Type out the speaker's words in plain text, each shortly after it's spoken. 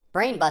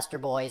Brainbuster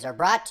Boys are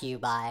brought to you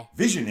by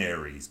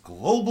Visionaries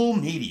Global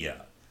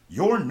Media,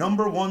 your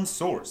number one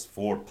source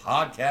for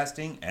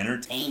podcasting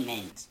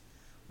entertainment.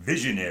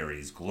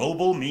 Visionaries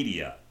Global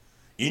Media,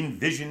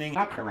 envisioning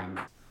excellence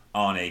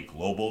on a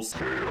global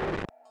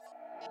scale.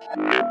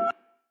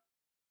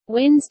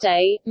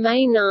 Wednesday,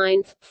 May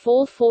 9th,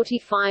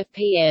 4:45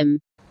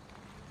 p.m.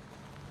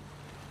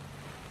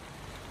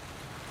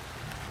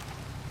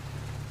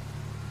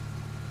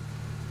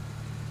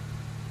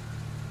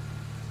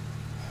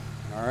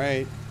 All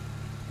right,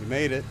 you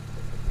made it.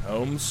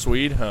 Home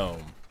sweet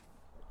home.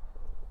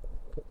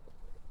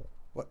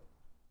 What?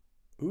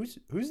 Who's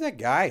that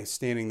guy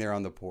standing there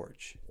on the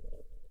porch?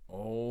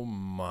 Oh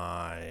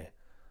my.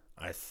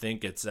 I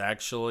think it's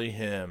actually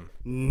him.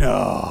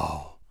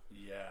 No.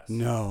 Yes.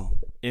 No.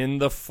 In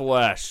the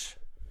flesh.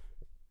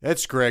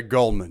 That's Greg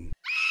Goldman.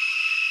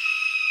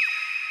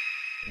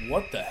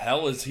 What the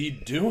hell is he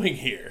doing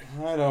here?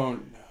 I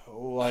don't know.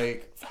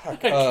 Fuck. I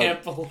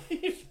can't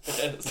believe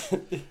this.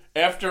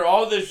 After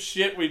all this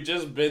shit we've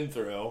just been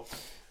through.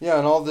 Yeah,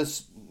 and all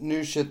this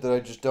new shit that I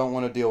just don't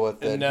want to deal with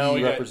that And now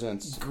he we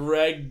represents. got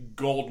Greg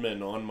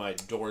Goldman on my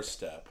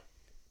doorstep.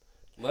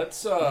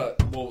 Let's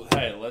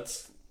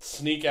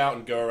sneak out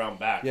and go around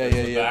back. Yeah, There's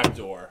yeah, the yeah. back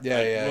door.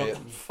 Yeah.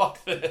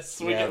 Fuck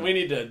this. Yeah. We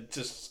need to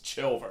just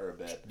chill for a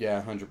bit.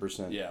 Yeah,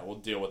 100%. Yeah, we'll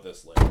deal with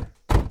this later.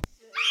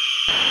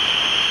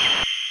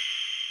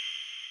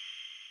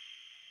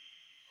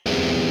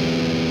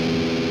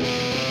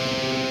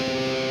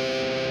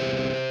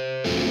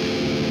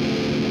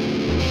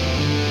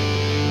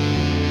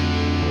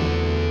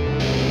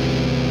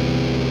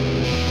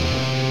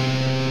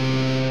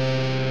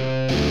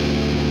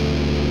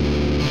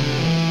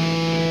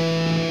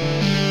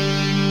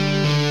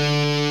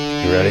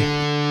 You ready?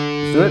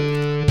 Let's do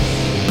it.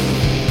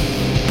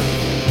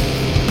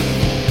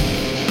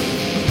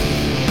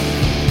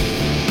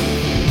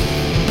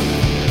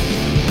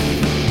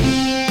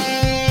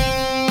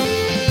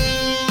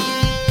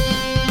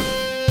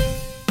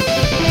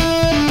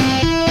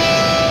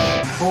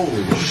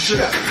 Holy shit.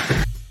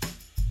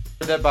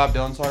 That Bob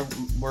Dylan song,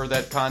 where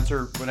that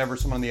concert, whenever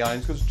someone in the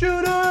audience goes,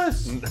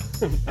 Judas! And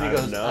he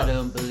goes, I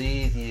don't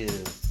believe you.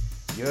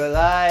 You're a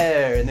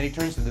liar. And then he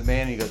turns to the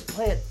band and he goes,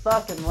 play it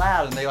fucking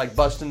loud. And they like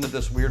bust into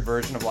this weird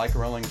version of Like a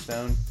Rolling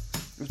Stone.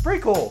 It was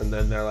pretty cool. And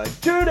then they're like,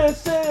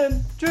 Judas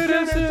in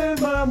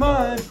my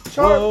mind.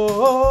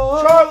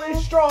 Whoa, Charlie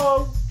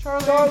Strong.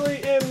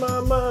 Charlie. in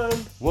my mind.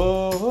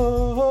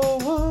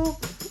 Whoa,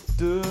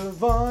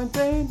 Devon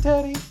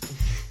Teddy.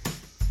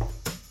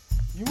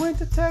 You went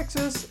to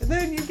Texas and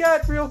then you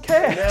got real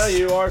cash. Now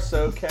you are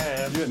so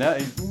cash. Now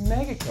he's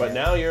mega cash. But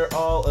now you're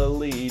all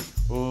elite.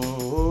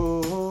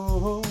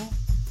 Whoa.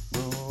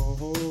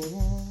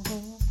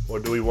 Or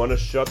do we want to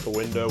shut the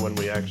window when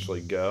we actually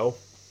go?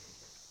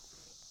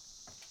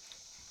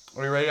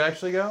 Are you ready to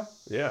actually go?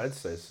 Yeah, I'd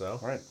say so.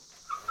 All right.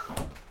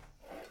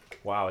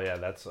 Wow, yeah,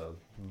 that's a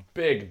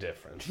big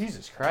difference.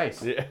 Jesus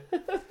Christ. Yeah.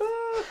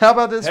 How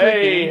about this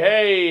Hey,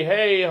 weekend?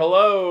 hey,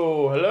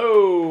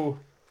 hello.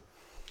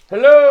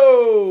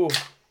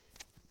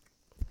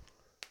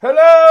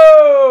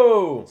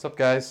 What's up,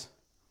 guys?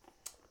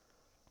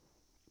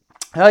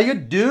 How you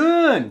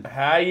doing?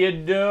 How you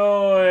doing?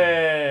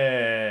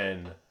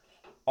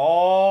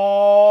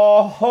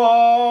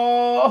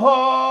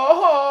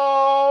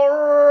 All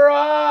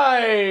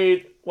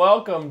right.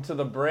 Welcome to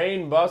the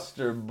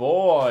Brainbuster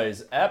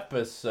Boys,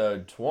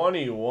 episode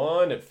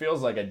 21. It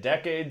feels like a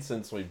decade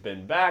since we've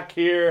been back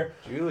here.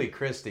 Julie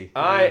Christie.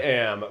 I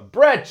am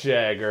Brett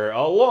Jagger,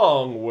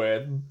 along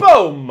with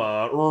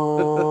Beaumont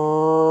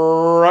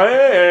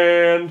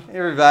Rand. Hey,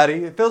 everybody.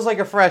 It feels like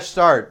a fresh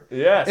start.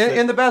 Yes.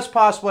 In the best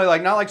possible way.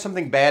 Like, not like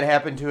something bad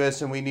happened to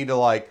us and we need to,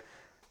 like,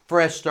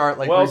 fresh start,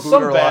 like, well, reboot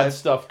some our bad lives.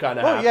 stuff kind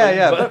of Well, happened.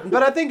 yeah.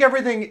 But I think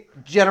everything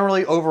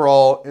generally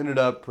overall ended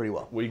up pretty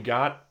well. We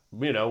got,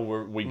 we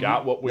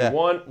got what we Yeah.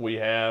 want. We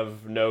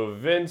have no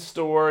Vince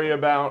to worry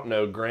about,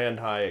 no Grand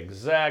High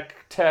exec.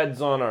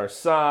 Ted's on our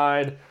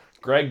side.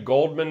 Greg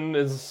Goldman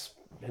has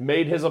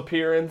made his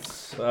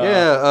appearance. We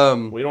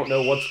don't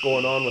know what's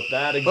going on with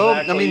that exactly. Well,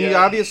 I mean, he yet.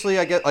 obviously,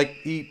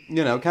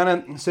 kind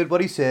of said what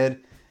he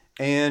said,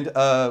 and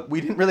we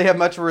didn't really have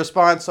much of a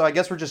response, so I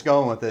guess we're just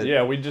going with it.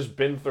 Yeah, we've just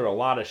been through a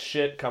lot of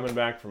shit coming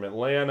back from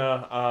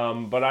Atlanta,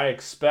 but I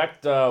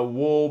expect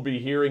we'll be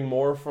hearing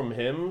more from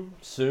him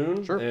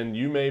soon, Sure. and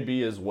you may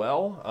be as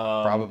well.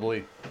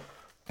 Probably.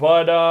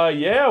 But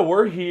yeah,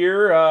 we're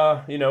here.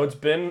 It's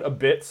been a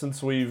bit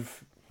since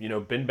we've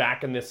been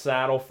back in this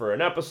saddle for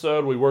an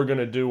episode. We were going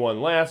to do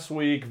one last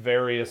week,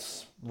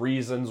 various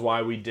reasons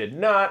why we did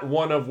not,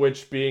 one of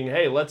which being,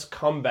 hey, let's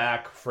come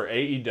back for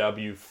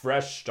AEW,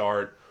 fresh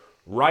start,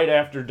 right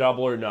after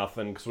Double or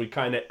Nothing, because we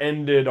kind of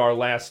ended our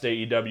last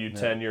AEW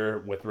tenure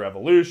with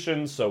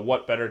Revolution, so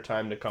what better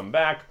time to come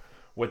back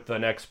with the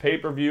next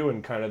pay-per-view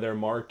and kind of their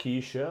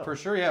marquee show. For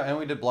sure, yeah, and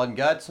we did Blood and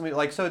Guts, and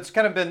so it's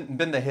kind of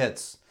been the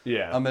hits.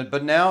 Yeah.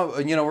 But now,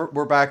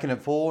 we're back in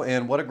it full,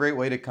 and what a great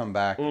way to come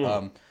back.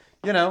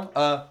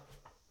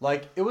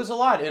 Like, it was a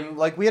lot. And,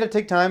 like, we had to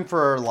take time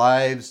for our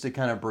lives to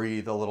kind of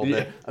breathe a little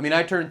bit. I mean,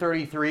 I turned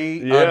 33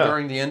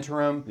 during the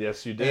interim.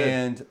 Yes, you did.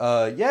 And,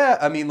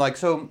 I mean, like,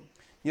 so,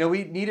 you know,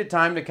 we needed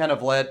time to kind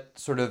of let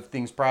sort of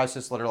things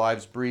process, let our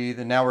lives breathe.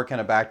 And now we're kind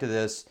of back to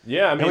this.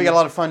 Yeah, I mean, and we got a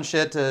lot of fun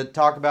shit to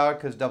talk about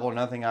because Double or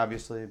Nothing,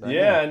 obviously. But,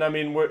 and I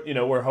mean,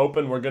 we're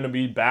hoping we're going to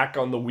be back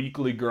on the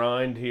weekly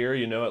grind here,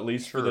 you know, at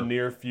least for the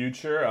near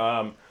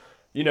future.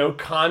 You know,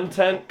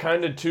 content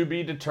kind of to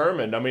be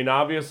determined. I mean,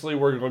 obviously,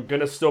 we're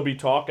going to still be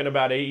talking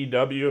about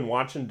AEW and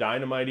watching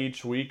Dynamite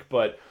each week,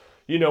 but,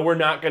 you know, we're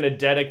not going to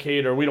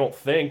dedicate, or we don't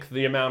think,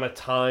 the amount of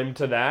time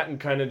to that and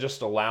kind of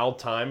just allow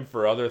time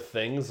for other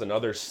things and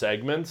other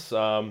segments.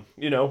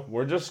 You know,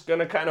 we're just going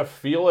to kind of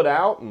feel it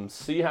out and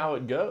see how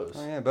it goes.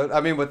 Oh, yeah, but,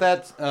 I mean, with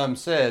that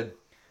said,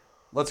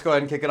 let's go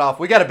ahead and kick it off.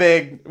 We got a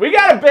big... We've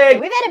had a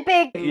big...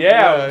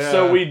 Yeah,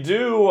 so we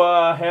do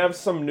have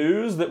some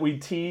news that we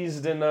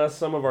teased in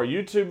some of our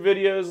YouTube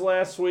videos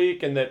last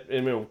week, and that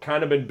we've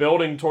kind of been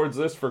building towards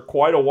this for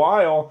quite a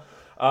while.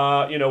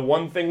 You know,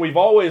 one thing we've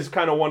always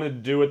kind of wanted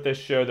to do with this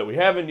show that we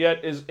haven't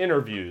yet is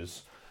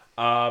interviews.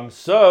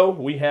 So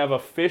we have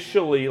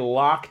officially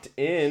locked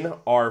in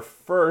our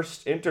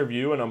first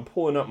interview, and I'm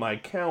pulling up my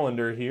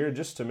calendar here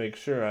just to make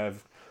sure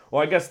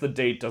well, I guess the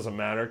date doesn't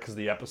matter because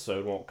the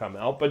episode won't come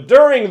out. But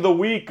during the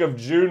week of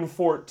June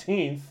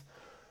 14th,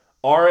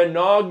 our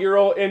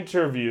inaugural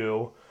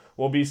interview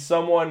will be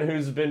someone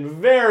who's been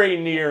very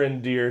near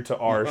and dear to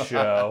our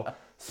show.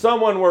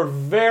 Someone we're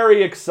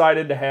very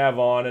excited to have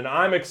on, and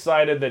I'm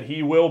excited that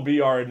he will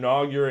be our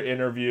inaugural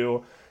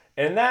interview.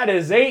 And that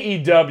is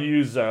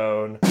AEW's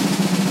own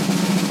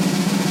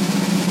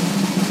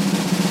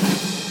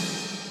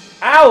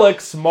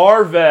Alex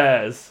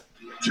Marvez.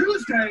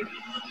 Tuesday?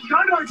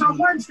 Dynamite's on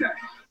Wednesday.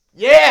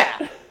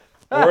 Yeah!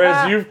 Or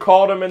as you've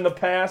called him in the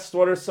past,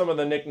 what are some of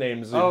the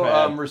nicknames you've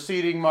had?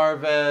 Receding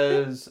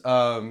Marvez,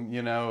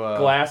 you know...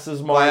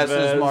 Glasses Marvez.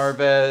 Glasses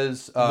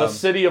Marvez. The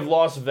city of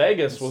Las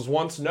Vegas was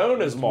once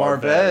known as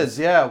Marvez.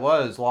 Yeah, it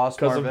was. Las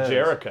Marvez. Because of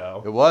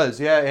Jericho. It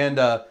was, yeah, and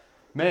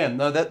man,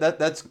 no,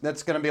 that's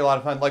going to be a lot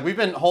of fun. Like, we've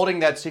been holding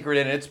that secret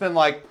in. It's been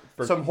like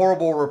some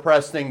horrible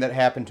repressed thing that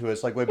happened to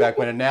us, like way back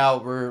when, and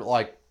now we're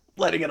like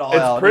letting it all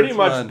out. It's pretty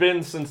much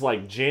been since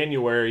like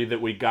January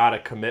that we got a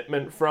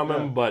commitment from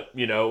him, but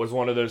you know, it was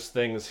one of those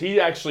things. He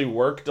actually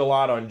worked a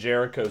lot on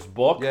Jericho's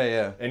book.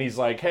 Yeah. And he's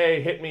like,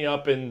 hey, hit me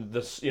up in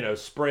the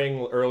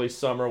spring, early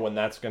summer when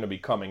that's going to be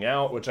coming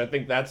out, which I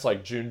think that's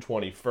like June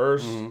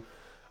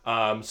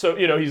 21st. So,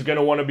 you know, he's going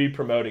to want to be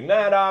promoting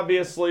that,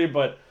 obviously,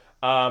 but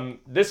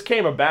this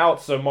came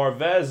about, so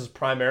Marvez is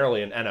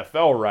primarily an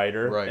NFL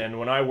writer, right. And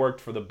when I worked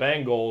for the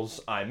Bengals,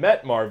 I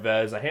met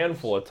Marvez a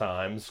handful of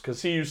times,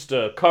 because he used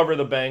to cover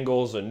the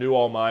Bengals and knew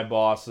all my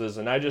bosses,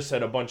 and I just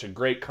had a bunch of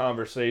great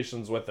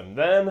conversations with him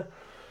then.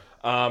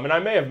 And I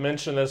may have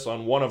mentioned this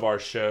on one of our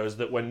shows,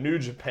 that when New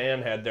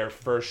Japan had their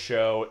first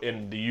show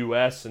in the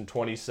U.S. in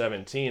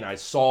 2017, I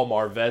saw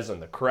Marvez in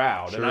the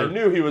crowd, and I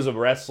knew he was a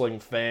wrestling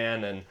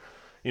fan, and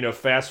you know,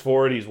 fast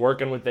forward, he's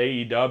working with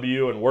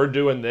AEW, and we're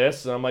doing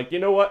this, and I'm like, you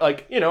know what,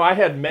 like, you know, I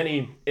had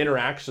many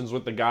interactions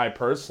with the guy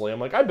personally. I'm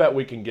like, I bet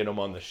we can get him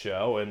on the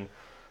show, and,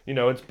 you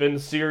know, it's been a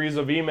series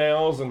of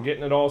emails and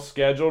getting it all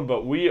scheduled,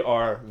 but we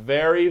are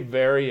very,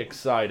 very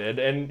excited,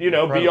 and, you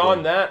know,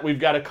 beyond that, we've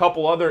got a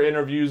couple other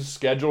interviews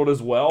scheduled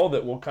as well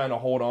that we'll kind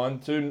of hold on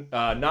to,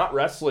 not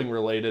wrestling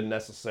related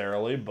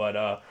necessarily,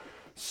 but,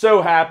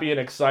 so happy and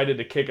excited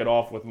to kick it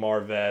off with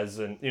Marvez,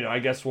 and you know, I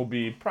guess we'll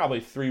be probably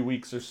 3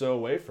 weeks or so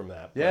away from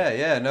that.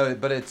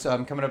 But it's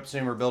coming up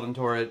soon. We're building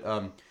toward it.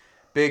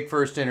 Big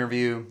first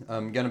interview.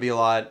 Gonna be a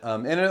lot.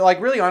 And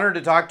like really honored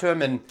to talk to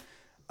him, and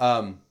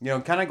you know,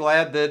 kind of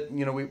glad that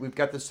you know we've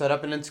got this set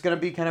up, and it's gonna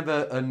be kind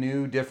of a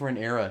new, different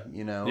era.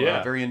 You know,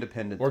 very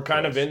independent. We're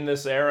kind of in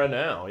this era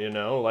now. You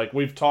know, like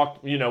we've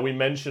talked. You know, we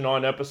mentioned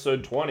on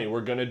episode 20,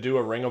 we're gonna do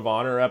a Ring of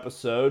Honor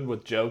episode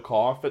with Joe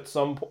Koff at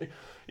some point.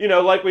 You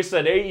know, like we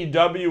said,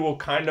 AEW will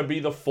kind of be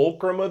the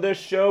fulcrum of this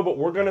show, but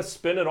we're going to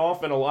spin it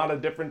off in a lot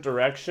of different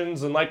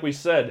directions. And like we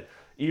said,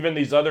 even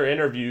these other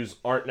interviews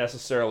aren't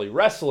necessarily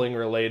wrestling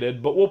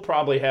related, but we'll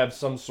probably have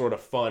some sop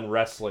of fun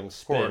wrestling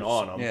spin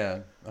on them.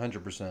 Yeah,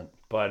 100%.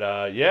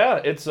 But yeah,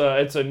 it's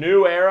a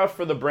new era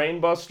for the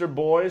Brainbuster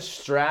boys.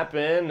 Strap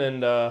in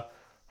and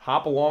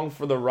hop along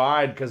for the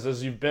ride, because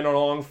as you've been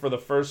along for the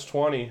first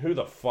 20, who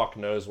the fuck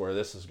knows where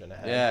this is going to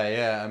head?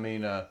 Yeah. I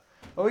mean...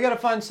 Well, we got a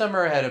fun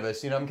summer ahead of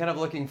us. You know, I'm kind of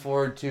looking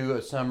forward to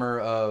a summer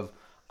of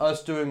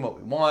us doing what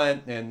we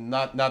want, and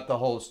not the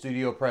whole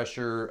studio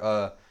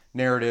pressure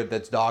narrative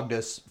that's dogged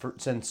us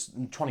since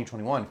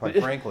 2021. Quite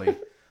frankly,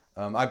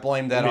 I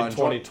blame that on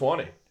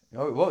 2020.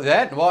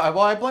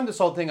 I blame this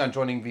whole thing on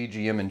joining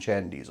VGM and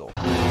Chad and Diesel.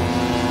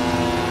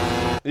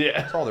 Yeah,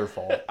 it's all their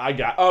fault.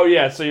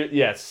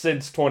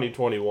 Since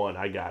 2021,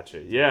 I got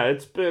you. Yeah,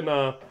 it's been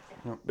a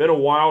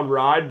wild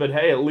ride, but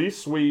hey, at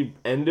least we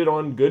ended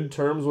on good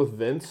terms with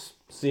Vince.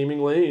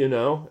 Seemingly, you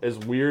know, as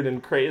weird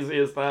and crazy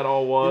as that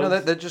all was. You know,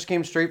 that just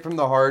came straight from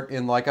the heart,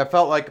 and like I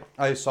felt like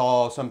I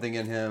saw something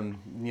in him,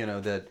 you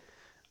know, that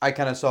I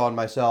kind of saw in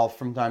myself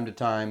from time to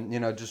time, you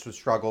know, just with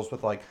struggles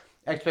with like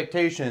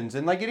expectations,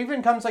 and like it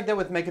even comes like that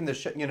with making the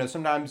show.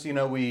 Sometimes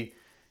we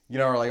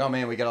are like, oh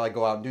man, we gotta like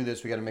go out and do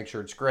this. We gotta make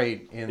sure it's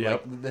great, and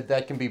like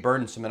that can be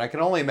burdensome. And I can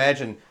only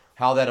imagine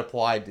how that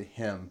applied to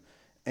him.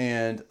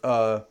 And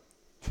I'm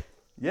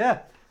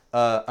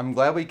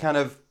glad we kind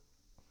of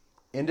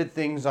ended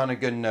things on a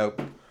good note.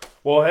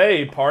 Well,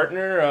 hey,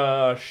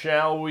 partner,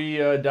 shall we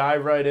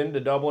dive right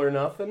into Double or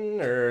Nothing?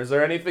 Or is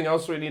there anything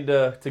else we need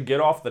to get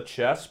off the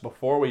chest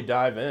before we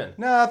dive in?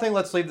 No, I think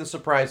let's leave the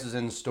surprises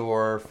in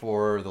store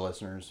for the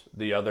listeners.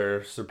 The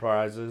other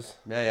surprises?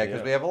 Yeah,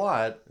 because we have a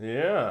lot.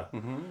 Yeah.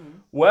 Mm-hmm.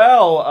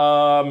 Well,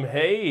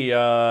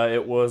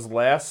 it was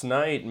last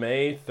night,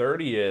 May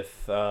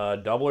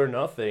 30th, Double or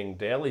Nothing,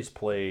 Daly's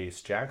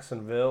Place,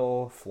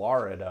 Jacksonville,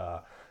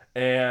 Florida.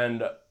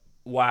 And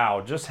wow,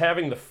 just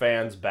having the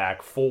fans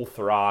back full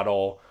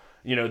throttle,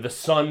 the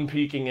sun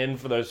peeking in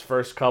for those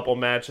first couple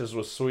matches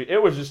was sweet.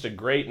 It was just a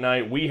great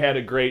night. We had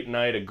a great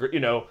night.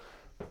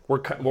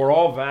 We're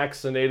all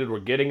vaccinated. We're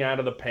getting out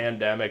of the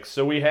pandemic.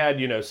 So we had,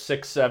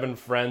 6-7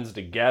 friends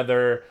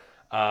together.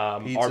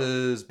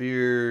 Pizzas,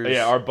 beers.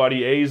 Yeah, our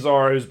buddy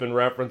Azar, who's been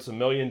referenced a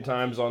million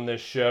times on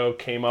this show,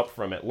 came up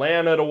from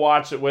Atlanta to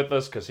watch it with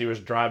us because he was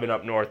driving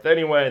up north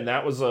anyway. And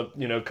that was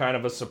kind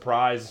of a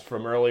surprise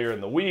from earlier in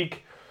the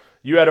week.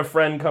 You had a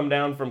friend come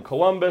down from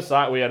Columbus.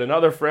 We had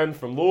another friend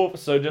from Louisville.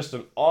 So just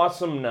an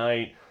awesome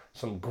night.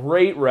 Some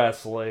great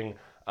wrestling.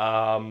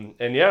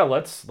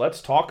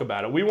 Let's talk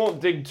about it. We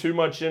won't dig too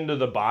much into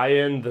the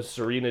buy-in, the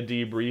Serena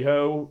Di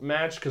Brijo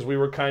match, because we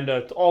were kind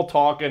of all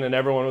talking and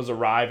everyone was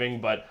arriving.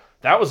 But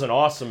that was an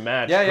awesome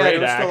match. Yeah, great it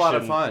was action. still a lot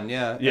of fun.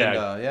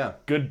 Yeah.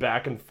 Good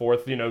back and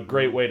forth.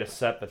 Great way to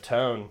set the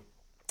tone.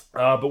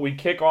 But we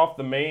kick off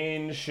the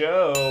main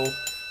show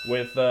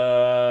with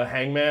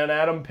Hangman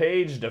Adam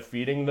Page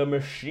defeating the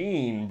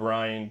Machine,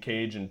 Brian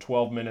Cage, in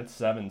 12 minutes,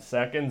 7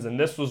 seconds. And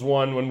this was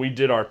one when we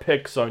did our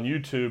picks on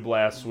YouTube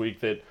last week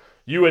that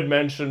you had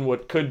mentioned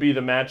what could be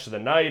the match of the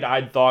night.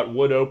 I thought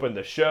would open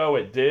the show.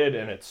 It did,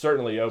 and it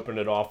certainly opened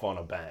it off on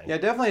a bang. Yeah,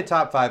 definitely a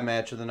top 5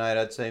 match of the night,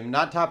 I'd say.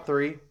 Not top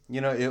 3.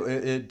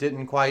 It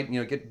didn't quite,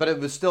 but it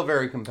was still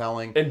very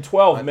compelling. In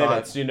 12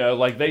 minutes, they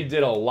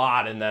did a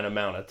lot in that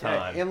amount of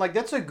time. And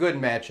that's a good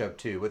matchup,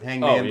 too, with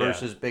Hangman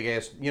versus Big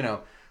Ass,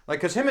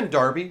 because him and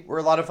Darby were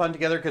a lot of fun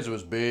together because it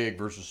was big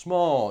versus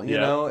small, you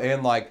know?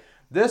 And,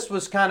 this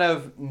was kind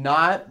of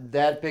not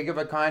that big of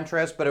a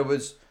contrast, but it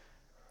was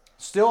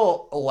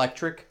still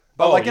electric.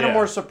 But, in a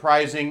more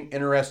surprising,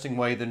 interesting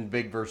way than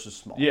big versus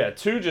small. Yeah,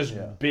 two just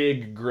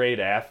big, great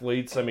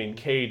athletes. I mean,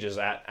 Cage is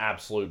an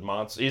absolute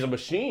monster. He's a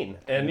machine.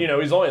 And,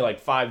 he's only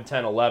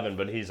 5'10", 11,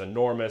 but he's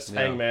enormous.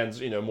 Yeah.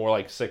 Hangman's, more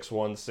like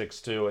 6'1",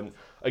 6'2". And,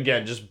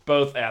 again, just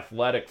both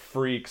athletic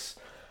freaks.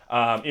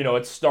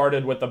 It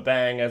started with a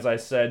bang, as I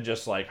said,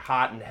 just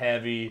hot and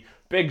heavy,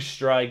 big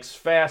strikes,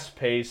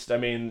 fast-paced. I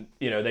mean,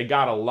 they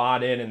got a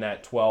lot in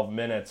that 12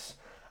 minutes.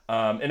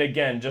 And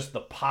again, just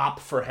the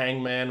pop for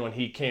Hangman when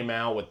he came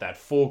out with that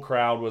full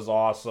crowd was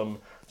awesome.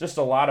 Just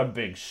a lot of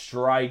big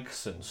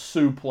strikes and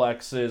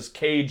suplexes.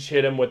 Cage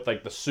hit him with the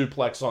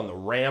suplex on the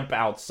ramp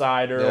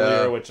outside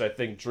earlier, which I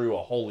think drew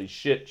a holy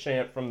shit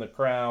chant from the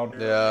crowd.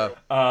 Yeah.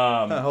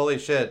 Holy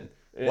shit.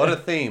 What a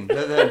theme.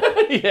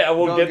 Yeah,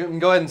 go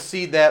ahead and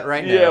seed that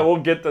right now. Yeah,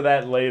 we'll get to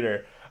that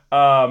later.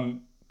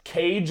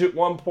 Cage at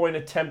one point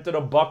attempted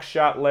a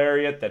buckshot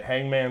lariat that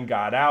Hangman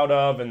got out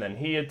of, and then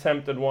he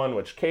attempted one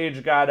which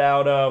Cage got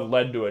out of,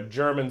 led to a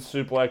German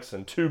suplex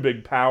and 2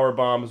 big power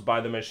bombs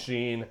by the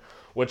Machine,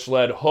 which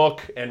led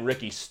Hook and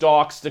Ricky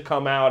Starks to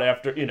come out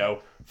after,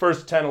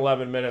 first 10,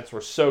 11 minutes were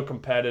so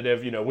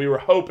competitive. We were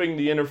hoping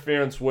the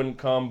interference wouldn't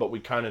come, but we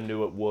kind of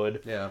knew it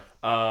would. Yeah.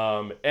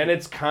 And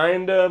it's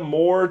kind of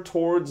more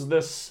towards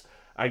this,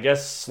 I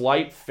guess,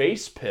 slight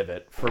face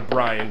pivot for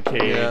Brian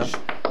Cage.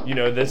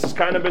 Yeah. This has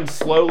kind of been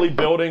slowly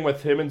building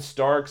with him and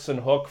Starks and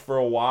Hook for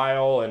a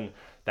while, and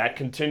that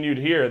continued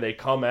here. They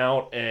come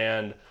out,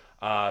 and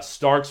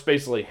Starks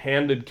basically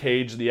handed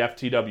Cage the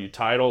FTW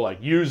title,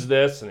 use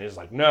this, and he's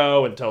like,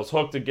 no, and tells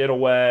Hook to get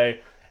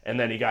away. And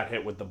then he got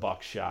hit with the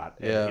buckshot,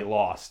 and he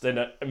lost. And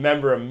I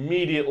remember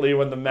immediately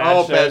when the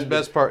match ended,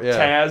 best part,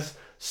 Taz,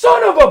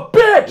 son of a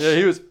bitch! Yeah,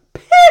 he was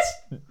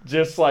pissed!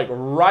 Just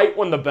right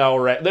when the bell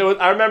rang.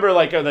 I remember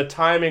the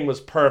timing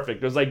was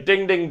perfect. It was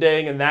ding, ding,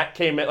 ding, and that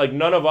came in.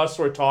 None of us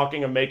were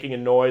talking and making a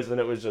noise, and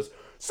it was just,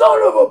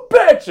 son of a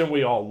bitch! And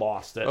we all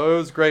lost it. Oh, it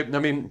was great. I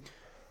mean,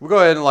 we'll go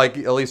ahead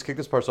and at least kick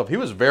this part off. He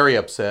was very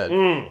upset.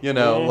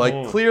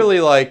 Clearly,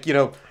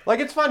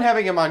 it's fun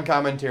having him on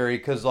commentary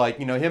because,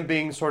 him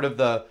being sort of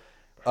the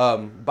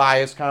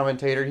biased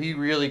commentator, he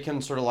really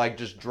can sort of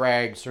just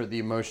drag sort of the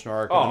emotional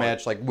arc of the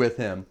match with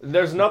him.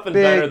 There's nothing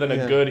better than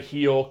a good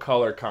heel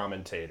color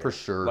commentator. For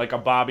sure. Like a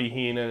Bobby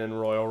Heenan in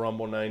Royal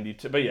Rumble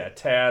 92. But yeah,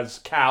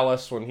 Taz,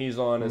 Callis when he's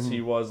on as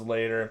he was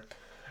later.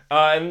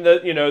 And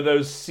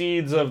those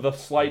seeds of the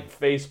slight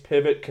face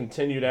pivot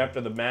continued after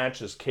the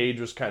match as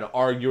Cage was kind of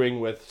arguing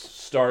with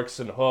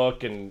Starks and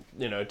Hook, and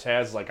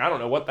Taz I don't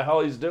know what the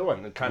hell he's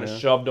doing, and kind of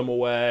shoved him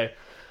away.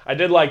 I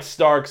did like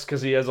Starks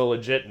because he has a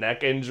legit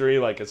neck injury.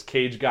 Like, his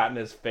cage got in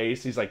his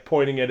face. He's, like,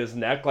 pointing at his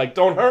neck, like,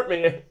 don't hurt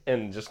me,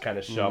 and just kind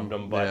of shoved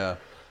him. But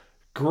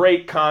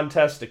great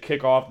contest to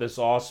kick off this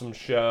awesome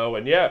show.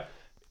 And, yeah,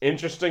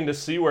 interesting to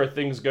see where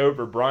things go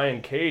for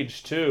Brian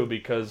Cage, too,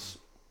 because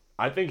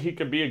I think he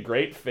could be a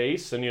great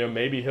face. And, you know,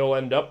 maybe he'll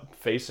end up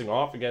facing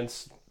off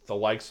against the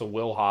likes of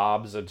Will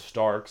Hobbs and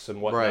Starks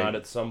and whatnot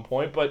at some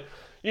point. But,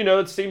 you know,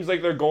 it seems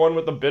like they're going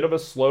with a bit of a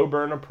slow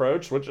burn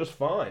approach, which is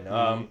fine.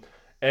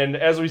 And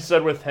as we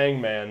said with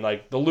Hangman,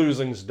 like, the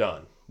losing's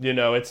done. You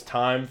know, it's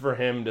time for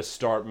him to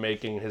start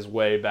making his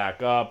way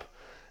back up.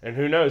 And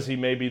who knows, he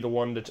may be the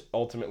one to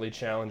ultimately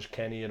challenge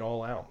Kenny at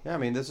All Out. Yeah, I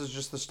mean, this is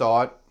just the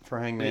start for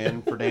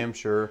Hangman, for damn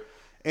sure.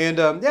 And,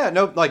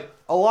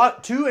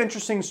 two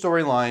interesting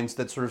storylines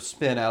that sort of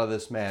spin out of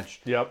this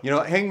match. Yep. You know,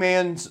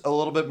 Hangman's a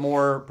little bit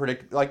more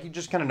predictable. Like, you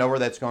just kind of know where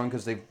that's going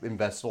because they've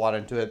invested a lot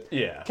into it.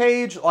 Yeah.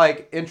 Cage,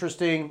 like,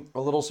 interesting,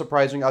 a little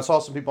surprising. I saw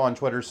some people on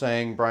Twitter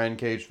saying Brian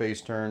Cage face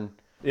turn.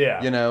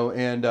 Yeah. You know,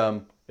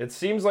 and... it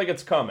seems like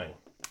it's coming.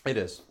 It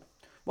is.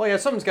 Well, yeah,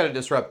 something's got to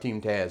disrupt Team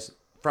Taz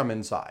from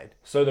inside.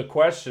 So the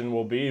question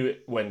will be,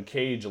 when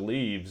Cage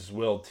leaves,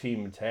 will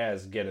Team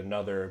Taz get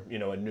another, you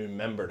know, a new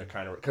member to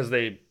kind of... Because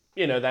they...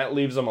 You know, that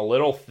leaves them a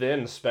little thin,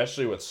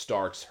 especially with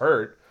Starks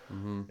hurt.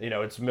 Mm-hmm. You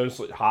know, it's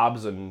mostly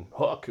Hobbs and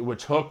Hook,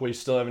 which Hook, we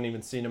still haven't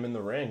even seen him in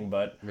the ring.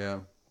 But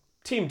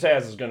Team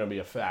Taz is going to be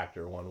a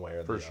factor one way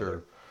or the other. For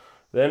sure.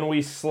 Then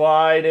we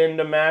slide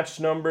into match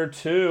number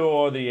 2,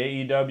 or the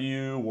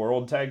AEW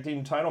World Tag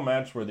Team title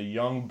match, where the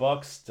Young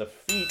Bucks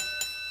defeat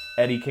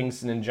Eddie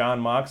Kingston and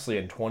Jon Moxley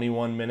in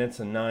 21 minutes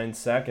and 9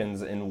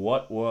 seconds in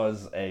what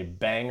was a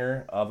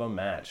banger of a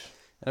match.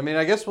 I mean,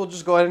 I guess we'll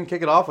just go ahead and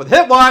kick it off with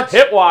Hit Watch!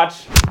 Hit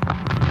Watch!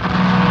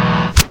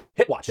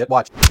 Hit Watch. Hit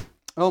Watch.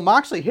 Oh,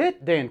 Moxley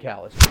hit Dan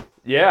Callis.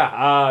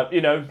 Yeah,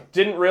 you know,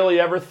 didn't really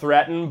ever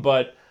threaten,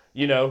 but,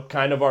 you know,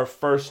 kind of our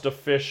first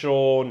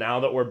official,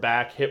 now that we're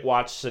back, Hit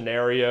Watch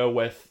scenario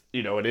with,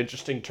 you know, an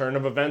interesting turn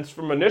of events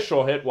from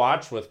initial Hit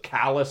Watch with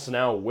Callis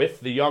now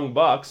with the Young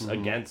Bucks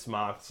against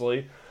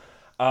Moxley.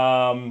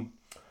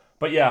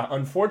 But yeah,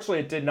 unfortunately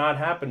it did not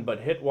happen, but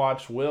Hit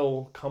Watch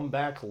will come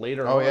back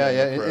later on. Oh, yeah.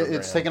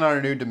 It's taken on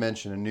a new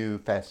dimension, a new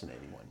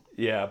fascinating one.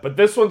 Yeah, but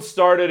this one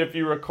started, if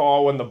you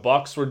recall, when the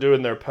Bucks were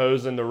doing their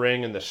pose in the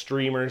ring and the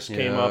streamers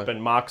came up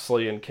and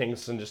Moxley and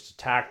Kingston just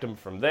attacked him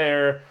from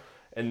there.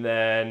 And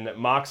then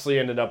Moxley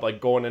ended up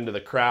like going into the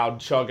crowd,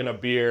 chugging a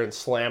beer and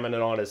slamming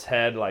it on his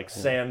head like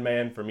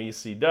Sandman from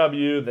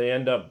ECW. They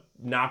end up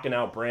knocking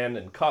out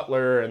Brandon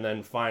Cutler, and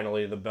then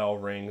finally the bell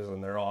rings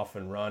and they're off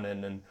and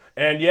running.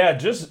 And yeah,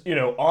 just, you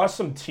know,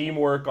 awesome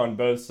teamwork on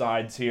both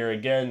sides here.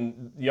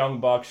 Again,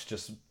 Young Bucks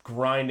just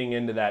grinding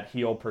into that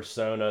heel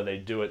persona. They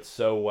do it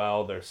so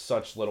well. They're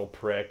such little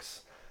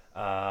pricks.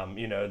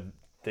 You know,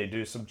 they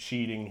do some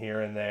cheating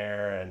here and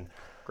there. And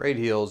great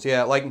heels.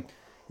 Yeah, like,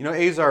 you know,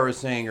 Azar was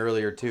saying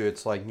earlier too,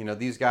 it's like, you know,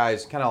 these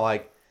guys kind of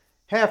like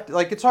have to,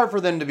 like, it's hard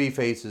for them to be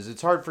faces.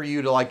 It's hard for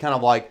you to like kind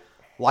of like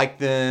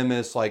them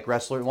as like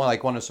wrestlers, want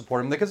to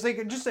support them because they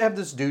just have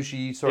this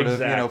douchey sort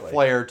of, you know,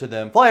 flair to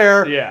them.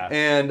 Yeah.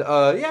 And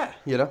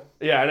you know.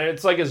 Yeah, and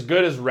it's like as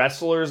good as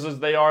wrestlers as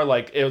they are,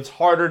 like it's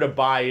harder to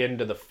buy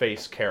into the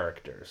face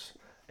characters.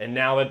 And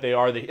now that they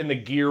are, and the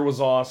gear was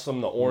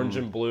awesome, the orange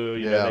and blue,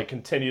 you know, they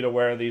continue to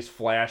wear these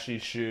flashy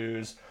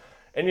shoes.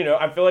 And, you know,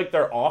 I feel like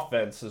their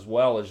offense as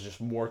well is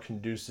just more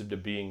conducive to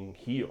being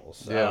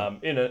heels. Yeah.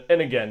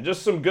 And again,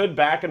 just some good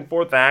back and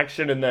forth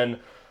action, and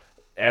then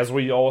as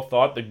we all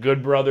thought, the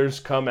Good Brothers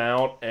come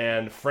out,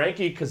 and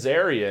Frankie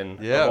Kazarian,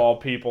 of all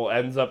people,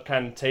 ends up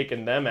kind of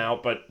taking them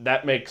out. But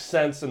that makes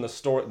sense in the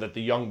story that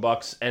the Young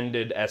Bucks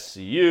ended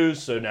SCU,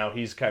 so now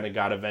he's kind of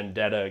got a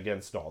vendetta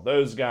against all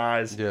those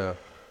guys. Yeah.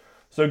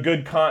 So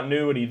good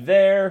continuity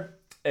there.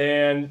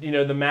 And, you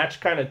know, the match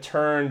kind of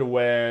turned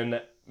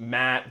when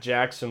Matt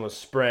Jackson was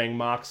spraying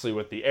Moxley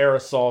with the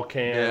aerosol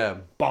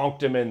can,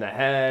 bonked him in the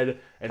head,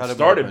 and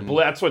started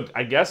that's what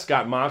I guess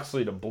got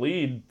Moxley to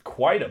bleed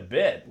quite a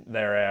bit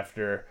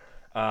thereafter.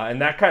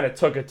 And that kind of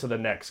took it to the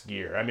next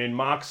gear. I mean,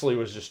 Moxley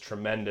was just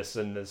tremendous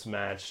in this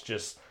match.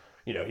 Just,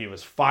 you know, he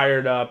was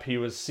fired up. He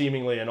was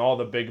seemingly in all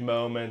the big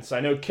moments.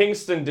 I know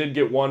Kingston did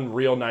get one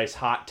real nice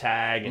hot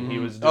tag, and he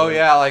was doing...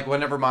 like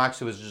whenever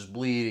Moxley was just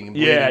bleeding and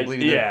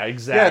bleeding. Yeah,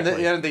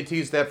 exactly. Yeah, and they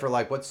teased that for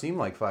like what seemed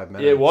like 5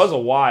 minutes. It was a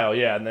while,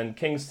 yeah. And then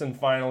Kingston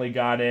finally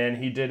got in.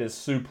 He did his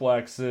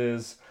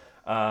suplexes,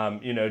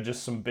 you know,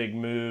 just some big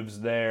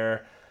moves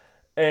there.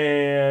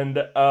 And,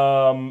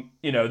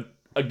 you know,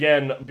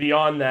 again,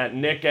 beyond that,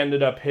 Nick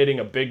ended up hitting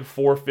a big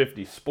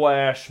 450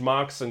 splash.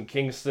 Mox and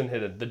Kingston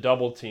hit the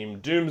double team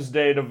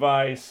Doomsday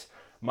device.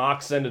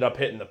 Mox ended up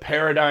hitting the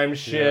paradigm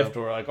shift.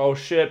 We're like, oh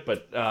shit,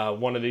 but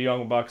one of the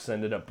Young Bucks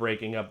ended up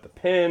breaking up the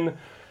pin.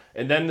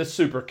 And then the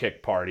super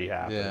kick party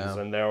happens.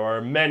 And there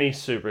were many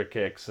super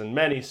kicks.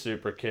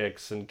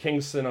 And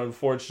Kingston,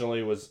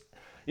 unfortunately, was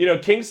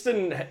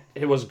Kingston,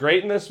 it was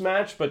great in this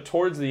match, but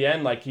towards the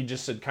end, like, he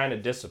just had kind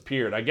of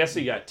disappeared. I guess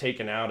he got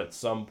taken out at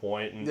some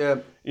point.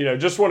 And,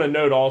 just want to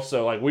note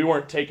also, like, we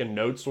weren't taking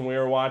notes when we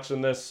were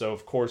watching this, so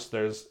of course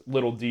there's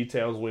little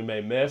details we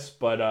may miss.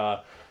 But,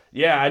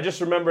 I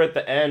just remember at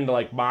the end,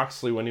 like,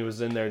 Moxley, when he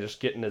was in there just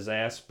getting his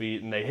ass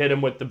beat, and they hit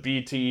him with the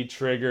BTE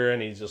trigger,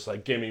 and he's just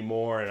like, give me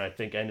more, and I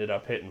think ended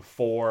up hitting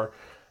 4,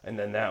 and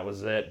then that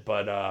was it.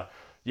 But,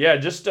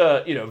 just,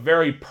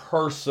 very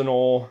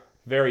personal,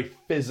 very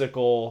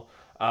physical,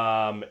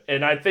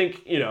 and I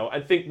think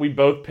we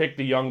both picked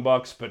the Young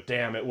Bucks, but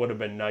damn, it would have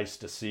been nice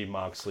to see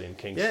Moxley and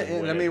Kingston. Yeah,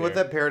 and I mean, with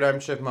that paradigm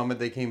shift moment,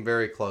 they came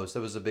very close. That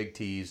was a big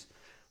tease,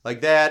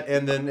 like that,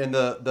 and then in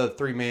the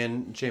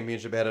 3-man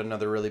championship had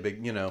another really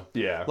big,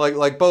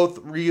 like both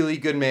really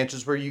good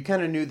matches where you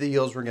kind of knew the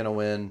heels were gonna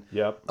win.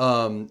 Yep.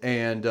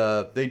 And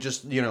they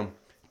just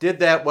did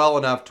that well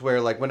enough to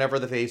where, like, whenever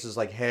the faces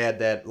like had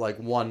that like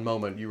one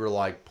moment, you were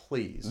like,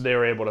 please. They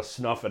were able to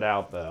snuff it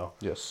out though.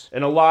 Yes.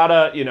 And a lot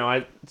of,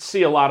 I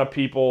see a lot of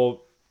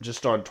people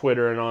just on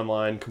Twitter and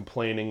online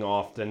complaining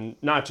often,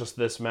 not just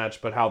this match,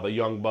 but how the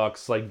Young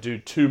Bucks like do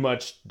too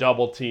much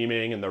double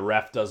teaming and the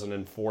ref doesn't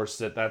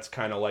enforce it. That's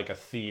kind of like a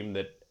theme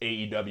that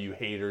AEW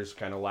haters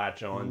kind of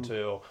latch on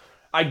to.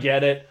 I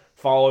get it,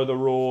 follow the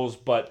rules,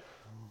 but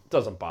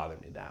doesn't bother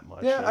me that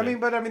much. Yeah, I mean,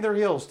 they're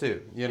heels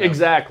too.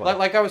 Exactly.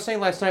 Like I was saying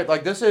last night,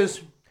 like this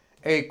is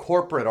a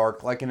corporate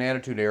arc, like an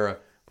Attitude Era,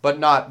 but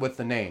not with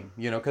the name.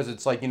 Because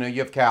it's like you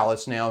have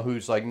Callis now,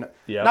 who's like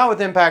not with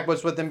Impact,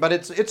 but with them. But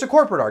it's a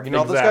corporate arc.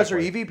 Those guys are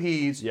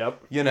EVPs.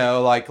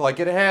 Yep. Like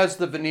it has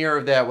the veneer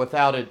of that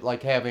without it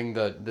like having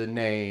the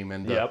name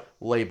and the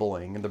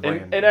labeling and the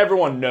brand. And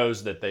everyone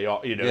knows that they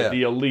are.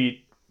 The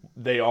Elite.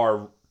 They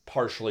are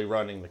partially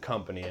running the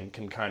company and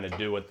can kind of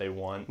do what they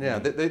want. Yeah,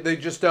 they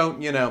just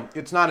don't,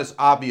 it's not as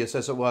obvious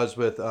as it was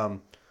with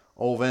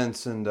old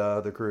Vince and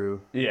the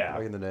crew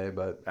back in the day,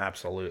 but...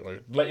 Absolutely.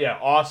 But yeah,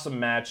 awesome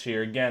match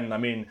here. Again, I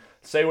mean,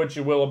 say what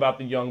you will about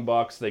the Young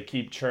Bucks, they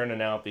keep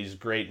churning out these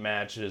great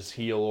matches,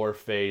 heel or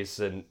face,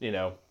 and,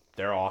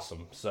 they're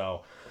awesome.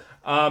 So,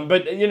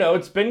 but,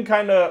 it's been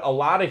kind of a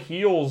lot of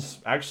heels,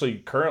 actually,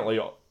 currently,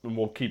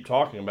 we'll keep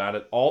talking about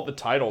it, all the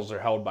titles are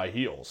held by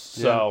heels.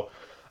 So...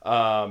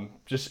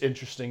 just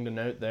interesting to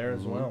note there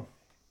as well.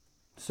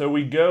 So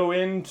we go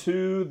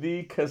into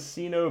the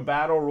Casino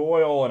Battle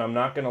Royal, and I'm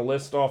not going to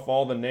list off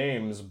all the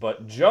names,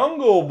 but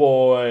Jungle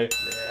Boy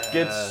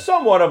gets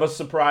somewhat of a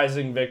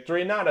surprising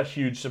victory. Not a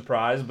huge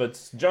surprise,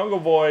 but Jungle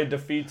Boy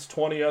defeats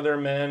 20 other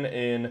men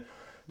in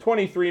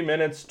 23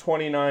 minutes,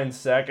 29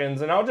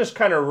 seconds. And I'll just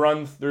kind of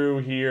run through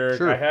here.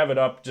 Sure. I have it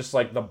up just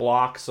like the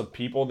blocks of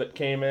people that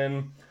came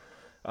in.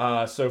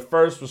 So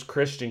first was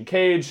Christian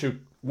Cage, who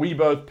we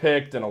both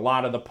picked, and a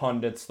lot of the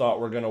pundits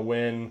thought were going to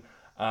win.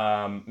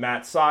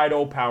 Matt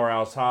Sydal,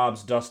 Powerhouse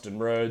Hobbs, Dustin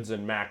Rhodes,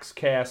 and Max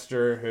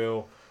Caster,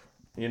 who,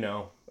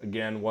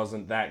 again,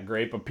 wasn't that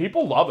great. But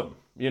people love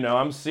him.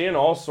 I'm seeing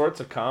all sorts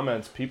of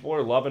comments. People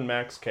are loving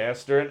Max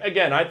Caster. And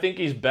again, I think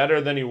he's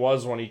better than he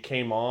was when he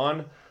came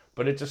on,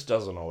 but it just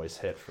doesn't always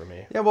hit for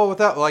me. Yeah, well,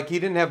 he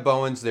didn't have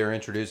Bowens there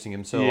introducing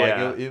him, so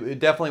it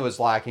definitely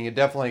was lacking. It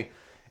definitely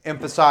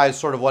emphasized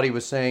sort of what he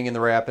was saying in the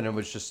rap, and it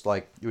was just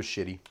like, it was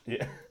shitty.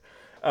 Yeah.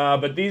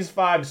 But these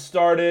 5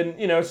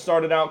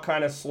 started out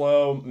kind of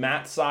slow.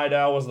 Matt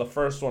Sydal was the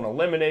first one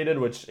eliminated,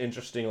 which,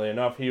 interestingly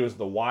enough, he was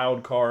the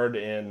wild card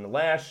in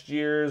last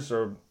year's,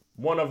 or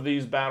one of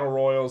these battle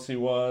royals he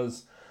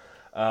was.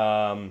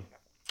 The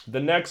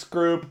next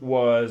group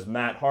was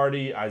Matt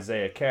Hardy,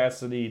 Isaiah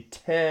Cassidy,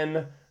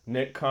 10,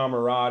 Nick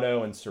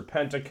Comoroto, and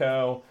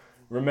Serpentico.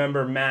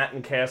 Remember, Matt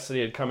and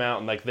Cassidy had come out,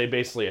 and they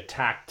basically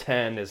attacked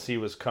 10 as he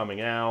was coming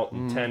out,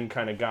 and 10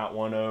 kind of got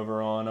one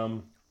over on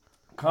him.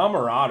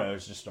 Comoroto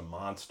is just a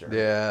monster.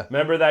 Yeah.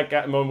 Remember that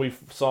guy when we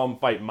saw him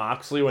fight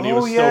Moxley when he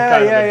was still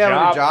kind of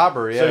a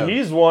jobber? Yeah. So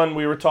he's one,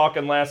 we were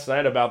talking last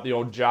night about the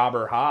old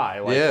jobber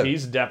high.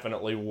 He's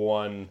definitely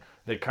one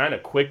that kind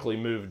of quickly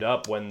moved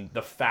up when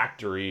the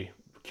factory,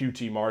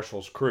 QT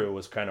Marshall's crew,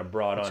 was kind of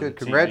brought on.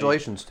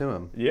 Congratulations to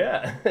him.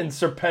 Yeah. And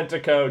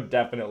Serpentico,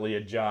 definitely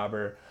a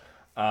jobber.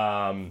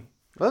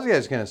 Those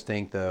guys kind of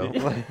stink, though.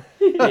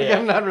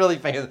 I'm not really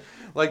fan.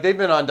 They've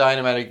been on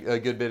Dynamite a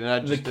good bit, and I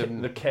just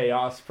the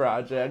Chaos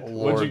Project. The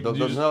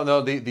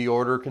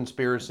Order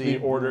Conspiracy.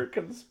 The Order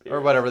Conspiracy.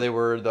 Or whatever they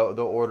were, the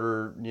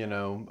Order,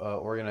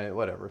 organized,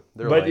 whatever.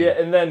 But lame.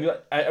 And then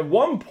at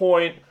one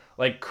point,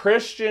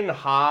 Christian,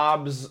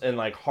 Hobbs, and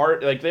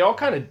Hart, they all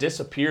kind of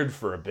disappeared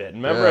for a bit.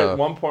 Remember at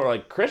one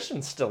point,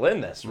 Christian's still in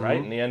this, right?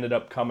 Mm-hmm. And he ended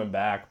up coming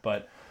back,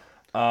 but...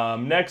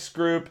 next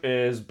group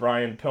is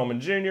Brian Pillman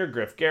Jr.,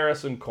 Griff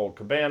Garrison, Colt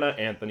Cabana,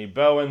 Anthony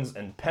Bowens,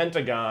 and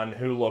Pentagon,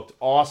 who looked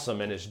awesome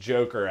in his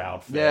Joker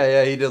outfit.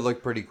 Yeah, he did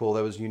look pretty cool.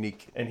 That was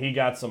unique. And he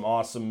got some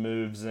awesome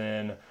moves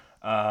in.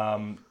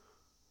 I'm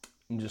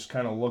just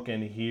kind of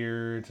looking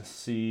here to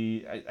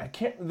see. I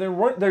can't. There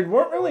weren't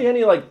really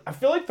any I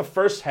feel like the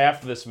first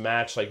half of this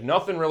match,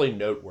 nothing really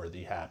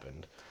noteworthy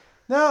happened.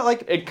 No,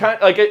 like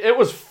it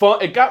was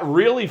fun. It got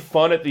really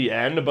fun at the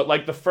end, but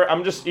like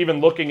I'm just even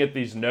looking at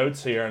these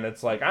notes here, and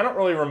it's like I don't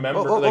really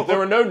remember. There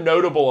were no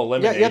notable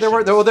eliminations. Yeah,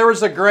 there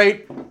was a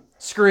great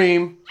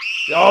scream.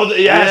 Oh,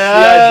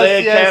 yes,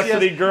 Isaiah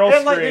Cassidy girl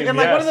and scream. And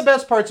one of the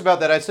best parts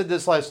about that, I said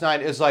this last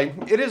night, is like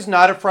it is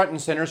not a front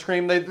and center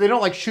scream. They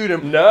don't like shoot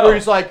him. No. Where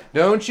he's like,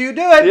 "Don't you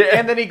do it,"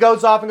 and then he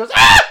goes off and goes,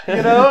 "Ah!"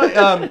 You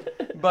know.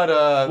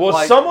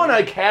 Someone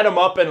had him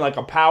up in like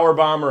a power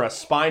bomb or a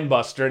spine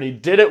buster, and he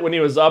did it when he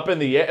was up in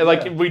the air.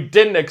 Like we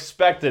didn't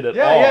expect it at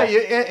all. Yeah,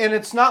 and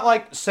it's not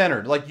like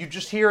centered. Like you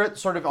just hear it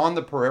sort of on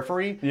the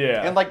periphery.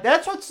 Yeah, and like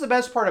that's what's the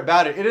best part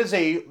about it. It is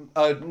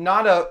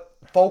not a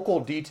focal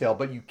detail,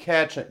 but you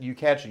catch it, you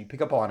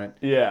pick up on it.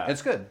 Yeah.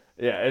 It's good.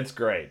 Yeah, it's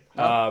great.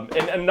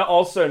 And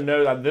also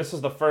know that this is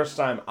the first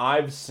time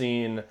I've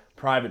seen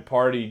Private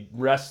Party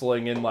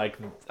wrestling in, like,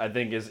 I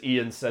think as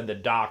Ian said, the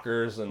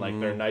Dockers and like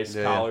their nice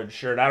collared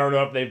shirt. I don't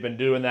know if they've been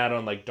doing that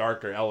on like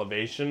Darker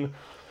Elevation.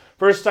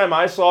 First time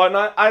I saw it, and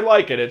I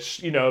like it.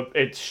 It's,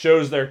 it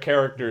shows their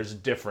characters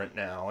different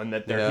now, and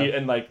that they're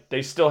and like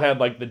they still had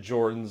like the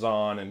Jordans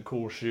on and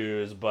cool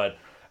shoes, but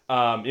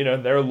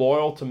they're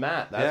loyal to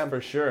Matt. That's for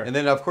sure. And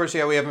then of course,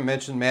 we haven't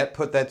mentioned Matt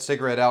put that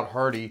cigarette out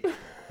Hardy,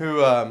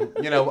 who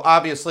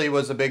obviously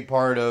was a big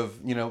part of.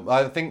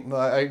 I think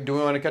do we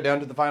want to cut down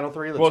to the final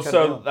three?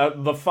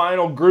 The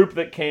final group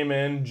that came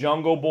in: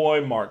 Jungle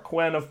Boy, Mark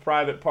Quinn of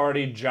Private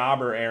Party,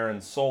 Jobber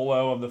Aaron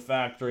Solo of the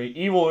Factory,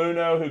 Evil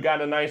Uno, who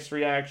got a nice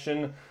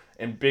reaction,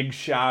 and Big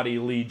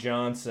Shotty Lee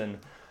Johnson.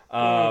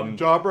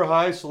 Jobber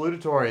High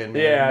Salutatorian.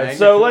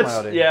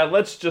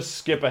 Let's just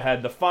skip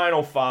ahead. The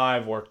final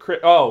five were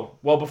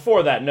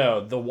before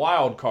that, the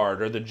wild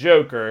card or the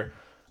Joker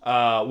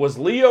was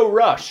Leo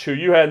Rush, who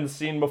you hadn't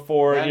seen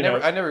before. I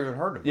never even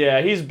heard of him. Yeah,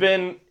 he's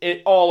been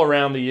all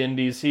around the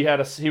indies. He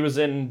was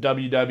in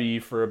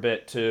WWE for a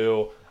bit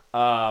too.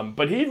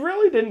 But he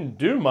really didn't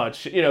do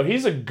much.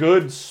 He's a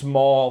good,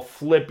 small,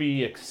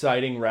 flippy,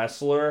 exciting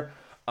wrestler.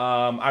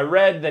 I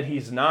read that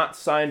he's not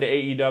signed to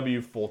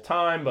AEW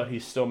full-time, but he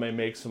still may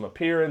make some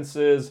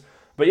appearances.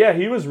 But yeah,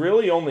 he was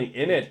really only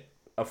in it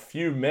a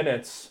few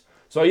minutes.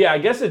 So yeah, I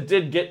guess it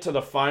did get to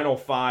the final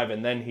five,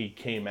 and then he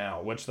came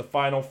out, which the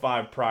final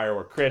five prior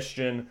were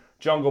Christian,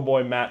 Jungle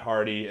Boy, Matt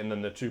Hardy, and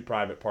then the two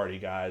Private Party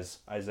guys,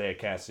 Isaiah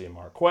Cassidy and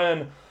Mark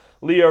Quinn.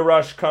 Leo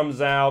Rush comes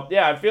out.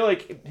 Yeah, I feel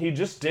like he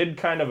just did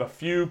kind of a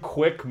few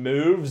quick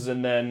moves,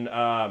 and then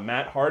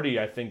Matt Hardy,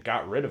 I think,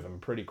 got rid of him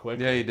pretty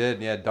quickly. Yeah, he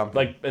did. Yeah, dumped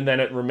him. And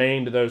then it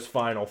remained those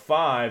final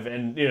five,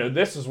 and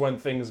this is when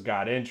things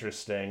got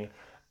interesting.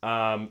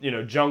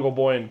 Jungle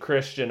Boy and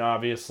Christian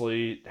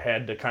obviously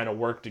had to kind of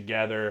work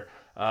together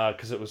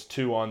because it was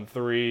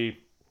 2-on-3.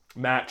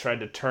 Matt tried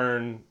to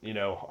turn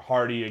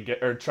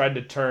tried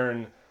to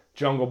turn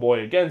Jungle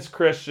Boy against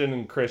Christian,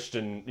 and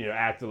Christian,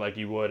 acted like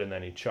he would, and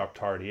then he chucked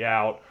Hardy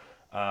out.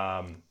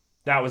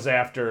 That was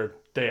after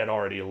they had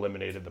already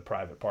eliminated the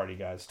Private Party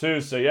guys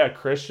too. So yeah,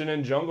 Christian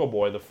and Jungle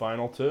Boy, the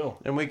final two.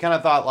 And we kind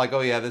of thought like,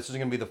 oh yeah, this is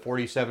going to be the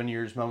 47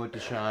 years moment to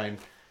shine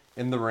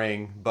in the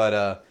ring.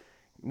 But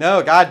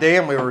no,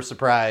 goddamn, we were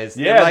surprised.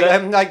 Yeah,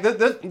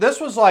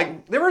 this was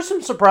like there were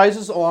some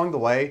surprises along the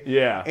way.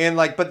 Yeah, and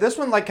but this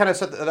one kind of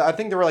set. I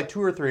think there were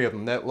 2 or 3 of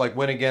them that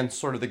went against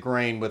sort of the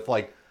grain with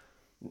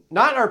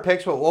not our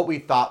picks, but what we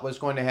thought was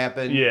going to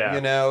happen. Yeah.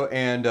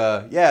 And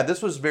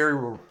this was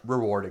very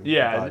rewarding.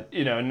 Yeah,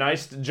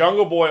 nice.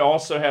 Jungle Boy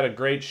also had a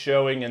great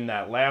showing in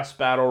that last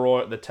Battle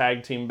Royal, the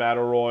Tag Team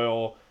Battle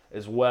Royal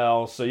as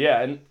well. So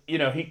yeah, and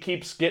he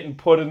keeps getting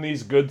put in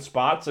these good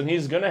spots, and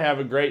he's going to have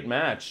a great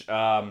match.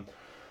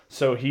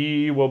 So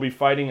he will be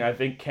fighting, I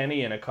think,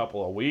 Kenny in a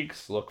couple of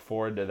weeks. Look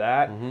forward to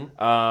that.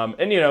 Mm-hmm.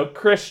 And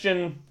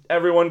Christian,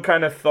 everyone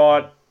kind of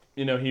thought,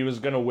 he was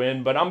going to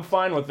win, but I'm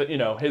fine with it.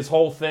 His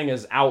whole thing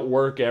is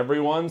outwork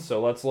everyone, so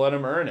let's let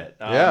him earn it.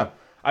 Yeah.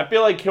 I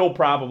feel like he'll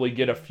probably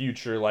get a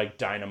future,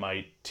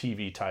 Dynamite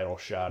TV title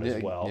shot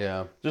as well.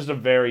 Yeah. Just a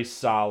very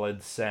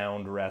solid,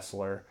 sound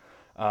wrestler.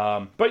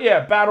 But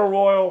yeah, Battle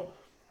Royal,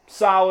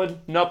 solid,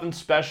 nothing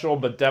special,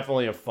 but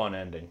definitely a fun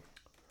ending.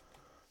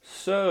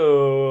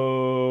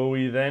 So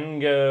we then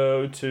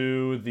go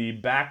to the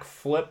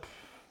backflip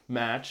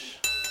match.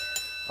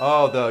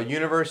 Oh, the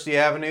University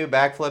Avenue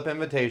Backflip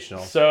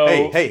Invitational. So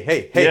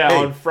hey.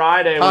 On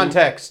Friday.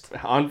 Context.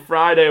 On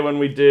Friday when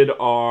we did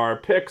our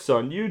picks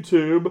on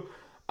YouTube,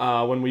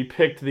 when we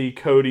picked the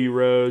Cody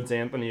Rhodes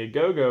Anthony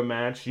Ogogo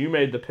match, you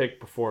made the pick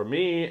before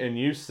me, and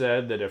you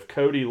said that if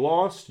Cody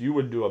lost, you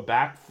would do a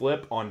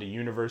backflip onto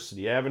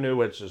University Avenue,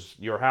 which is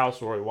your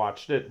house where we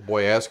watched it.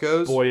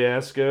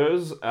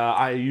 Boyasco's.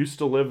 I used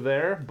to live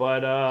there, but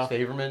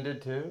Staverman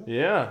did too.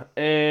 Yeah,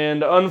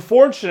 and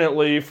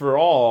unfortunately for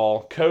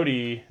all,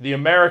 Cody, the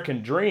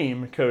American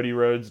Dream, Cody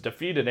Rhodes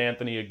defeated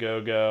Anthony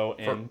Ogogo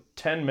in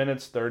 10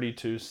 minutes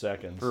 32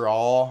 seconds. For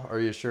all? Are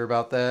you sure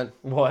about that?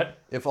 What?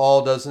 If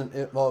all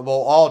doesn't,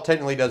 all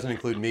technically doesn't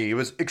include me. It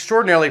was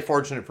extraordinarily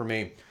fortunate for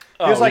me.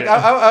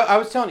 I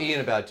was telling Ian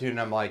about it too, and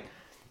I'm like,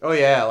 oh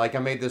yeah, I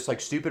made this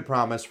stupid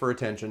promise for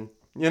attention,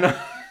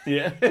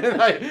 Yeah.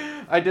 And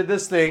I did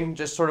this thing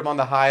just sort of on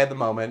the high of the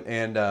moment,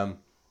 and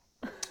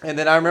And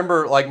then I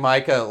remember, like,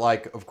 Micah,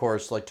 like, of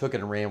course, like, took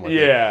it and ran with it.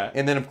 Yeah.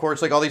 And then, of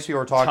course, like, all these people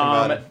were talking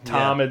about it.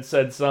 Tom had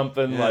said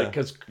something like,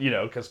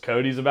 because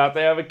Cody's about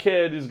to have a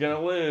kid who's going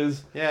to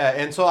lose. Yeah,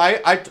 and so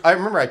I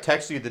remember I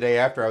texted you the day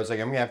after. I was like,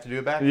 I'm going to have to do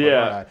a backflip. Yeah.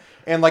 Aren't I?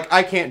 And, like,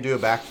 I can't do a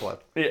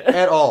backflip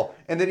at all.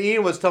 And then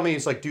Ian was telling me,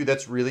 he's like, dude,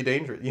 that's really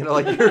dangerous. You know,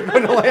 like, you're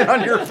going to land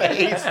on your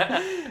face.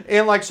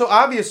 And, like, so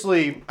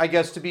obviously, I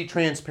guess to be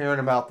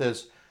transparent about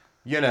this,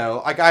 you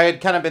know, like I had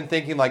kind of been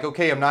thinking like,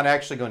 okay, I'm not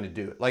actually going to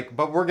do it. Like,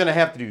 but we're going to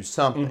have to do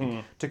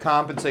something to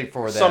compensate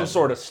for that. Some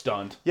sort of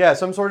stunt. Yeah,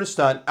 some sort of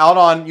stunt out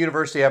on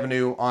University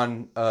Avenue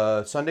on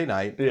Sunday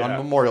night on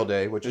Memorial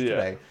Day, which is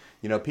today.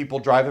 You know, people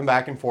driving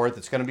back and forth.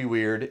 It's going to be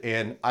weird.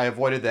 And I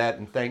avoided that,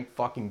 and thank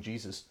fucking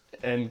Jesus.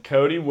 And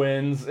Cody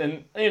wins.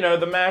 And, you know,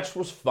 the match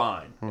was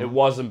fine. It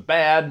wasn't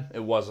bad.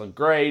 It wasn't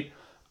great.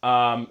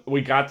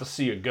 We got to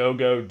see a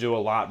Go-Go do a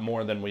lot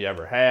more than we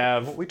ever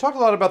have. We talked a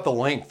lot about the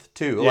length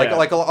too. Yeah.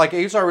 Like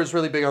Azar was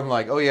really big on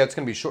like, oh yeah, it's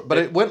gonna be short, but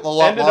it went a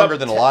lot longer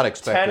than a lot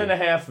expected.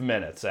 10.5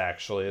 minutes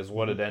actually is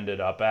what it ended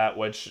up at,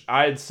 which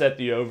I had set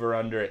the over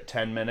under at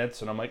 10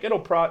 minutes, and I'm like, it'll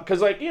because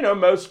like, you know,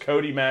 most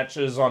Cody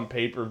matches on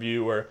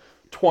pay-per-view are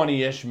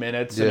 20-ish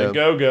minutes, and a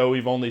Go-Go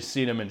we've only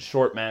seen him in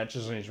short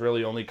matches, and he's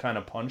really only kind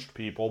of punched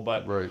people,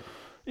 but. Right.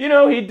 You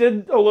know, he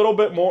did a little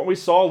bit more. We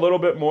saw a little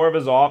bit more of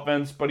his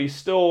offense, but he's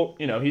still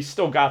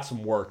got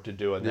some work to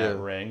do in that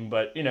ring.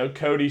 But, you know,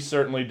 Cody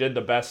certainly did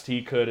the best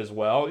he could as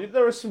well.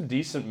 There were some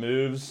decent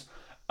moves.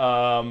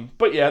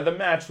 But, yeah, the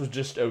match was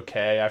just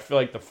okay. I feel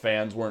like the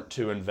fans weren't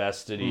too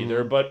invested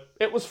either, but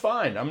it was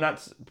fine.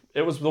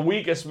 It was the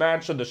weakest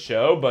match of the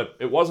show, but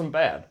it wasn't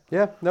bad.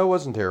 Yeah, no, it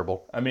wasn't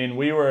terrible. I mean,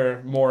 we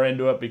were more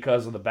into it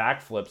because of the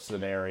backflip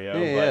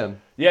scenario.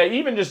 Yeah,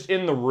 even just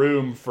in the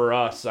room for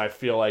us, I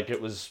feel like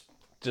it was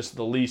just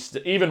the least,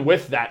 even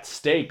with that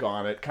stake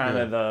on it, kind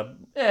of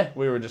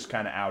we were just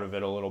kind of out of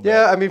it a little bit.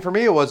 Yeah, I mean, for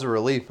me, it was a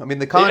relief. I mean,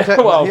 the context,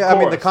 I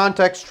mean, the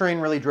context train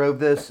really drove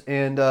this,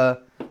 and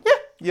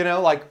you know,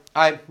 like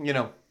I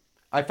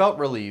felt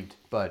relieved,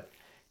 but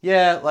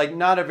yeah, like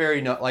not a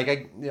very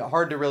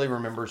hard to really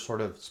remember sort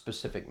of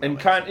specific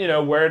moments. And you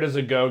know, where does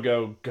a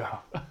go-go go?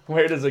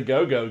 Where does a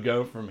go-go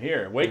go from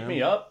here? Wake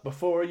me up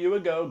before you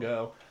a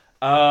go-go.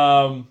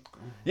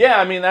 Yeah,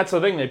 I mean, that's the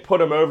thing. They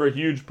put him over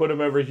huge,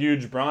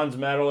 bronze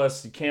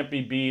medalist. He can't be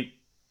beat.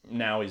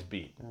 Now he's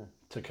beat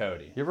to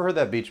Cody. You ever heard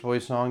that Beach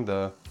Boys song,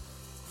 the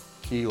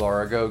Key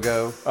Laura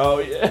Go-Go? Oh,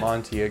 yeah.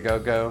 Monty a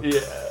Go-Go? Yeah.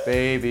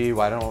 Baby,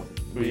 why don't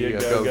we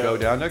go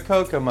down to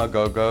Kokomo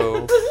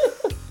Go-Go?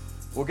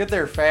 We'll get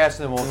there fast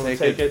and then we'll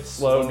take it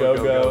slow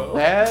go-go.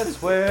 That's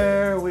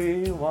where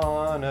we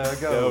wanna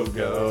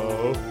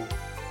go.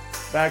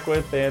 Back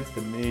with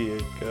Anthony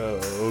and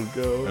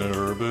Go-Go. And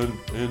Urban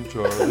and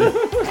Charlie.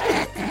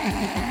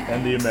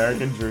 And the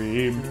American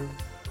Dream.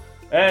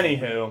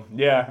 Anywho,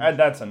 yeah,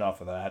 that's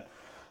enough of that.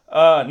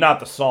 Not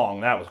the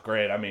song, that was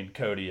great. I mean,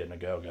 Cody and the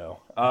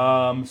Go-Go.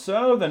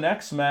 So the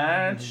next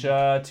match,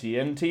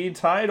 TNT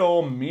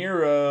title,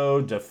 Miro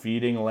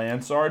defeating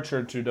Lance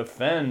Archer to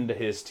defend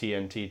his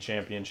TNT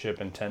championship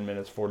in 10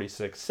 minutes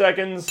 46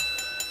 seconds.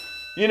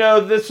 You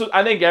know,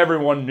 I think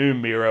everyone knew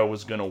Miro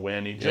was going to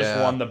win. He just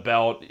won the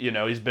belt. You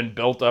know, he's been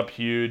built up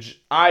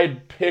huge. I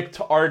picked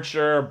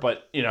Archer,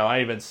 but, you know,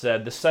 I even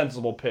said the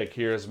sensible pick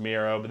here is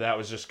Miro, but that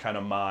was just kind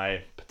of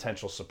my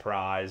potential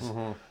surprise.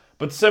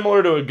 But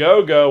similar to a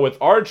Go-Go with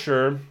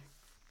Archer,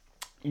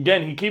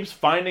 again, he keeps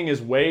finding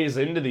his ways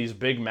into these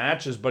big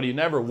matches, but he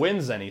never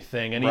wins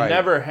anything, and he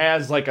never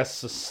has, like, a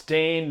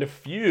sustained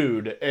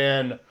feud,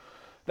 and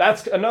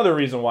that's another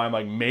reason why I'm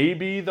like,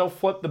 maybe they'll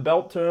flip the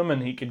belt to him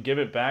and he could give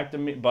it back to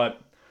me.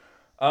 But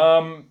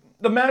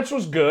the match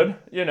was good.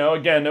 You know,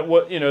 again,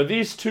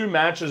 these two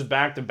matches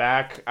back to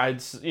back,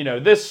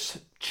 this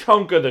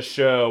chunk of the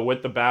show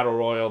with the Battle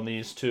Royal and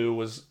these two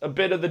was a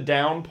bit of the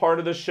down part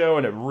of the show,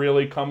 and it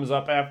really comes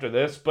up after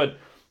this. But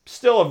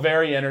still a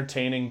very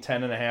entertaining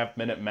 10.5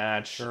 minute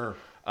match. Sure.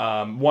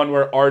 One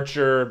where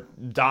Archer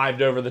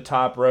dived over the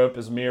top rope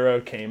as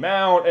Miro came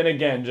out. And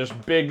again,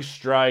 just big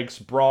strikes,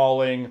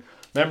 brawling.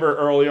 Remember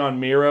early on,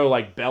 Miro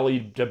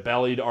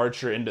bellied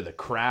Archer into the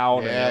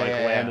crowd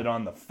and landed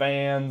on the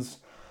fans.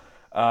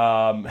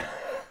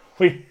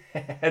 We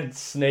had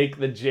Snake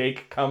the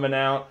Jake coming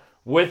out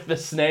with the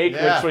snake,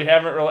 which we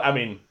haven't really. I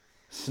mean,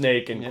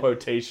 snake in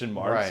quotation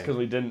marks because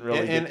we didn't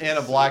really. In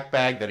a black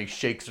bag that he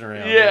shakes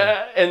around.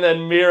 Yeah, and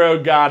then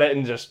Miro got it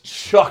and just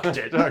chucked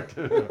it,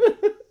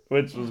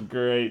 which was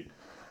great.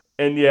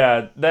 And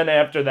yeah, then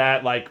after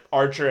that, like,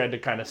 Archer had to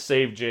kind of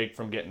save Jake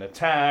from getting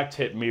attacked,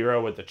 hit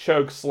Miro with the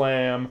choke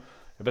slam,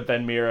 but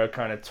then Miro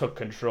kind of took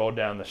control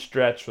down the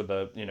stretch with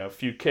a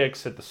few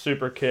kicks, hit the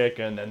super kick,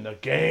 and then the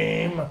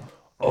game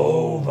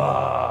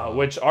over,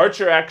 which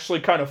Archer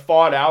actually kind of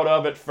fought out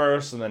of at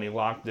first, and then he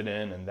locked it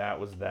in, and that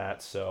was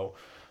that. So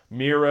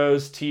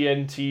Miro's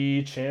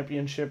TNT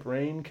championship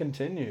reign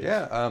continues.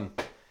 Yeah,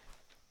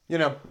 you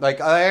know, like,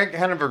 I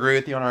kind of agree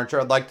with you on Archer.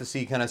 I'd like to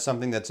see kind of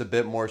something that's a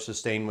bit more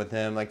sustained with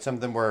him, like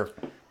something where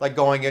like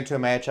going into a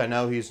match, I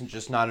know he's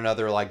just not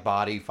another like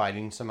body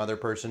fighting some other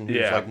person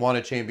who's like won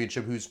a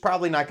championship, who's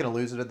probably not going to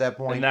lose it at that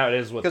point. And that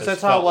is what, because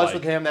that's how it was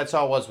with him. That's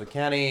how it was with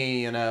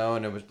Kenny, and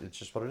it's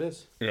just what it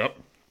is. Yep.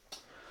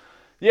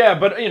 Yeah,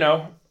 but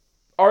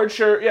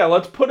Archer,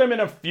 let's put him in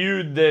a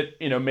feud that,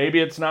 maybe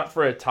it's not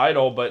for a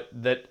title, but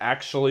that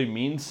actually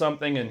means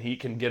something and he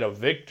can get a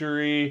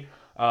victory.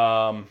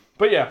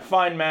 But yeah,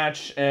 fine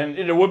match. And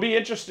it would be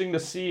interesting to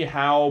see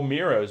how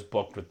Miro's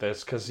booked with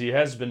this, because he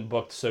has been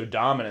booked so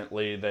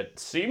dominantly that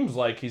seems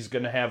like he's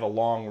going to have a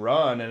long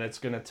run and it's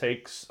going to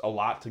take a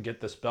lot to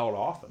get this belt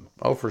off him.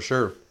 Oh, for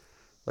sure.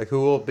 Like,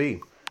 who will it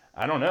be?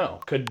 I don't know.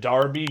 Could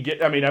Darby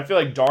get... I mean, I feel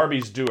like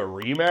Darby's due a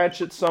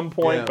rematch at some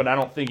point, but I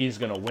don't think he's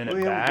going to win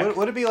it back.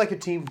 Would it be like a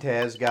Team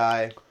Taz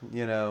guy,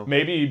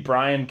 Maybe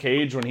Brian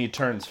Cage when he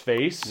turns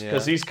face,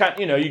 because he's kind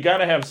you got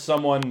to have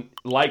someone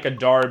like a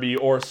Darby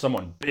or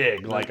someone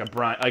big like a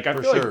Brian... Like, I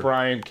feel like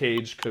Brian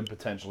Cage could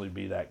potentially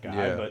be that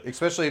guy. But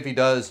especially if he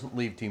does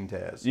leave Team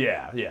Taz.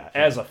 Yeah,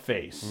 as a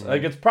face. Mm-hmm.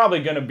 Like, it's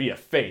probably going to be a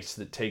face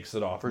that takes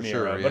it off Miro.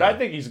 Sure, yeah. But I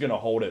think he's going to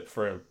hold it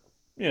for,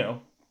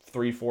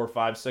 3, 4,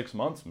 5, 6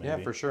 months, maybe. Yeah,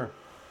 for sure.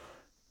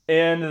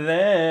 And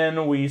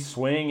then we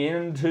swing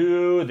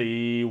into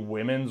the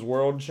Women's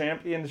World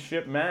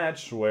Championship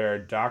match where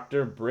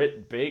Dr.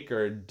 Britt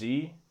Baker,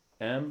 DMD,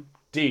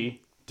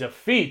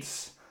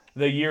 defeats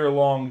the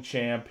year-long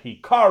champ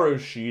Hikaru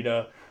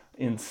Shida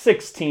in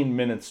 16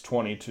 minutes,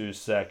 22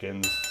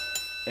 seconds.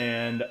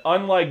 And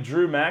unlike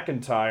Drew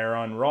McIntyre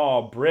on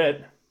Raw,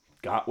 Britt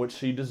got what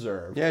she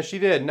deserved. Yeah, she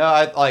did.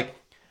 No,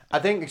 I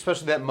think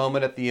especially that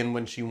moment at the end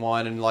when she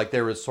won and, like,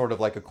 there was sort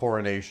of, like, a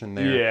coronation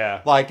there.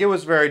 Yeah. Like, it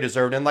was very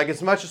deserved. And, like,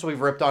 as much as we've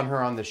ripped on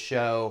her on the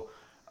show,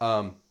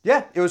 it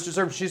was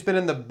deserved. She's been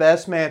in the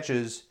best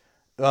matches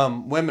for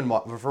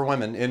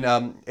women in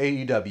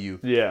AEW.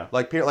 Yeah.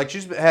 Like,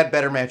 she's had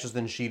better matches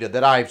than she did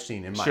that I've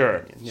seen, in my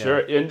opinion. Yeah. Sure.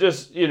 And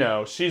just,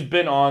 she's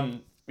been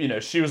on,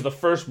 she was the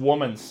first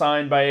woman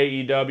signed by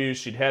AEW.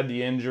 She'd had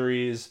the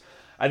injuries.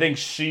 I think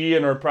she,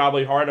 in her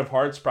probably heart of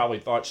hearts, probably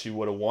thought she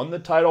would have won the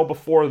title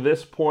before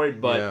this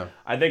point, but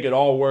I think it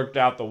all worked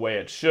out the way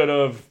it should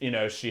have.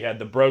 She had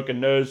the broken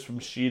nose from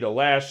Shida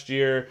last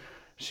year.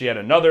 She had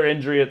another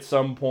injury at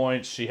some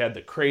point. She had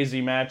the crazy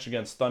match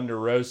against Thunder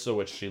Rosa,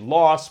 which she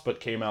lost,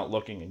 but came out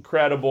looking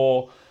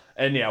incredible.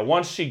 And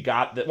once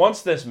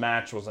this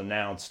match was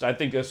announced, I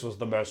think this was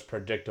the most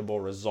predictable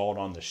result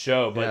on the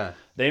show. But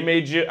they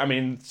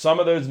made some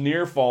of those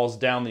near falls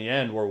down the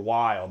end were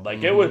wild. Like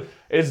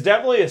it's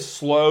definitely a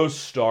slow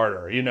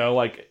starter,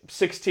 like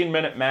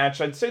 16-minute match.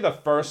 I'd say the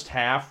first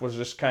half was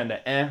just kind of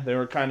They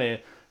were kind of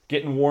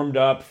getting warmed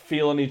up,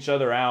 feeling each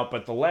other out.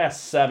 But the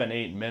last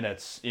 7-8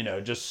 minutes,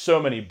 just so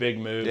many big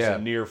moves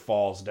and near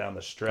falls down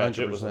the stretch. 100%.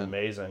 It was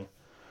amazing.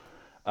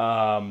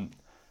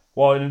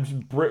 Well,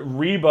 and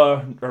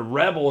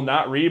Rebel,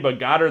 not Reba,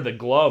 got her the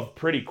glove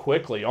pretty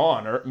quickly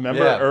on.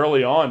 Remember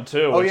early on,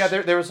 too. Oh,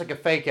 there was like a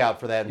fake out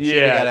for that, and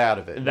Shida got out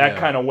of it. That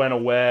kind of went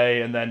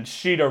away, and then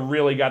Shida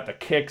really got the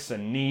kicks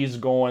and knees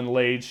going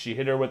late. She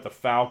hit her with the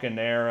Falcon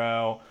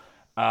Arrow.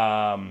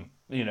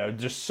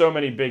 Just so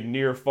many big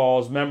near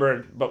falls.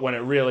 But when it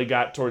really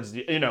got towards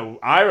the,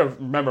 I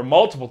remember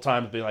multiple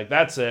times being like,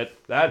 that's it.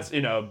 That's,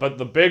 but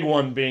the big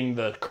one being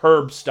the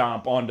curb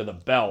stomp onto the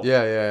belt.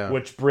 Yeah.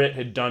 Which Britt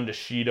had done to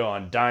Shida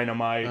on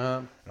Dynamite.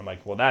 And I'm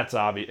like, well, that's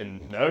obvious.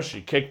 And no,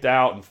 she kicked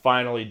out and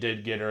finally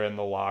did get her in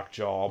the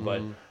lockjaw.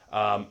 But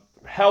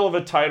hell of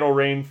a title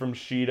reign from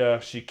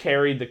Shida. She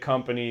carried the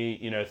company,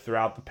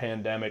 throughout the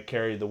pandemic,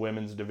 carried the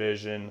women's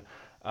division.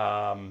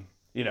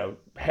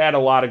 Had a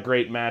lot of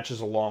great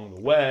matches along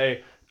the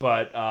way,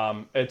 but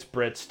it's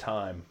Britt's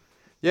time.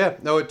 Yeah,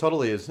 no, it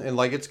totally is. And,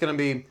 it's going to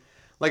be,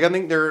 I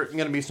think there are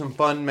going to be some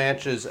fun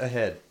matches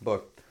ahead,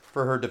 booked,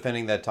 for her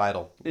defending that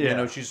title.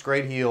 Yeah. She's a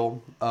great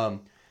heel.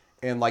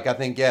 And, I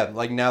think,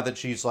 now that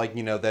she's,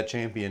 that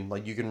champion,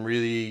 you can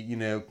really,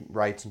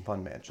 write some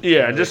fun matches.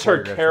 Yeah, just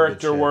her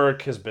character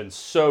work has been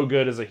so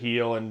good as a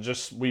heel, and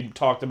we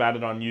talked about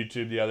it on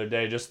YouTube the other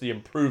day, just the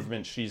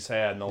improvement she's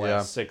had in the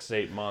last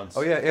 6-8 months.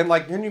 Oh, yeah, and,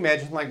 can you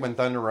imagine, when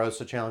Thunder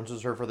Rosa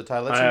challenges her for the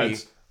title? That's going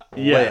to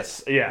be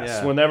Yes.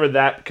 Yeah. Whenever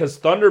because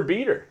Thunder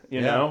beat her,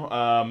 know.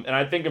 And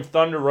I think if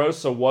Thunder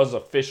Rosa was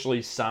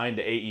officially signed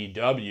to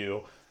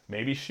AEW,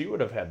 maybe she would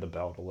have had the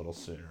belt a little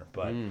sooner,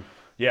 but...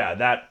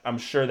 Yeah, I'm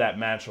sure that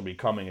match will be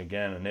coming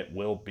again, and it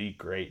will be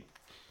great.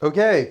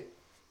 Okay.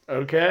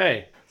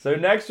 So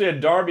next we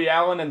had Darby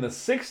Allin and the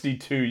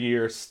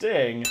 62-year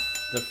Sting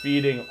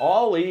defeating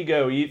All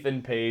Ego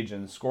Ethan Page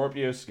and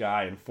Scorpio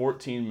Sky in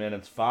 14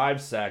 minutes,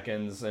 5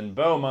 seconds. And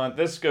Beaumont,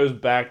 this goes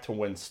back to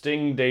when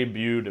Sting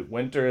debuted at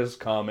Winter is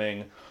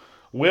Coming.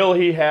 Will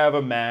he have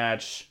a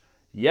match?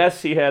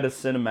 Yes, he had a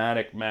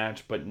cinematic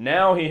match, but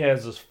now he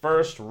has his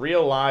first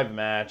real live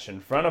match in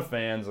front of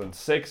fans in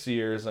 6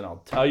 years, and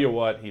I'll tell you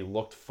what, he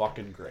looked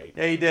fucking great.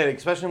 Yeah, he did,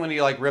 especially when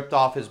he ripped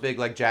off his big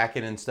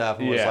jacket and stuff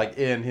and was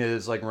in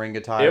his ring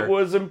attire. It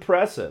was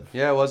impressive.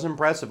 Yeah, it was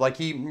impressive.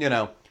 He,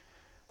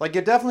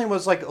 it definitely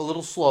was a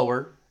little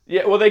slower.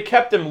 Yeah, well, they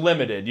kept him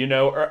limited.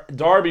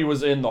 Darby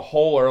was in the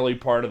whole early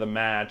part of the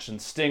match, and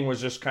Sting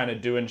was just kind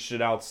of doing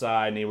shit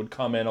outside, and he would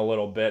come in a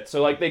little bit.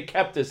 So, they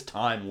kept his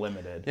time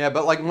limited. Yeah,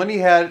 but, when he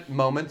had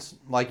moments,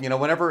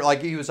 whenever,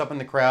 he was up in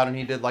the crowd and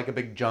he did, a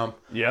big jump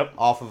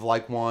off of,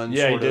 one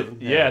yeah, sort he did.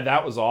 of... Yeah,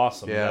 that was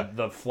awesome. Yeah.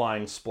 The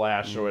flying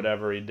splash or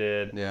whatever he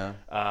did. Yeah.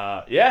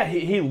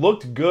 He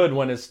looked good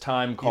when his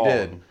time called. He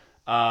did.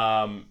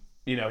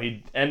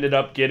 He ended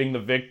up getting the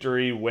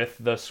victory with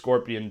the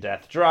Scorpion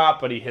Death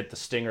Drop, but he hit the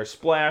Stinger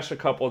Splash a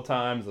couple of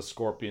times, the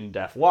Scorpion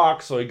Death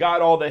Lock, so he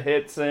got all the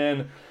hits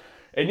in.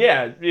 And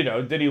yeah,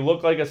 did he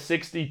look like a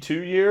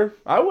 62-year?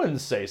 I wouldn't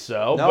say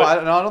so. No,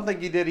 I don't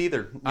think he did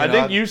either. I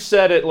think you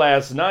said it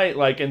last night,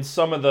 in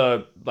some of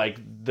the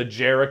the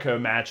Jericho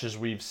matches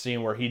we've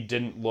seen where he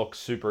didn't look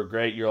super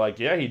great. You're like,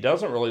 yeah, he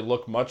doesn't really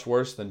look much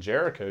worse than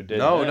Jericho did.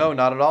 No,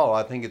 not at all.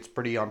 I think it's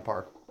pretty on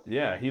par.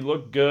 Yeah, he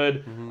looked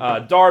good.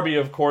 Darby,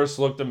 of course,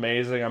 looked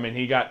amazing. I mean,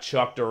 he got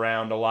chucked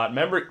around a lot.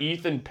 Remember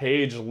Ethan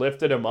Page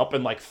lifted him up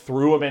and,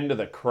 threw him into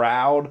the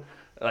crowd?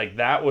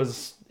 That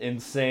was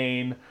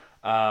insane.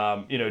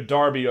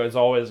 Darby is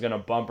always going to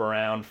bump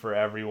around for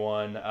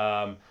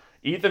everyone.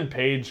 Ethan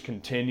Page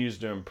continues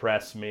to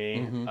impress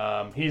me.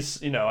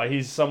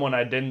 He's someone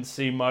I didn't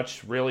see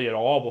much really at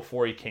all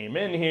before he came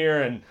in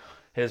here, and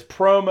his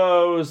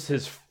promos,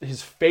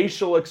 his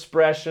facial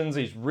expressions,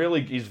 he's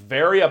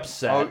very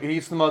upset. Oh,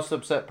 he's the most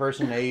upset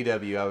person in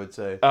AEW, I would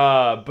say.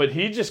 But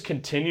he just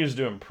continues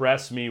to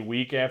impress me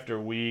week after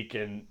week,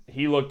 and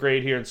he looked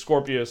great here, and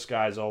Scorpio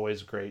Sky's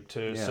always great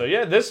too. Yeah. So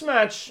yeah, this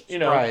match,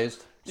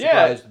 Surprised.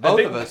 Yeah, both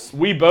of us.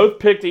 We both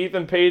picked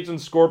Ethan Page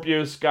and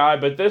Scorpio Sky,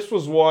 but this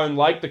was one,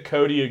 like the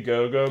Cody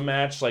Agogo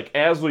match,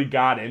 as we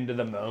got into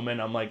the moment,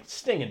 I'm like,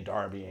 Sting and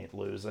Darby ain't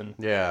losing.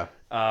 Yeah.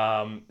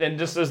 And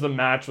just as the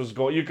match was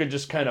going, you could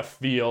just kind of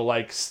feel,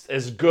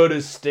 as good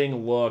as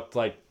Sting looked,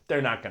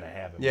 they're not going to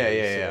have him.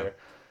 Yeah.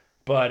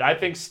 But I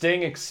think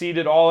Sting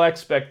exceeded all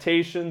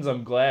expectations.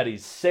 I'm glad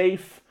he's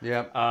safe.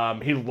 Yep.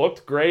 He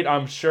looked great.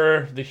 I'm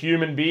sure the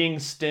human being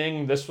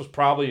Sting, this was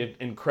probably an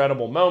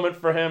incredible moment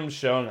for him,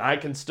 showing I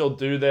can still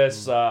do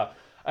this. I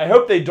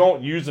hope they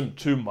don't use him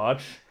too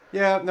much.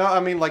 Yeah, no,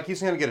 I mean,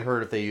 he's going to get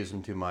hurt if they use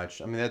him too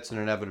much. I mean, that's an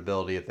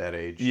inevitability at that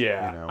age.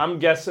 Yeah, I'm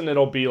guessing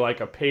it'll be a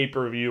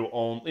pay-per-view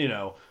only,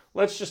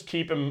 let's just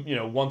keep him,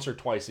 once or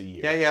twice a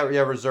year.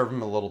 Yeah, reserve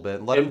him a little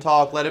bit. Let him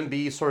talk, let him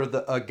be sort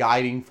of a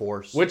guiding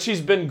force. Which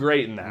he's been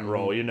great in that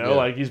role,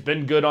 he's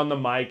been good on the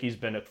mic, he's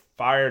been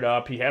fired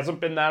up, he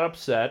hasn't been that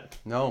upset.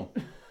 No,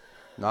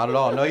 not at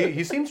all. No,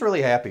 he seems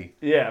really happy.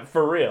 Yeah,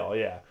 for real,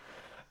 yeah.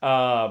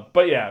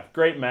 But yeah,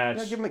 great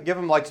match. Yeah, give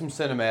him some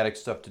cinematic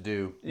stuff to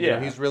do. Yeah,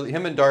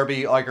 him and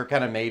Darby are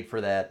kind of made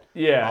for that.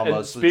 Yeah,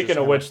 almost. And speaking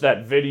of which,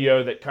 that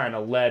video that kind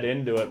of led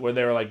into it, where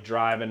they were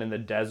driving in the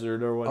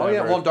desert or whatever. Oh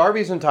yeah, well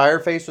Darby's entire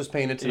face was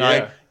painted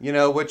tonight.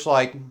 Yeah. Which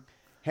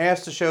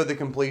has to show the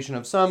completion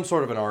of some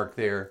sort of an arc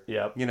there.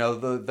 Yep.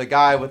 The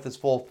guy with his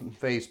full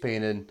face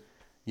painted,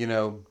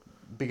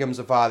 becomes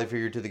a father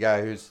figure to the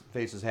guy whose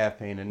face is half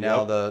painted.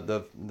 Now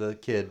the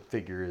kid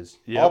figure is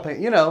all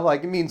painted.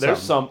 It means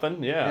there's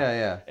something. Yeah.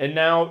 Yeah. And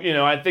now,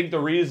 I think the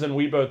reason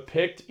we both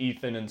picked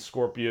Ethan and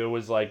Scorpio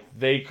was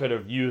they could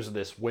have used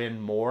this win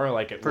more.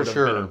 It would have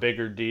been a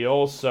bigger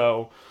deal.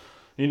 So,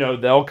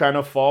 they'll kind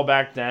of fall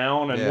back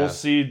down, and we'll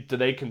see, do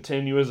they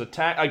continue as a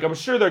tag? I'm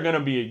sure they're going to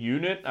be a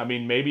unit. I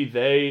mean, maybe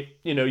they,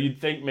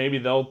 you'd think maybe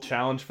they'll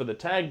challenge for the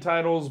tag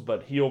titles,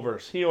 but heel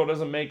versus heel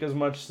doesn't make as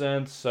much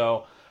sense.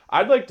 So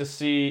I'd like to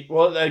see,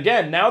 well,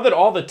 again, now that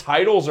all the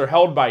titles are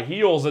held by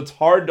heels, it's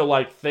hard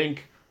to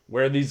think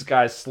where these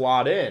guys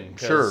slot in.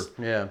 Sure,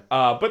 yeah.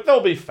 But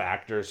there'll be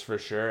factors for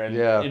sure. And,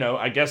 yeah.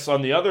 I guess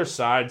on the other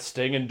side,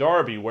 Sting and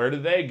Darby, where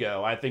do they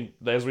go? I think,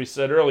 as we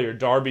said earlier,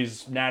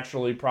 Darby's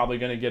naturally probably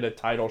going to get a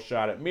title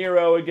shot at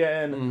Miro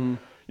again. Mm-hmm.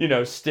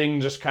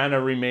 Sting just kind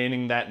of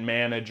remaining that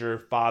manager,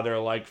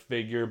 father-like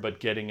figure, but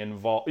getting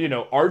involved.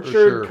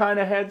 Archer kind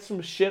of had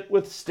some shit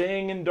with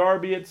Sting and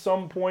Darby at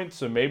some point,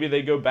 so maybe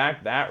they go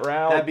back that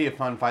route. That'd be a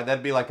fun fight.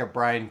 That'd be like a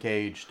Brian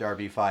Cage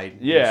Darby fight.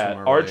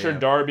 Yeah, Archer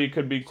Darby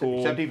could be cool.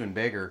 Except even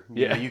bigger.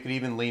 Yeah. You could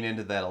even lean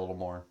into that a little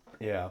more.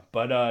 Yeah,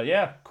 but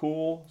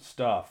cool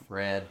stuff.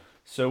 Rad.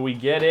 So we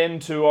get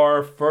into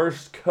our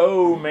first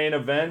co-main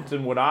event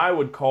and what I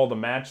would call the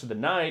match of the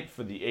night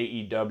for the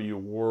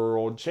AEW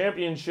World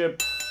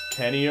Championship.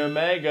 Kenny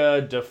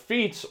Omega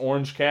defeats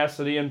Orange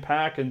Cassidy and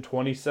Pac in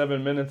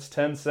 27 minutes,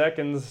 10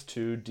 seconds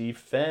to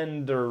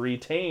defend or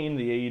retain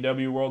the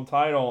AEW World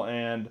title.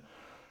 And,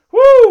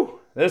 woo!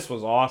 This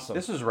was awesome.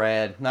 This is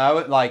rad.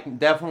 No,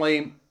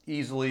 definitely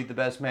easily the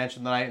best match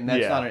of the night, and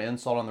that's not an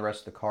insult on the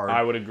rest of the card.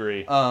 I would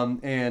agree. It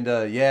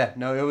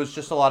was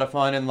just a lot of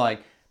fun, and,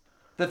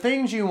 the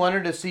things you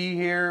wanted to see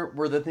here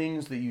were the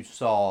things that you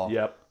saw.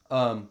 Yep.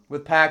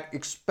 With Pac,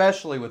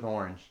 especially with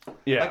Orange.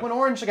 Yeah. When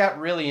Orange got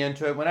really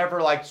into it,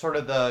 whenever sort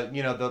of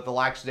the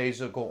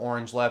lackadaisical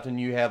Orange left and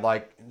you had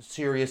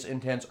serious,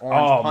 intense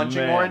Orange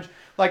punching Orange,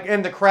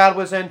 and the crowd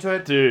was into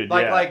it. Dude,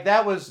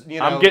 that was,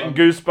 I'm getting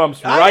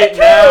goosebumps right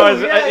now.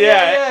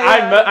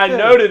 I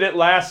noted it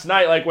last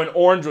night, when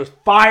Orange was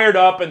fired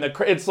up and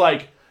it's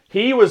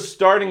he was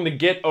starting to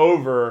get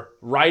over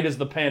right as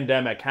the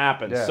pandemic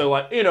happened. Yeah. So,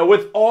 like, you know,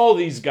 with all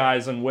these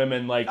guys and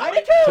women, like,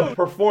 to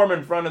perform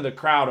in front of the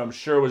crowd, I'm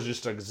sure was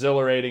just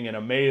exhilarating and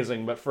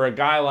amazing. But for a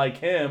guy like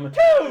him,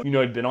 you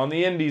know, he'd been on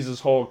the indies his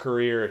whole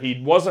career. He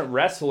wasn't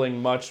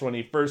wrestling much when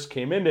he first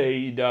came into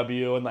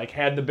AEW and, like,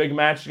 had the big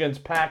match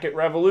against Pac at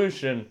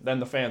Revolution. Then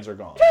the fans are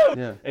gone.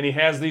 Yeah. And he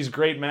has these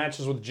great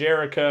matches with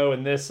Jericho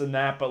and this and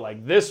that. But,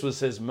 like, this was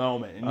his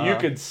moment. And you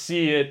could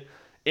see it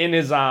in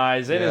his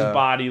eyes, in his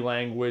body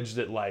language,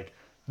 that, like,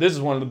 this is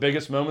one of the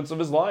biggest moments of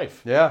his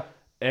life. Yeah.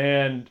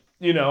 And,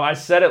 you know, I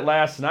said it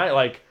last night,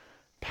 like,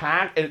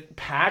 Pac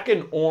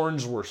and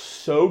Orange were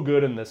so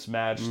good in this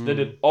match that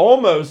it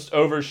almost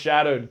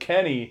overshadowed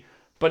Kenny,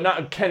 but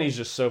not Kenny's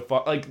just so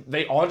far. Like,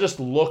 they all just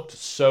looked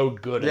so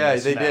good in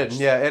this match. Yeah, they did.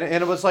 Yeah,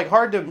 and it was, like,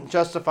 hard to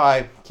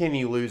justify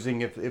Kenny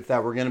losing if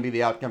that were going to be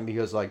the outcome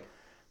because, like,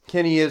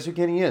 Kenny is who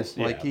Kenny is.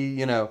 Yeah. Like, he,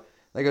 you know,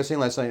 like I was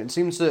saying last night, it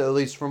seems to, at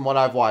least from what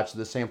I've watched,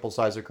 the sample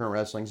size of current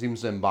wrestling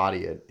seems to embody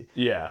it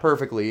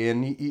perfectly.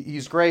 And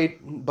he's great,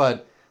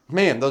 but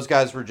man, those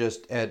guys were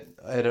just at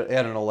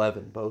an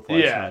 11 both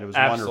last night. It was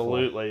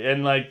absolutely. wonderful.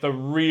 And, like, the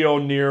real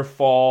near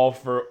fall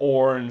for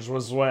Orange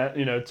was when,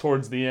 you know,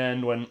 towards the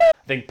end when I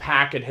think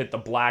Pac had hit the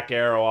Black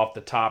Arrow off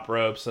the top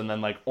ropes and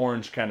then, like,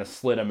 Orange kind of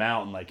slid him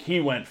out and, like, he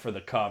went for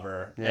the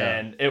cover. Yeah.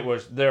 And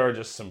there were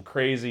just some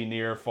crazy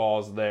near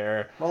falls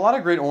there. Well, a lot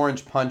of great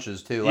Orange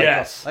punches, too. Like,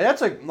 yes.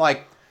 That's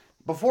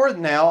before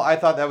now, I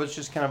thought that was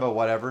just kind of a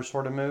whatever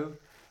sort of move.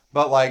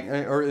 But, like,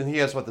 or he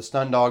has, the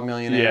Stun Dog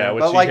Millionaire. Yeah,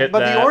 which but, he like, hit but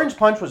that. the Orange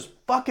Punch was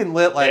fucking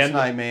lit last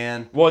night,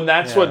 man. Well, and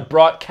that's what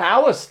brought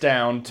Callis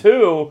down,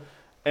 too.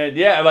 And,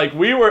 yeah, like,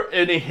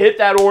 and he hit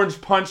that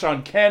Orange Punch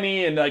on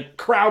Kenny, and, like,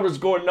 crowd was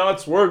going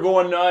nuts, we're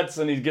going nuts,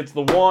 and he gets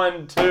the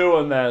 1, 2,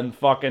 and then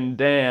fucking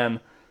Dan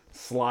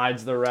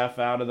slides the ref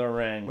out of the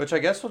ring. Which I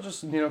guess we'll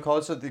just, call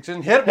it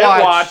something. Hit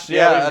Watch. Watch.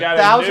 Yeah, we've got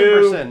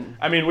 1,000%.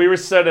 I mean, we were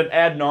said it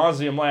ad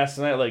nauseum last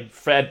night. Like,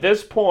 at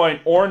this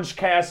point, Orange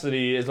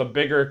Cassidy is a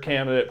bigger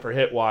candidate for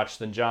Hit Watch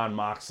than Jon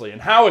Moxley.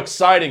 And how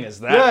exciting is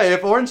that? Yeah,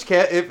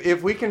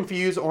 if we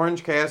confuse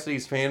Orange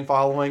Cassidy's fan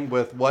following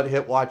with what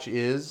Hit Watch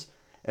is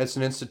as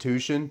an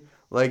institution,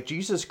 like,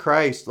 Jesus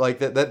Christ, like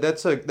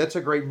that's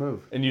a great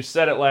move. And you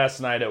said it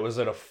last night, it was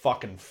at a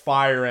fucking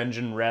fire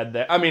engine red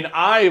there. I mean,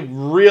 I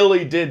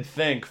really did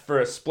think for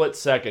a split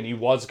second he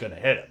was going to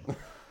hit him.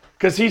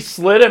 Because he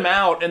slid him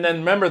out, and then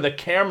remember the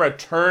camera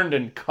turned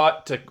and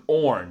cut to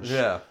Orange.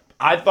 Yeah.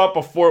 I thought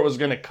before it was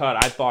going to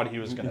cut, I thought he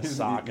was going to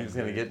sock him. He's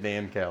going to get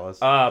Dan Callis.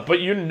 But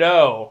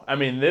I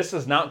mean, this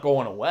is not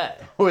going away.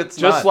 Oh, it's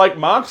just not. like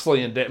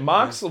Moxley and Dan.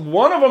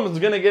 One of them is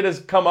going to get his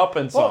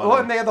comeuppance on him. Well,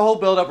 and they had the whole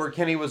build-up where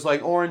Kenny was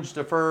like, Orange,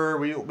 defer,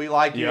 we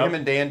like you. Yep. Him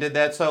and Dan did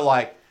that. So,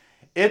 like,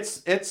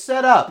 it's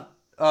set up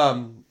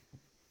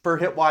for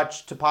Hit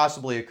Watch to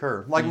possibly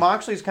occur. Like,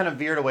 Moxley's kind of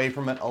veered away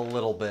from it a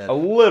little bit. A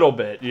little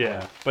bit,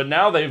 yeah. But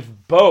now they've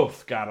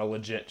both got a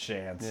legit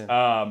chance.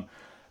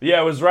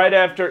 Yeah. It was right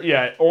after,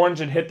 Orange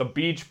had hit the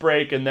beach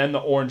break and then the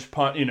Orange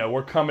punch. You know,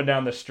 we're coming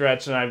down the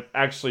stretch and I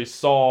actually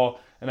saw,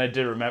 and I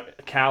did remember,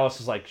 Callis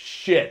was like,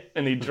 shit.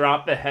 And he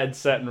dropped the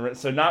headset.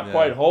 So not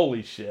quite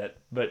holy shit,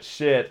 but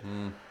shit.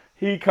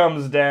 He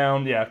comes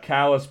down. Yeah,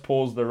 Callis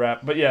pulls the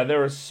rep. But yeah, there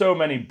were so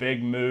many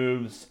big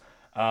moves.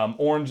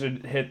 Orange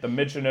had hit the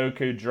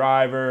Michinoku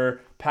driver.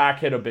 Pac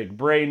hit a big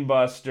brain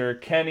buster.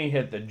 Kenny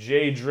hit the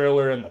J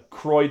Driller and the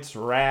Kreutz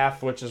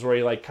Wrath, which is where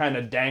he like kind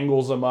of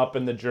dangles him up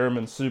in the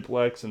German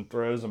suplex and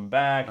throws him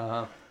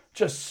back.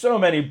 Just so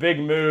many big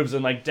moves,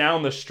 and like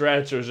down the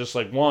stretch, it was just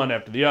like one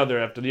after the other,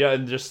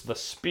 and just the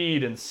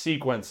speed and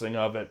sequencing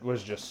of it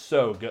was just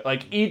so good.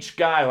 Like each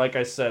guy, like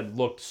I said,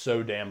 looked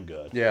so damn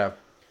good. Yeah.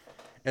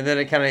 And then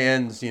it kind of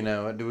ends,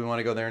 do we want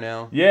to go there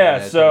now?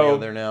 Yeah, so go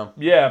there now.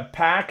 Yeah,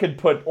 Pac had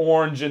put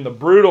Orange in the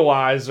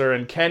brutalizer,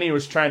 and Kenny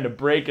was trying to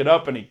break it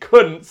up, and he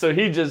couldn't, so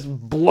he just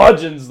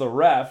bludgeons the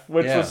ref,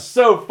 which was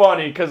so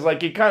funny, because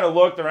like he kind of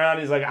looked around,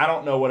 he's like, I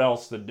don't know what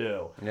else to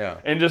do. Yeah.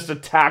 And just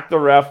attacked the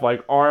ref,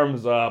 like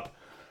arms up,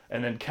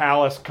 and then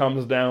Callis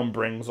comes down,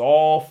 brings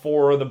all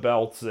 4 of the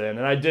belts in,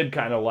 and I did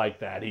kind of like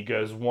that. He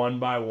goes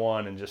one by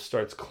one and just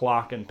starts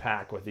clocking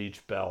Pac with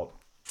each belt.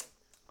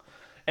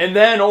 And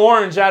then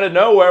Orange out of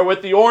nowhere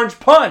with the Orange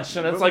Punch,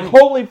 and it's like,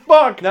 holy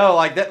fuck! No,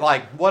 like that,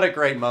 like what a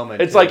great moment.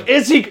 It's like,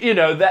 is he?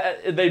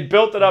 That they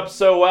built it up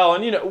so well,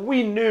 and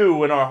we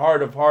knew in our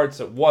heart of hearts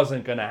it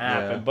wasn't going to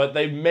happen, but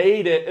they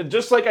made it.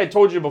 Just like I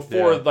told you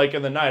before, like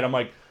in the night, I'm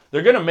like,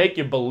 they're going to make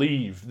you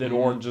believe that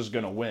Orange is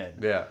going to win.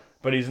 Yeah.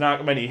 But he's not.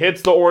 I mean, he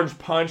hits the Orange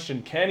Punch,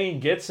 and Kenny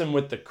gets him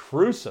with the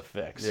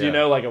crucifix.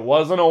 Yeah. Like it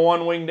wasn't a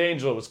one-winged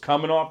angel. It was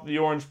coming off the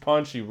Orange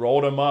Punch. He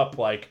rolled him up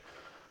like,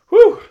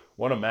 whew.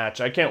 What a match.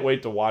 I can't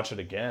wait to watch it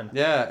again.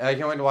 Yeah, I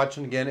can't wait to watch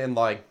it again. And,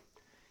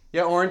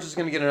 Orange is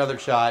going to get another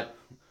shot,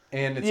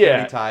 and it's going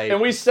to be tight.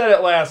 And we said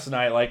it last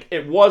night. Like,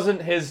 it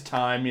wasn't his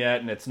time yet,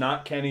 and it's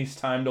not Kenny's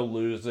time to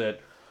lose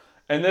it.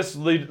 And this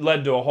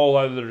led to a whole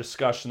other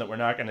discussion that we're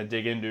not going to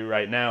dig into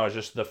right now, is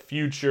just the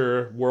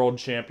future world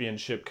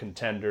championship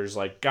contenders,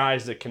 like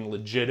guys that can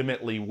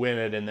legitimately win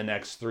it in the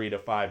next 3 to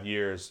 5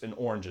 years. And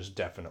Orange is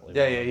definitely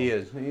one of them. he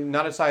is.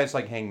 Not as high as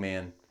like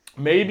Hangman.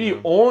 Maybe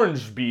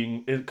Orange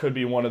could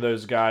be one of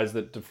those guys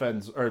that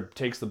defends or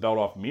takes the belt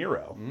off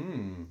Miro.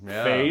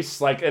 Yeah. Face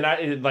like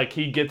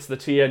he gets the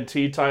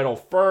TNT title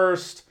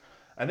first.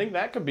 I think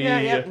that could be.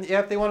 Yeah.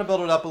 If they want to build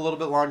it up a little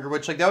bit longer,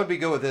 which like that would be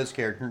good with his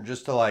character,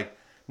 just to like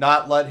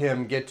not let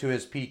him get to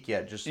his peak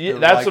yet, just to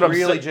that's what I'm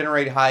really saying.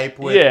 generate hype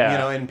with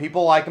and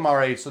people like him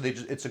already, so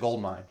it's a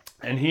gold mine.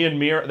 And he and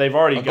Miro, they've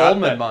already A got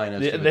Goldman that. mine,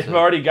 They've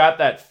already got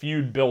that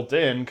feud built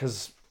in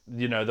because.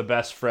 The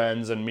best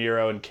friends and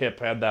Miro and Kip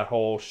had that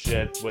whole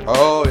shit with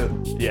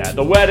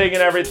the wedding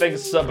and everything.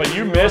 So, but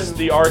you missed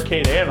the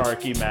Arcade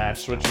Anarchy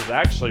match, which is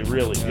actually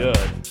really good.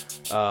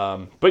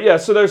 But yeah,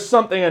 so there's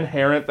something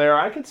inherent there.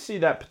 I could see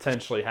that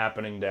potentially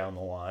happening down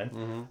the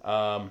line.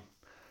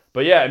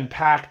 But yeah, and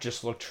Pac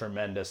just looked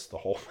tremendous the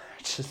whole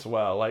match as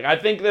well. Like I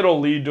think that'll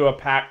lead to a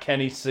Pac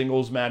Kenny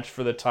singles match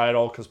for the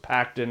title because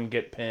Pac didn't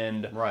get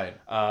pinned. Right.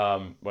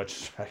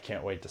 Which I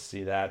can't wait to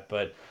see that.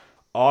 But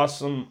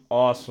awesome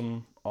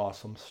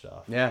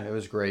stuff. Yeah, it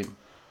was great.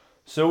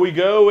 So we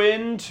go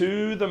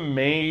into the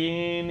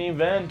main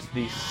event,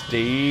 the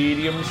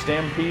Stadium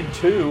Stampede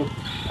 2,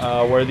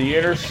 where the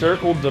Inner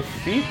Circle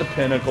defeat the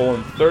Pinnacle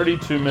in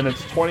 32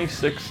 minutes,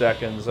 26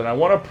 seconds. And I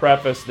want to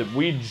preface that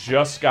we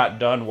just got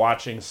done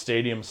watching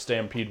Stadium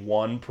Stampede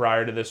 1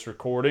 prior to this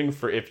recording,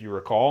 for if you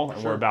recall,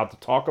 and we're about to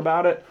talk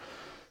about it.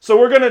 So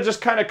we're going to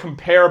just kind of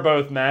compare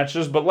both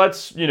matches, but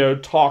let's,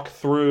 talk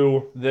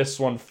through this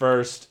one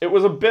first. It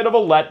was a bit of a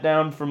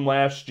letdown from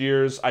last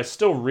year's. I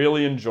still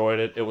really enjoyed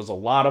it. It was a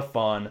lot of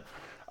fun.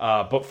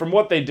 But from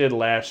what they did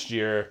last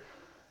year,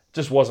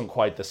 just wasn't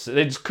quite the same.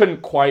 They just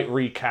couldn't quite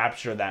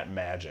recapture that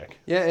magic.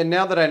 Yeah, and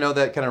now that I know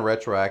that kind of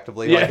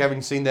retroactively, like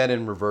having seen that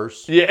in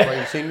reverse. Yeah. Like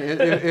I've seen,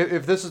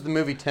 if this is the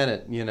movie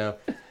Tenet,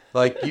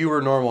 like you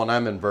were normal and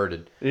I'm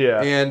inverted.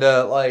 Yeah.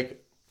 And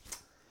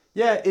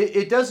yeah,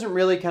 it doesn't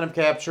really kind of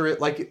capture it.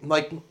 Like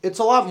it's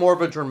a lot more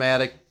of a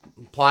dramatic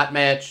plot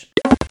match.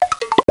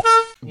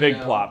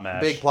 Big plot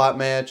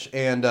match.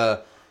 And,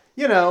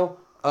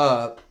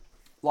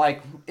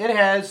 like it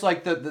has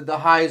like the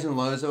highs and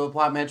lows of a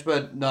plot match,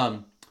 but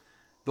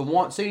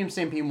the Stadium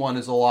Stampede 1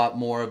 is a lot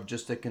more of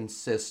just a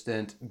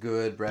consistent,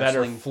 good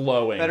wrestling.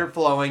 Better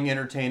flowing,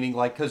 entertaining.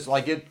 Like, because,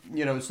 like,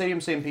 Stadium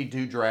Stampede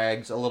 2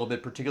 drags a little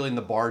bit, particularly in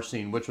the bar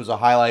scene, which was a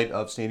highlight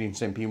of Stadium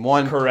Stampede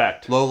 1.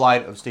 Correct. Low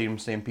light of Stadium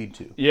Stampede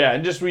 2. Yeah,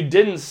 and just we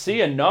didn't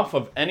see enough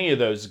of any of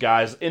those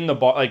guys in the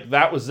bar. Like,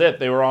 that was it.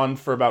 They were on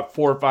for about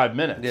 4 or 5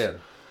 minutes. Yeah.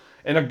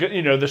 And,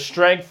 the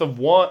strength of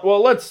one...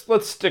 Well, let's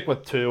stick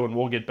with 2, and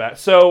we'll get back.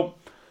 So...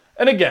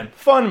 And again,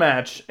 fun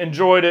match.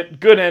 Enjoyed it.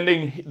 Good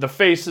ending. The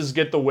faces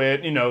get the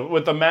win.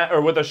 With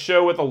a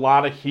show with a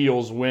lot of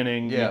heels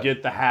winning, you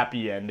get the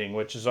happy ending,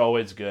 which is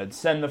always good.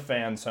 Send the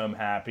fans home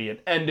happy.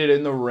 It ended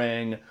in the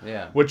ring,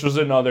 which was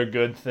another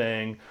good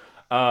thing.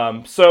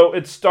 So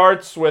it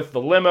starts with the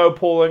limo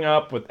pulling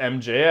up, with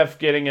MJF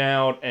getting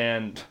out,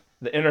 and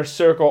the Inner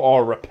Circle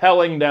all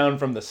rappelling down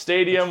from the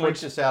stadium.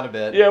 Which freaks us out a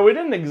bit. Yeah, we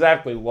didn't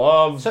exactly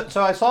love.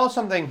 So I saw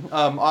something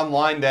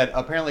online that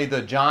apparently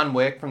the John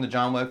Wick from the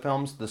John Wick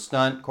films, the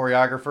stunt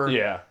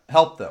choreographer,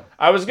 helped them.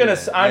 I was going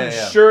to I'm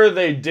sure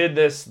they did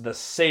this the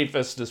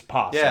safest as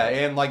possible. Yeah,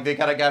 and like they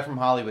got a guy from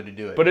Hollywood to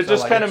do it. But it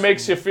just kind of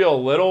makes you feel a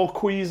little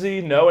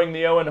queasy knowing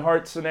the Owen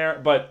Hart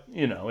scenario. But,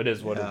 it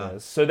is what it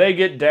is. So they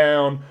get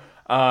down.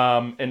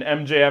 And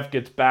MJF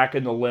gets back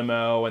in the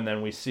limo, and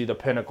then we see the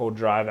Pinnacle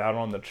drive out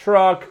on the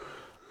truck.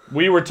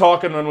 We were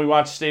talking when we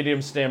watched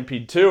Stadium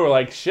Stampede 2, we're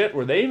like, shit,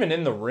 were they even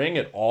in the ring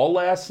at all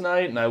last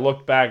night? And I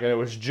looked back, and it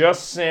was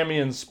just Sammy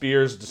and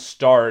Spears to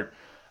start,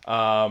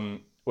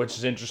 which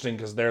is interesting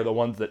because they're the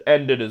ones that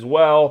ended as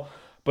well.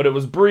 But it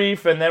was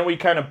brief, and then we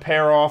kind of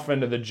pair off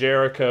into the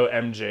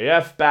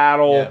Jericho-MJF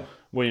battle. Yeah.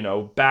 We,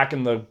 back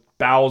in the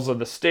bowels of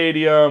the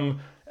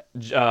stadium.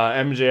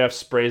 MJF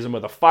sprays him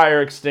with a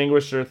fire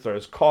extinguisher,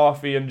 throws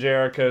coffee in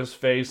Jericho's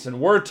face,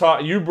 and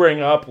you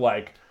bring up,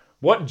 like,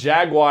 what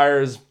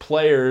Jaguars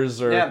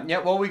players are... Yeah,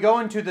 well, we go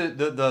into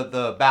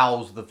the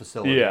bowels of the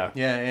facility. Yeah.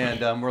 Yeah,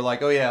 and we're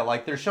like, oh yeah,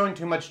 like, they're showing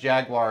too much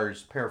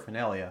Jaguars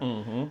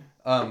paraphernalia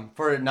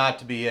for it not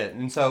to be it.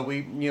 And so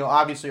we,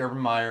 obviously Urban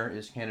Meyer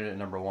is candidate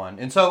number 1.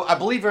 And so I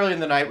believe early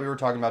in the night we were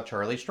talking about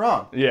Charlie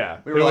Strong. Yeah.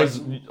 It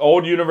was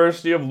old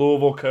University of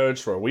Louisville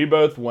coach where we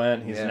both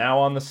went. He's now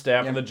on the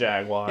staff of the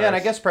Jaguars. Yeah, and I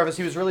guess preface,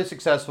 he was really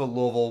successful at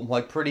Louisville,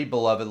 like pretty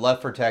beloved,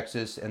 left for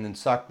Texas, and then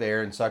sucked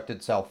there and sucked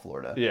at South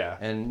Florida. Yeah.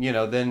 And,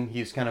 then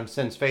he's kind of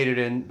since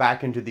faded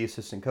back into the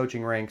assistant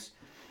coaching ranks.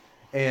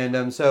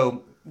 And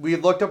so we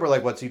looked up, we're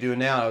like, what's he doing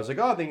now? And I was like,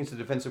 I think he's the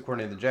defensive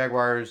coordinator of the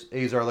Jaguars.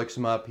 Azar looks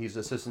him up. He's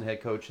assistant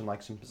head coach in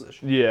like some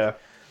position. Yeah.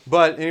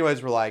 But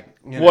anyways, we're like,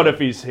 what if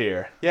he's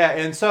here? Yeah,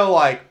 and so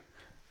like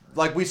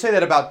we say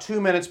that about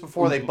 2 minutes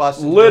before they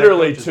bust into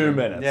literally 2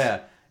 minutes. Yeah.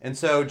 And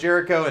so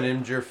Jericho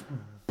and MJF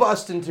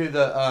bust into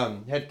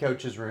the head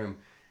coach's room.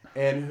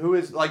 And who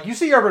is, like, you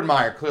see Urban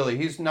Meyer, clearly.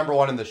 He's number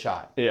one in the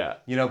shot. Yeah.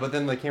 You know, but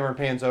then the camera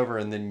pans over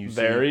and then you see.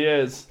 There he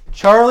is.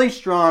 Charlie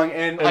Strong.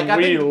 And like, And I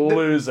we think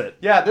lose it.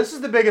 Yeah, this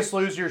is the biggest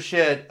lose your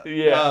shit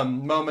Yeah.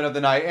 moment of the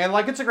night. And,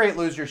 like, it's a great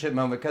lose your shit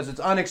moment because it's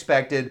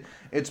unexpected.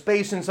 It's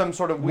based in some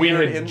sort of We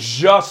weird... had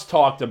just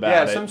talked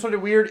about it. some sort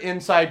of weird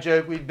inside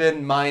joke we've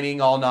been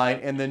mining all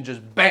night, and then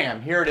just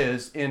bam, here it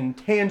is in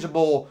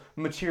tangible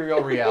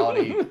material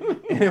reality.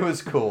 And it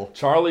was cool.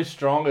 Charlie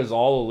Strong is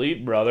all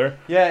elite, brother.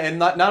 Yeah, and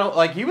not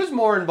like he was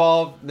more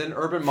involved than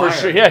Urban Meyer. For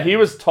sure. Yeah, he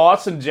was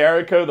tossing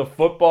Jericho the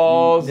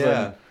footballs.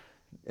 Yeah.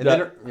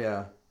 And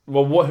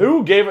Well,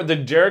 who gave it?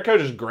 Did Jericho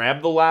just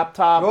grab the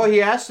laptop? Well,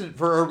 he asked it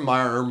for Urban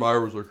Meyer. Urban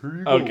Meyer was like, here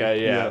you go.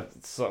 Okay, yeah.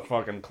 So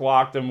fucking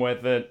clocked him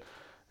with it.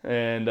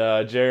 And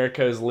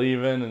Jericho's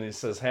leaving, and he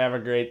says, have a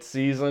great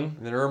season.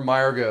 And then Urban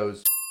Meyer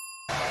goes,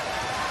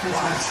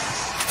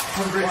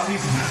 Have a great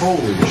season.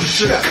 Holy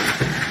shit.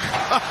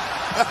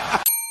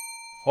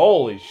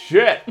 Holy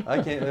shit.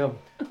 I can't,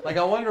 like,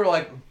 I wonder,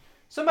 like,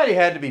 somebody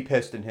had to be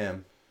pissed at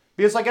him.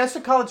 Because, like, as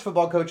a college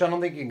football coach, I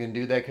don't think you can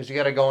do that because you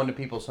got to go into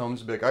people's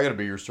homes and be like, I got to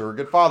be your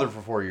surrogate father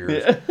for 4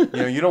 years. Yeah. You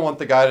know, you don't want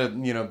the guy to,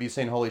 you know, be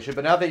saying holy shit.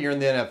 But now that you're in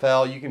the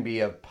NFL, you can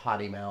be a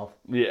potty mouth.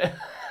 Yeah.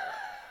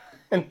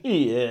 And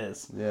he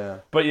is. Yeah.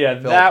 But yeah,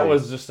 Filthy. that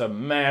was just a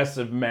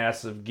massive,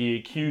 massive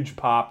geek. Huge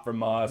pop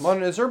from us.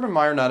 Well, is Urban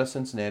Meyer not a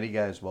Cincinnati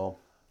guy as well?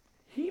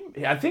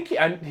 I think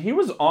he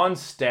was on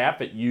staff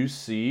at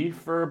UC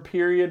for a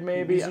period,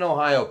 maybe. He's an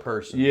Ohio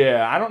person.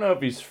 Yeah, I don't know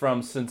if he's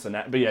from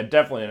Cincinnati, but yeah,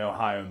 definitely an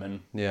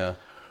Ohioman. Yeah.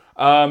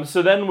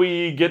 So then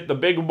we get the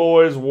big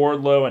boys,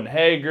 Wardlow and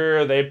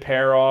Hager. They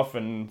pair off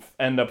and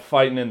end up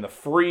fighting in the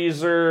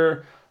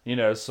freezer. You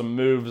know, some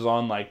moves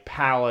on like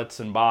pallets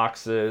and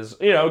boxes.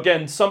 You know,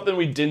 again, something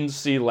we didn't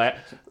see last.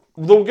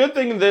 The good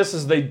thing in this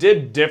is they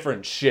did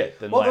different shit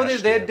than last year.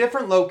 They had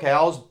different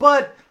locales,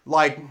 but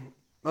like,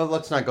 well,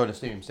 let's not go to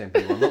Stadium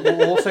Stampede.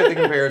 We'll save the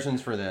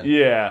comparisons for then.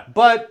 Yeah.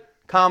 But,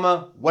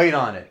 wait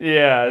on it.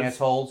 Yeah.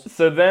 Assholes.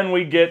 So then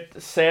we get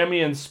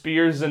Sammy and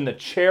Spears in the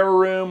chair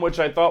room, which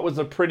I thought was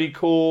a pretty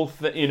cool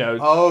thing. You know,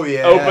 oh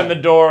yeah. Open the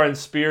door and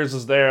Spears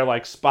is there,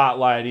 like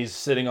spotlight. He's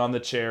sitting on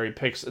the chair. He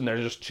picks, and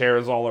there's just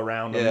chairs all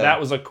around him. Yeah. That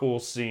was a cool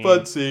scene.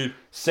 Fun scene.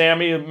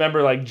 Sammy,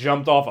 remember, like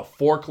jumped off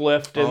a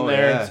forklift in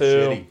there too.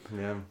 Shitty.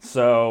 Yeah.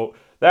 So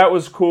that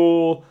was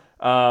cool.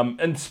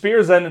 And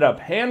Spears ended up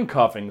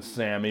handcuffing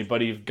Sammy,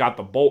 but he got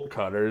the bolt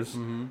cutters.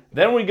 Mm-hmm.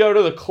 Then we go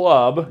to the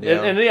club.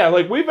 Yeah. And yeah,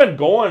 like we've been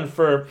going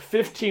for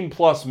 15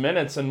 plus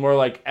minutes and we're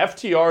like,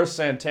 FTR,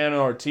 Santana,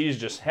 and Ortiz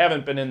just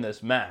haven't been in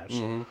this match.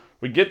 Mm-hmm.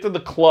 We get to the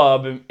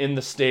club in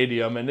the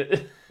stadium and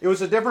it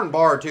was a different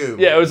bar too.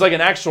 Yeah, it was like an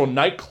actual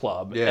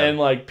nightclub. Yeah. And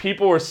like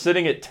people were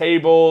sitting at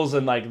tables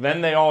and like then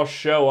they all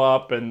show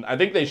up and I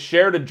think they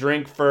shared a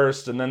drink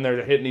first and then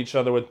they're hitting each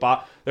other with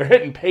they're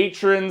hitting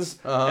patrons.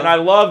 Uh-huh. And I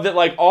love that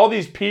like all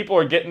these people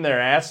are getting their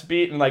ass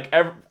beat and like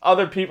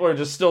other people are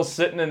just still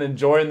sitting and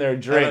enjoying their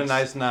drinks. Having a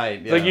nice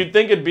night. Yeah. Like you'd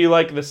think it'd be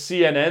like the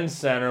CNN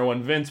Center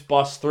when Vince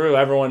busts through,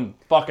 everyone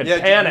fucking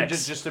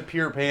panics. Just a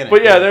pure panic.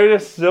 But yeah, they're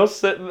just still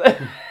sitting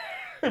there.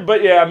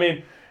 But yeah, I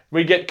mean,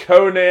 we get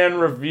Conan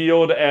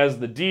revealed as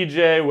the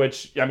DJ,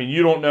 which, I mean,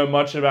 you don't know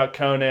much about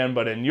Conan,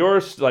 but in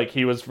yours, like,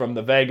 he was from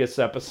the Vegas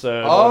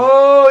episode.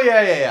 Oh,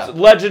 yeah.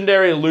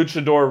 Legendary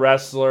luchador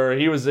wrestler.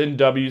 He was in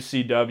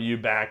WCW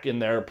back in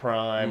their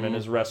prime and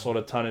has wrestled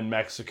a ton in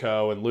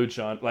Mexico and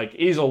lucha. Like,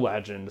 he's a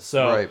legend.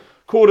 So,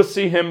 cool to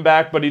see him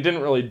back, but he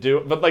didn't really do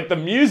it. But, like, the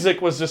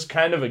music was just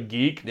kind of a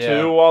geek,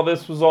 too, while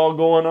this was all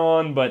going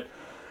on. But,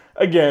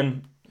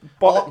 again...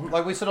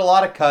 like we said, a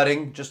lot of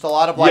cutting, just a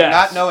lot of like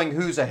not knowing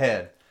who's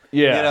ahead.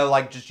 Yeah. You know,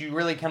 like just you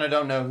really kind of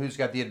don't know who's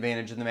got the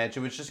advantage in the match. It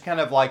was just kind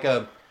of like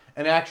an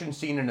action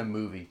scene in a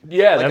movie.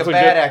 Yeah, like that's a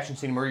bad action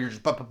scene where you're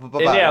just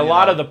a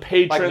lot of the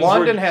patrons like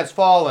London has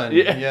fallen.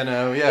 Yeah. You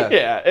know, yeah.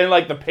 Yeah, and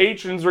like the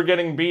patrons were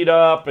getting beat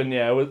up, and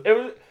it was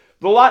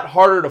a lot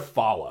harder to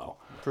follow.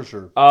 For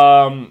sure.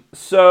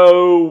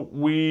 So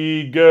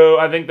we go,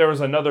 I think there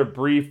was another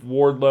brief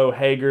Wardlow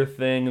Hager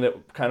thing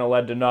that kind of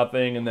led to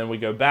nothing, and then we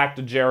go back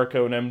to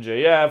Jericho and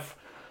MJF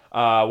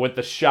with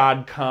the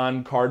Shad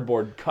Khan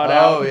cardboard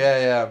cutout. Oh,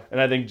 yeah. And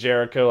I think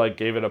Jericho like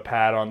gave it a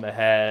pat on the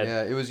head.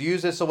 Yeah, it was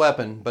used as a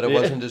weapon, but it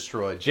wasn't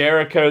destroyed.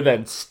 Jericho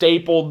then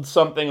stapled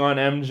something on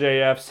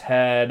MJF's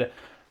head,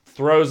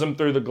 throws him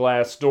through the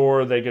glass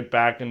door, they get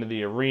back into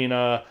the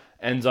arena.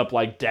 Ends up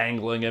like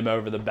dangling him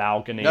over the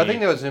balcony. I think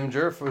that was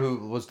MJF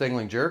who was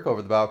dangling Jericho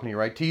over the balcony,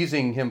 right?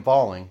 Teasing him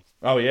falling.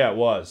 Oh yeah, it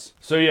was.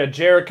 So yeah,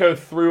 Jericho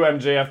threw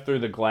MJF through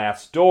the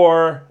glass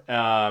door.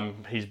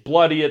 He's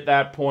bloody at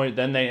that point.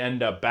 Then they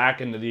end up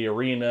back into the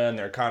arena and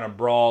they're kind of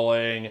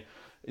brawling.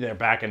 They're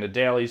back into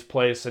Daly's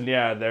place and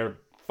yeah, they're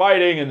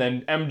fighting. And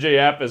then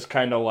MJF is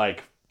kind of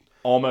like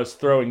almost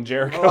throwing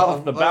Jericho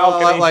off the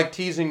balcony. Like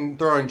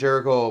throwing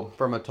Jericho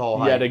from a tall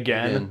height. Yet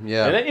again.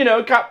 Yeah. And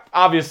then,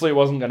 obviously it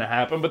wasn't going to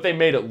happen, but they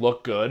made it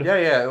look good.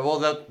 Yeah.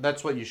 Well,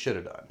 that's what you should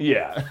have done.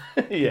 Yeah.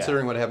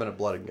 Considering what happened at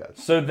Blood and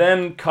Guts. So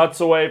then cuts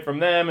away from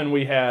them, and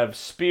we have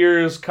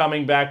Spears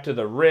coming back to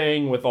the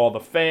ring with all the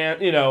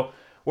fans.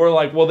 we're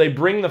like, well, they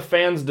bring the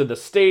fans to the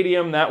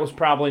stadium. That was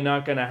probably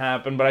not going to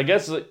happen. But I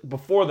guess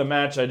before the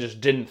match, I just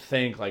didn't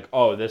think like,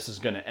 oh, this is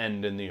going to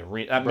end in the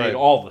arena. That made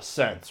all the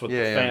sense with the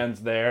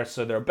fans there.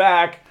 So they're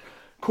back.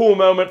 Cool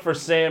moment for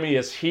Sammy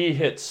as he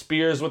hit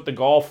Spears with the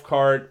golf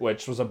cart,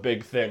 which was a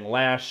big thing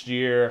last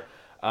year.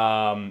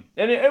 And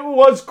it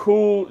was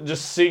cool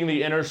just seeing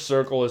the inner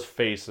circle as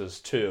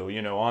faces too,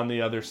 you know, on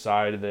the other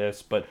side of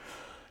this. But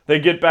they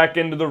get back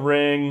into the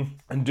ring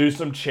and do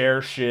some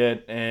chair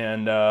shit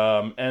and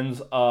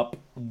ends up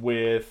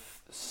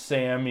with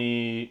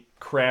Sammy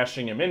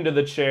crashing him into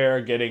the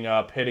chair, getting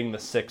up, hitting the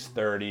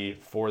 630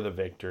 for the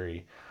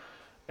victory.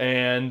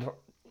 And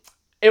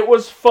it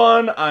was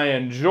fun. I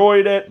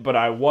enjoyed it, but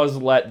I was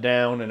let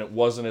down and it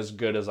wasn't as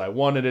good as I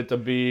wanted it to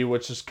be,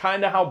 which is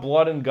kind of how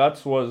Blood and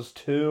Guts was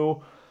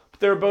too. But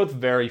they're both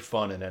very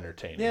fun and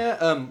entertaining.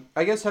 Yeah,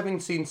 I guess having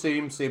seen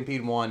Stadium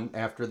Stampede 1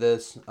 after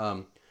this,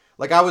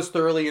 like, I was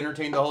thoroughly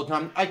entertained the whole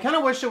time. I kind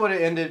of wish it would have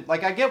ended...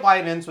 Like, I get why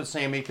it ends with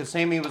Sammy, because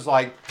Sammy was,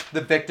 like,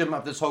 the victim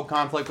of this whole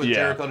conflict with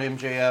Jericho and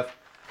MJF.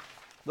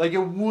 Like, it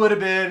would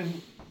have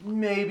been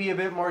maybe a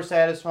bit more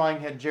satisfying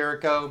had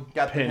Jericho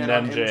got the pin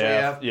on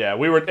MJF. Yeah,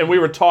 we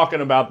were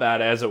talking about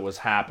that as it was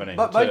happening,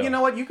 But you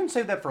know what? You can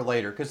save that for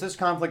later, because this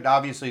conflict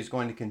obviously is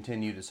going to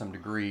continue to some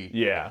degree.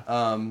 Yeah.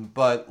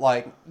 But,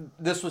 like,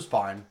 this was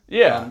fine.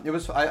 Yeah. It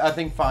was... I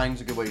think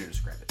fine's a good way to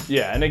describe it.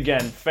 Yeah, and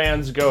again,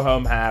 fans go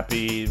home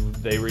happy.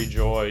 They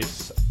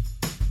rejoice.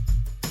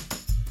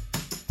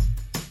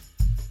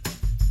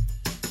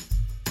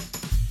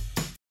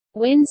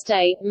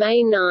 Wednesday,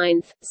 May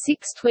 9th,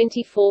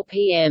 6:24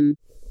 p.m.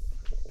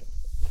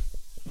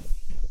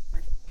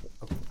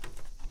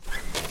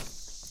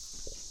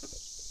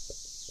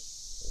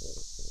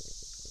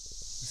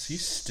 Is he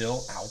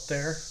still out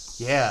there?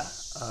 Yeah.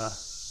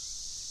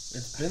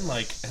 It's been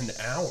like an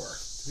hour.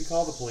 Did we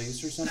call the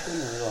police or something?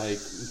 Or like...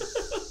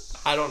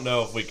 I don't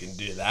know if we can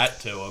do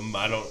that to him.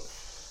 I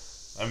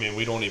mean,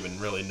 we don't even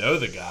really know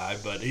the guy,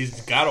 but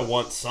he's got to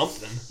want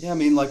something. Yeah, I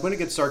mean, like, when it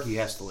gets dark, he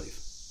has to leave.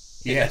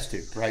 He has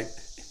to, right?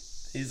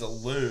 He's a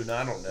loon.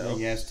 I don't know.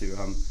 He has to.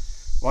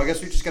 Well, I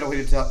guess we just got to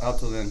wait out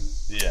till then.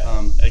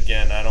 Yeah.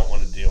 Again, I don't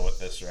want to deal with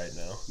this right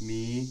now.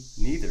 Me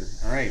neither.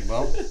 All right,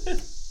 well.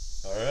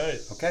 All right.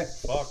 Okay.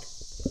 Fuck.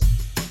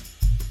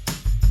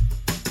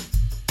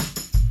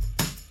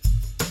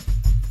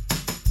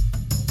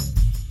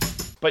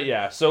 But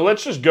yeah, so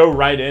let's just go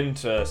right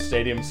into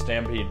Stadium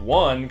Stampede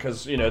 1,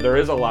 because, you know, there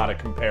is a lot of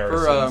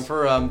comparisons.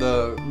 For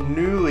the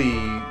newly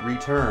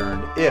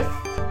returned, if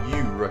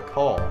you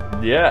recall.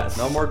 Yes.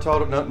 No more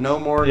no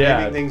more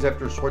naming things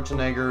after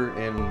Schwarzenegger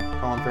and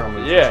Colin Farrell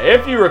movies. Yeah,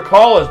 If You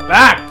Recall is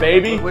back,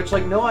 baby! Which,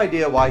 like, no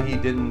idea why he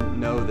didn't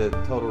know that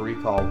Total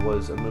Recall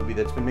was a movie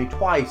that's been made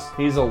twice.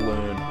 He's a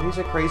loon. He's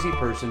a crazy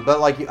person, but,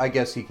 like, I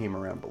guess he came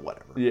around, but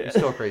whatever. Yeah. He's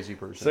still a crazy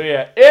person. So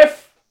yeah,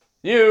 If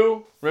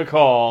You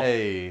Recall.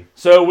 Hey.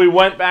 So we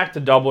went back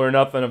to Double or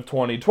Nothing of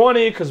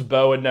 2020 because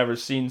Bo had never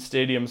seen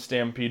Stadium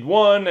Stampede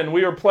 1, and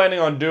we were planning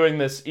on doing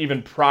this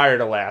even prior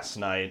to last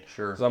night.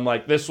 Sure. So I'm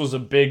like, this was a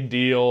big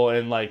deal,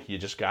 and like, you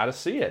just got to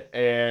see it.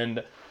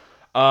 And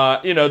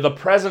you know, the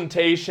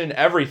presentation,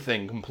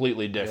 everything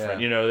completely different.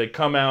 Yeah. You know, they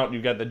come out,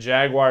 you've got the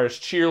Jaguars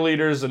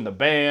cheerleaders and the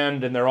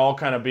band, and they're all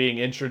kind of being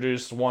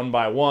introduced one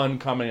by one,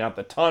 coming out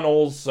the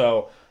tunnels.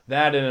 So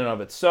that in and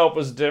of itself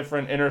was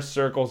different. Inner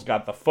Circle's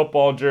got the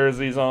football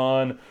jerseys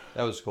on.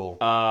 That was cool.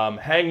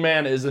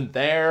 Hangman isn't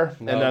there,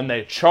 No. and then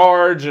they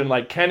charge, and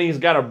like Kenny's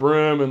got a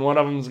broom, and one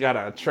of them's got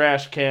a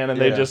trash can,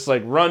 and they just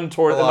like run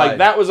toward. And, like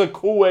that was a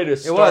cool way to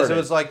start. It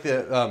was like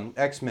the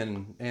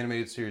X-Men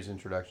animated series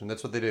introduction.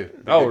 That's what they do.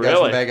 The Oh, good guys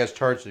really? and the bad guys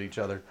charge at each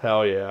other.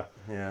 Hell yeah.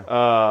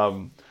 Yeah.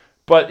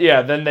 But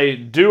yeah, then they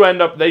do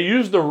end up. They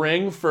use the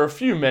ring for a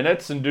few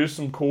minutes and do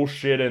some cool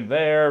shit in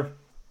there.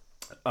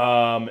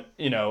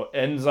 You know,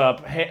 ends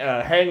up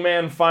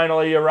Hangman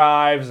finally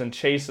arrives and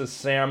chases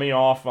Sammy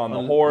off on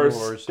the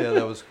horse. Yeah,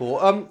 that was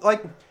cool.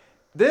 Like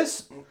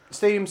this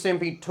Stadium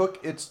Stampede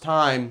took its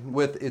time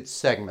with its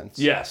segments.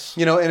 Yes.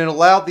 You know, and it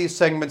allowed these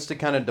segments to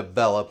kind of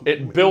develop.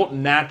 It built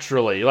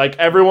naturally. Like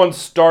everyone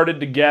started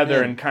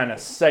together and kind of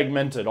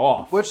segmented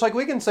off. Which, like,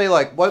 we can say,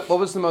 like, what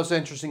was the most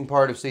interesting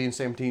part of Stadium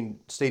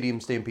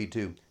Stampede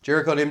 2?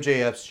 Jericho and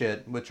MJF's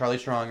shit with Charlie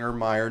Strong, Urban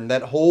Meyer, and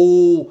that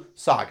whole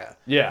saga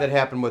that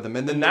happened with them.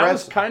 And then and the that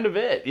rest, was kind of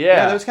it.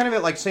 yeah, that was kind of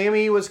it. Like,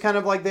 Sammy was kind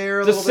of like there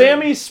a The little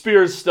Sammy bit.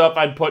 Spears stuff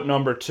I'd put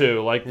number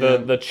 2. Like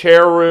the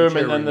chair room,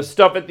 chair and then room. the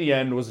stuff at the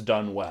end was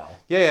done well.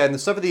 Yeah, and the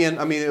stuff at the end,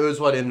 I mean, it was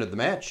what ended the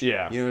match.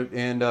 Yeah. You know,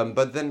 and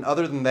but then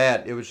other than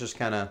that, it was just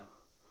kind of...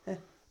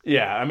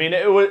 Yeah, I mean,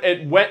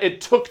 it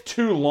took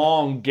too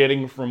long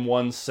getting from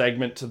one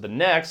segment to the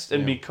next,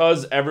 and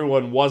because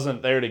everyone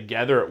wasn't there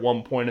together at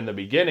one point in the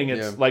beginning,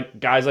 it's like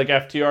guys like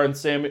FTR and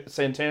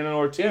Santana and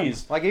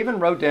Ortiz. Like, I even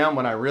wrote down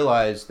when I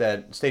realized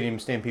that Stadium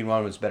Stampede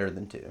 1 was better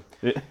than 2.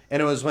 Yeah. And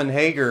it was when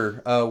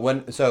Hager,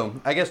 so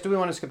I guess, do we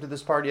want to skip to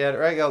this part yet?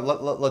 Or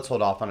let's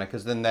hold off on it,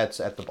 because then that's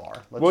at the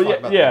bar. Let's talk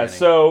about the beginning.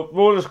 So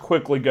we'll just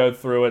quickly go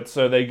through it.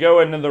 So they go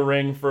into the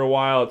ring for a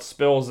while, it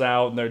spills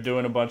out, and they're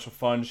doing a bunch of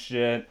fun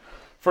shit.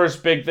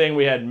 First big thing,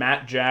 we had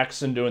Matt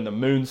Jackson doing the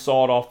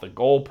moonsault off the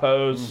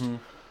goalpost. Mm-hmm.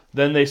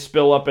 Then they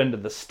spill up into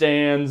the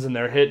stands, and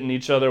they're hitting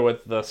each other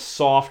with the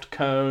soft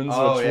cones,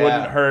 which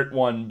wouldn't hurt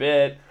one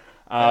bit.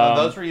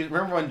 Those were.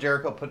 Remember when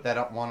Jericho put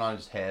that one on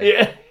his head?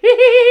 Yeah.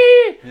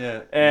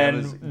 Yeah.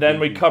 And then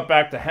we cut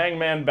back to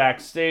Hangman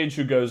backstage,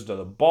 who goes to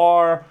the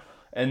bar.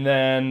 And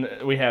then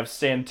we have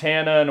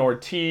Santana and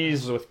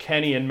Ortiz with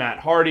Kenny and Matt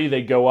Hardy.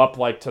 They go up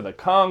like to the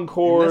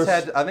concourse.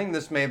 I think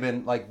this may have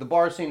been like the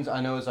bar scenes.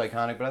 I know is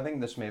iconic, but I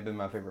think this may have been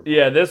my favorite.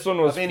 Yeah, this one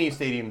was of any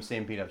stadium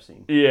stampede I've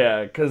seen.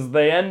 Yeah, because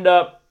they end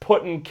up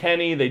putting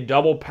Kenny. They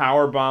double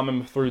powerbomb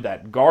him through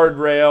that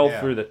guardrail,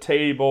 through the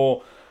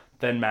table.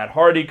 Then Matt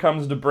Hardy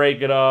comes to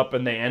break it up,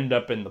 and they end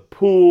up in the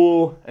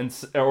pool. And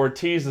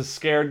Ortiz is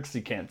scared because he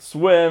can't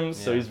swim,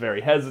 so he's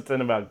very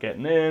hesitant about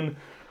getting in.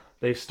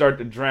 They start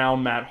to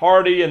drown Matt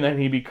Hardy, and then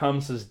he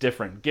becomes his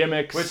different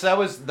gimmicks. Which that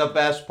was the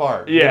best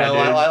part. Yeah, you know,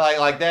 I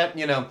like that.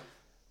 You know,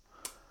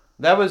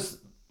 that was,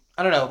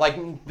 I don't know, like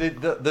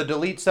the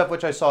delete stuff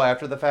which I saw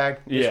after the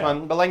fact. Was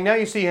fun. But like now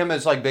you see him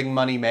as like Big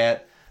Money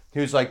Matt,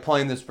 who's like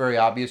playing this very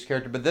obvious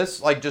character. But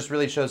this like just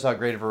really shows how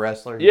great of a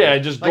wrestler he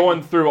is. Just like,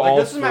 going through like, all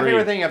this is my three.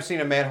 favorite thing I've seen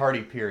of Matt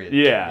Hardy. Period.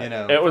 Yeah, you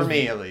know, it was, for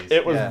me at least.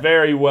 It was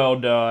very well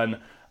done.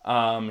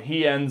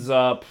 He ends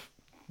up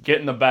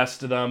getting the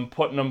best of them,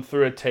 putting them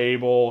through a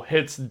table,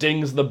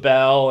 dings the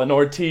bell, and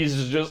Ortiz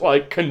is just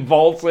like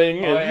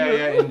convulsing.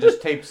 And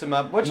just tapes him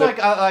up. Which like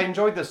I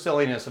enjoyed the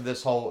silliness of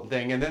this whole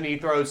thing. And then he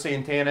throws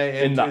Santana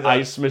into the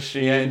ice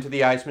machine. Yeah, into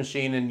the ice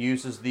machine and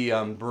uses the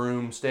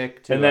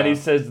broomstick to. And then he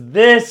says,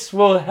 "This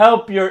will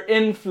help your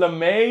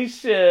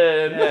inflammation."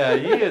 Yeah,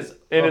 he is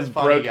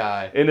funny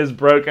guy. In his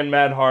broken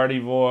Matt Hardy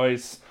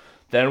voice.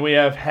 Then we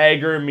have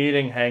Hager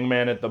meeting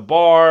Hangman at the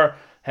bar.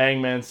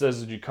 Hangman says,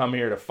 "Did you come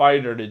here to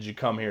fight or did you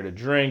come here to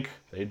drink?"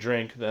 They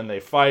drink, then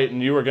they fight,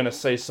 and you were going to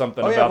say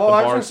something about the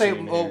bar I was scene.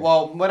 going to say,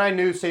 well, when I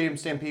knew Stadium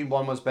Stampede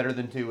 1 was better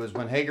than 2 was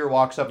when Hager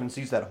walks up and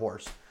sees that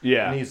horse.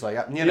 Yeah. And he's like,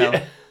 you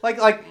know,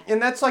 like, and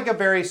that's like a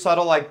very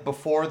subtle, like,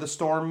 before the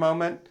storm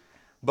moment,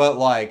 but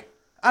like,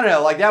 I don't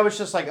know, like, that was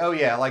just like, oh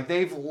yeah, like,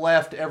 they've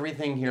left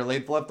everything here,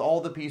 they've left all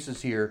the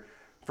pieces here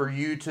for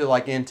you to,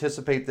 like,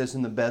 anticipate this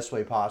in the best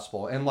way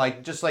possible. And,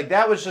 like, just, like,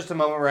 that was just a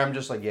moment where I'm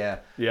just like,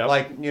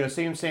 like, you know,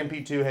 Stadium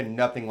Stampede 2 had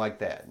nothing like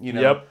that, you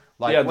know?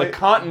 Like, the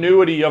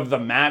continuity of the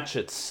match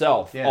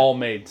itself all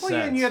made sense.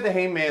 Yeah, and you had the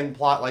Hangman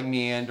plot, like,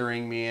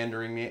 meandering,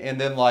 and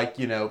then, like,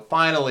 you know,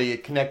 finally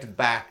it connected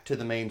back to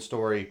the main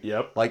story,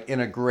 like, in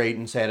a great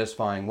and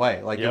satisfying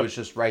way. Like, it was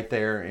just right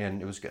there,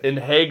 and it was good. And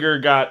Hager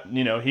got,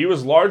 you know, he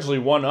was largely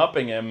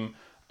one-upping him.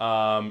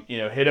 You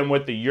know, hit him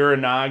with the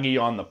Uranagi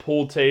on the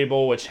pool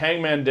table, which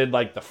Hangman did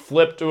like the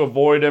flip to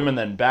avoid him and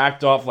then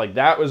backed off. Like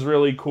that was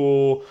really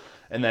cool.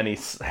 And then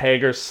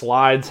Hager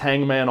slides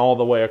Hangman all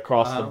the way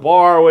across the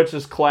bar, which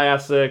is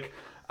classic.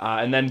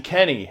 And then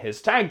Kenny,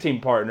 his tag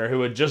team partner, who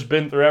had just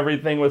been through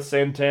everything with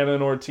Santana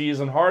and Ortiz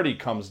and Hardy,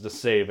 comes to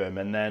save him.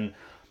 And then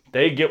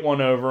they get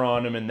one over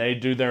on him and they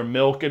do their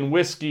milk and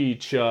whiskey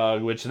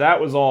chug, which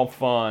that was all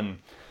fun.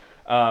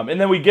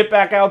 And then we get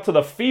back out to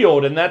the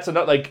field, and that's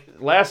another, like,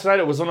 last night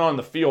it wasn't on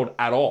the field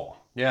at all.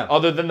 Yeah.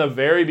 Other than the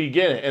very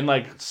beginning. And,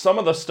 like, some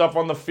of the stuff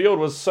on the field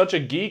was such a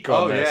geek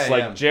on this.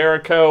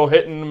 Jericho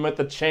hitting him with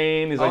the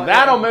chain. He's like,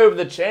 that'll move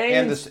the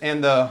chains.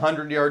 And the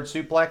 100-yard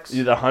suplex.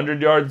 Yeah, the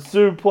 100-yard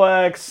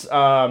suplex.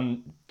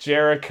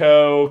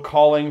 Jericho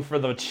calling for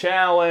the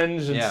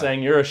challenge and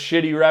saying, "You're a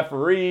shitty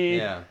referee."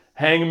 Yeah.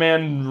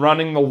 Hangman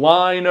running the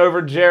line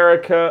over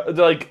Jericho.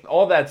 Like,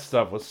 all that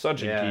stuff was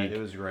such a geek. Yeah, it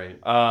was great.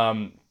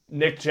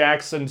 Nick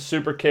Jackson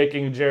super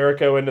kicking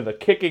Jericho into the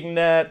kicking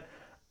net.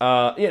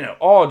 You know,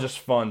 all just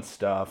fun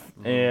stuff.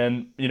 Mm-hmm.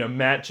 And, you know,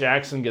 Matt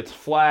Jackson gets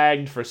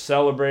flagged for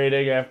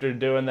celebrating after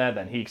doing that.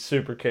 Then he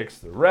super kicks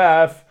the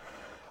ref.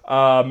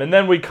 And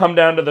then we come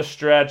down to the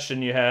stretch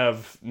and you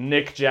have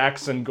Nick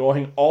Jackson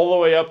going all the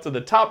way up to the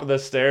top of the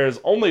stairs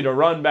only to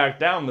run back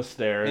down the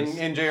stairs.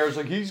 And JR's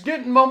like, he's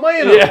getting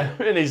momentum. Yeah,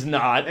 and he's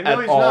not and no,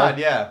 he's not,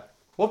 yeah.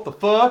 What the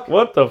fuck?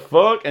 What the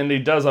fuck? And he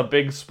does a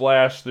big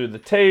splash through the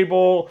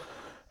table.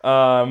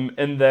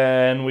 And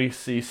then we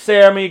see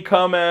Sammy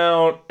come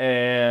out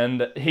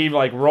and he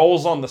like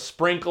rolls on the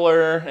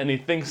sprinkler and he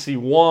thinks he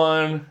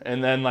won.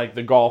 And then like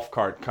the golf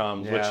cart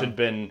comes, which had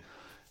been,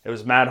 it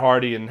was Matt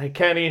Hardy and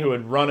Kenny who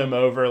had run him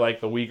over like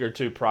the week or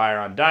two prior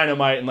on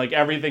Dynamite. And like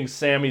everything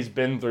Sammy's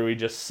been through, he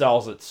just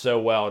sells it so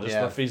well.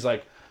 Just he's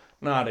like,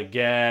 not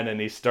again.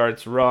 And he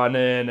starts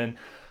running and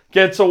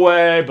gets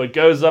away, but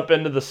goes up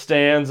into the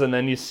stands. And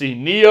then you see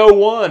Neo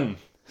won.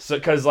 So,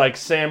 because like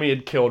Sammy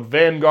had killed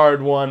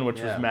Vanguard 1,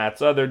 which was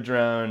Matt's other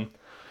drone,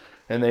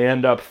 and they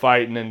end up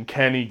fighting, and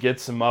Kenny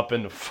gets him up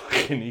into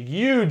fucking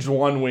huge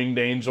one-winged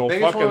angel,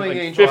 biggest fucking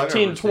one-winged like angel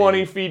 15,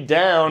 20 feet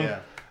down.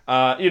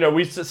 Yeah. You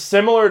know,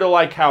 similar to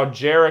like how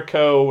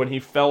Jericho when he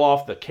fell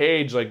off the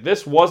cage, like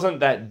this wasn't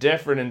that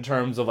different in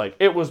terms of like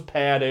it was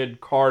padded,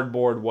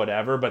 cardboard,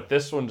 whatever, but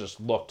this one just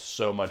looked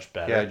so much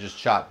better. Yeah, it just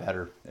shot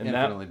better,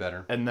 infinitely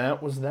better. And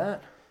that was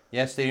that.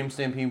 Yeah, Stadium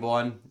Stampede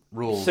 1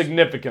 rules.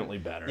 Significantly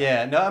better.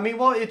 Yeah, no, I mean,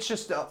 well, it's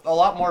just a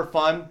lot more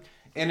fun.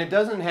 and it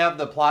doesn't have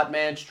the plot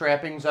match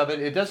trappings of it.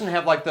 It doesn't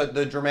have like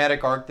the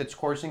dramatic arc that's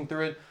coursing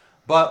through it,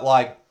 but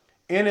like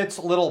in its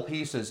little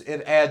pieces,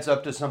 it adds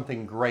up to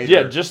something greater.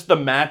 Yeah, just the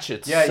match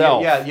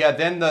itself. Yeah.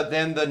 Then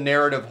the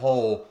narrative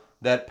whole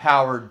that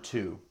powered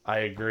to. I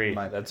agree.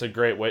 That's a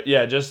great way.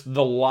 Yeah, just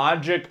the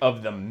logic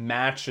of the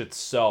match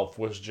itself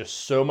was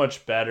just so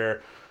much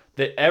better.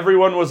 That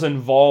everyone was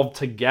involved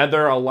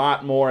together a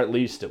lot more, at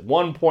least at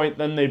one point.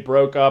 Then they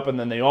broke up, and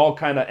then they all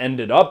kind of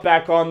ended up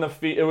back on the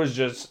feet. It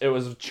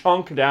was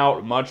chunked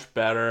out much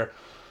better.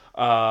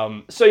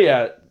 So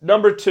yeah,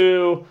 number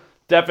 2,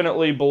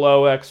 definitely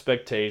below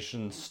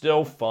expectations.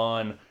 Still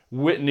fun.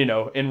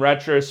 In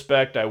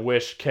retrospect, I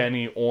wish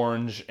Kenny,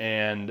 Orange,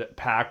 and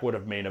Pac would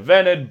have main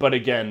evented. But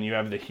again, you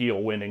have the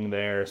heel winning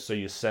there, so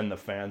you send the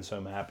fans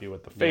home happy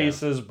with the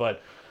faces. Yeah.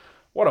 But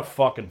what a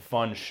fucking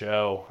fun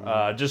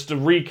show. Just to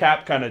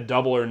recap kind of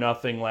Double or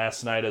Nothing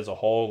last night as a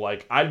whole,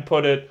 like I'd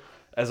put it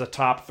as a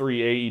top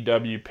 3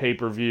 AEW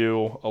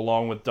pay-per-view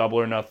along with Double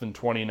or Nothing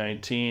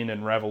 2019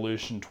 and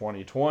Revolution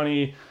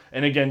 2020.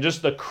 And again,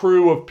 just the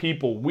crew of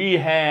people we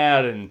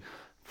had and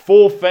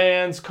full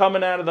fans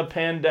coming out of the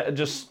pandemic,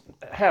 just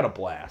had a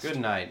blast. Good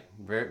night.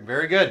 Very,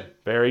 very good.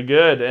 Very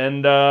good.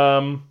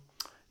 And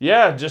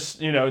yeah, just,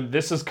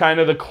 this is kind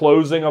of the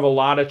closing of a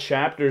lot of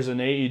chapters in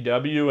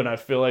AEW, and I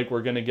feel like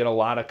we're going to get a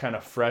lot of kind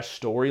of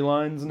fresh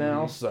storylines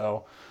now,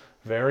 so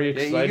very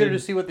excited. Yeah, eager to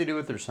see what they do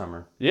with their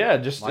summer. Yeah,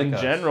 just like in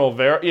general,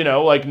 very,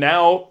 like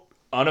now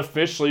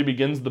unofficially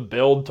begins the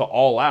build to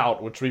All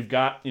Out, which we've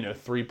got,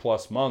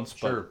 3+ months,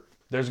 but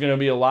there's going to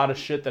be a lot of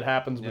shit that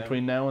happens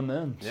between now and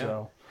then,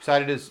 so...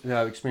 Excited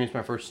to experience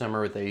my first summer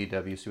with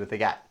AEW, see what they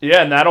got.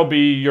 Yeah, and that'll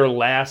be your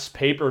last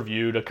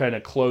pay-per-view to kind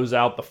of close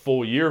out the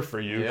full year for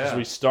you, because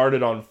we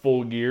started on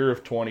Full Gear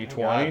of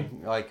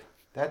 2020. Like,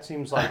 that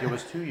seems like it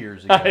was 2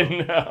 years ago. I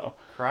know.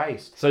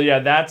 Christ. So yeah,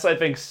 that's, I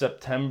think,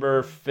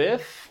 September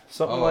 5th,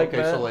 something like that.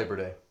 Okay, so Labor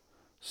Day.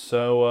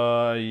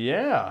 So,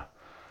 yeah.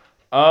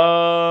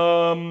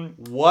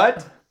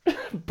 What?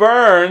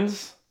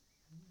 Burns.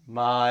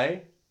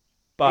 My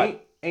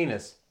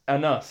anus.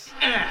 And us.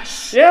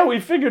 Yeah, we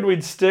figured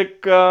we'd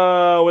stick with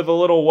a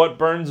little What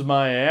Burns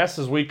My Ass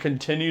as we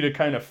continue to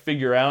kind of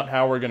figure out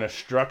how we're going to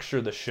structure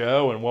the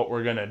show and what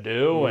we're going to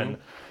do. And,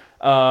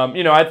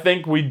 I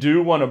think we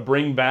do want to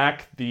bring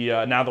back the,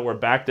 now that we're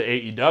back to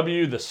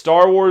AEW, the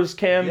Star Wars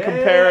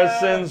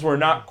comparisons. We're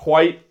not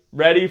quite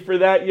ready for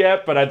that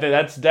yet, but I think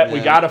that's we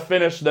got to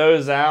finish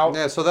those out.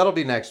 Yeah, so that'll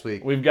be next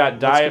week. We've got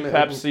Diet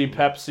Pepsi,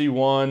 Pepsi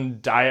One,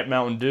 Diet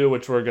Mountain Dew,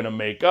 which we're gonna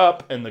make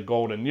up, and the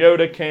Golden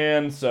Yoda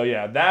can. So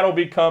yeah, that'll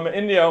be coming.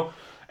 And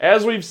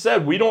as we've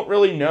said, we don't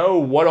really know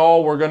what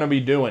all we're gonna be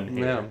doing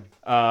here.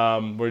 Yeah.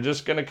 We're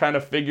just gonna kind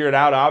of figure it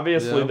out.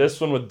 Obviously,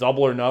 this one with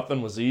Double or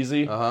Nothing was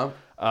easy.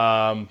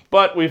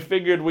 But we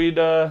figured we'd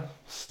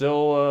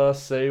still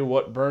say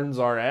what burns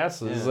our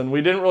asses, and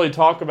we didn't really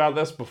talk about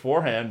this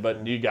beforehand.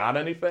 But you got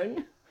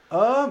anything?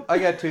 I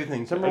got 2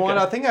 things. Number 1,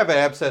 I think I have an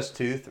abscessed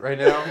tooth right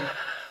now.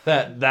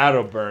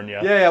 That'll burn you.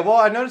 Yeah. Well,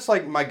 I noticed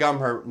like my gum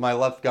hurt, my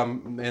left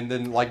gum, and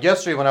then like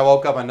yesterday when I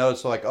woke up, I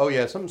noticed like, oh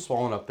yeah, something's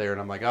swollen up there,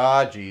 and I'm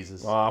like,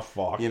 Jesus. Oh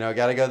fuck.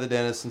 Gotta go to the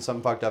dentist, and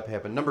something fucked up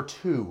happened. Number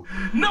 2.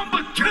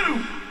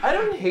 I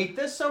don't hate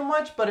this so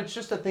much, but it's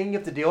just a thing you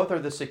have to deal with are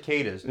the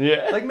cicadas.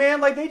 Yeah. Like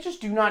man, like they just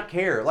do not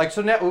care. Like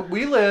so now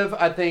we live,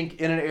 I think,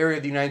 in an area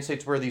of the United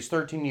States where these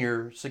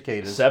 13-year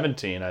cicadas.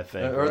 17, I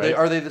think. Are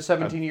they the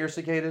 17-year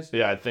cicadas?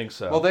 Yeah, I think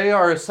so. Well, they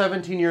are a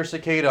 17-year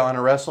cicada on a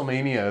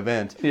WrestleMania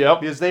event. Yep.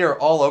 Because they are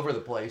all over the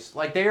place.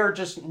 Like, they are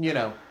just,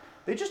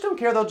 they just don't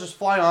care. They'll just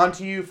fly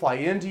onto you, fly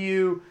into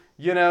you,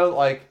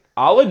 like...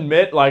 I'll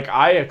admit, like,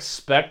 I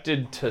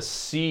expected to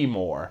see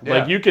more. Yeah.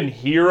 Like, you can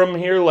hear them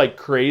here like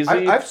crazy.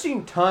 I've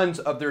seen tons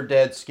of their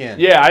dead skin.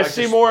 Yeah, I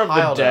see more of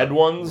the dead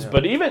ones. Yeah.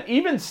 But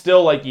even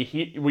still, like,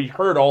 we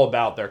heard all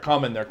about they're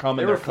coming.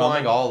 They were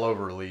flying all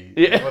over Lee.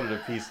 Yeah. They wanted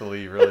a piece of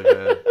Lee really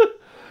bad.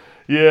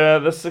 Yeah,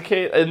 the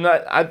cicada, and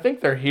I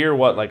think they're here,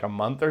 like a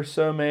month or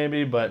so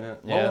maybe, but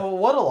yeah. Well,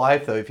 what a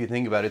life, though, if you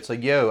think about it. It's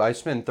like, I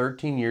spent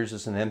 13 years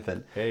as an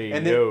infant.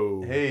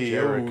 Jericho.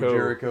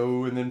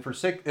 Jericho. And then for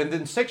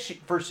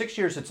 6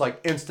 years, it's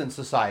like instant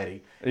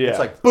society. Yeah. It's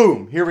like,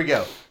 boom, here we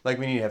go. Like,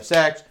 we need to have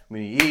sex,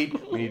 we need to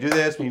eat, we need to do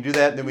this, we need to do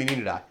that, and then we need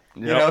to die.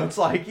 Yep. It's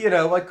like,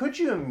 like, could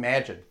you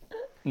imagine?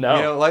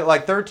 No.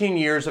 Like 13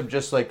 years of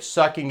just, like,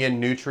 sucking in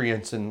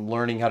nutrients and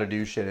learning how to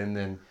do shit, and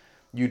then...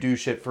 You do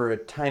shit for a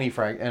tiny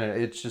fraction,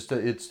 and it's just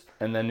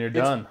and then you're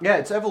done. Yeah,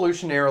 it's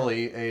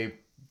evolutionarily a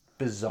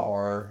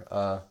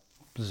bizarre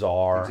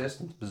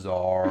existence.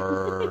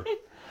 Bizarre.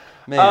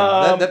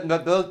 Man,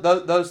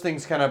 those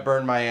things kind of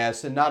burn my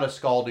ass, and not a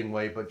scalding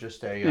way, but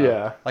just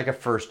like a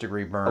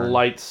 1st-degree burn. A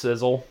light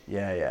sizzle.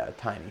 Yeah,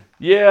 tiny.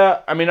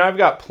 Yeah, I mean, I've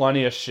got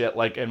plenty of shit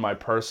like in my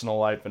personal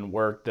life and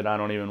work that I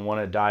don't even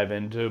want to dive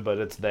into, but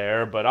it's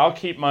there. But I'll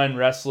keep mine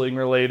wrestling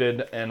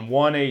related, and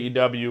one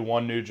AEW,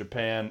 one New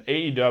Japan.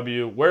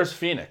 AEW, where's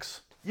Phoenix?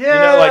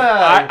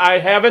 Yeah, I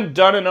haven't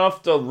done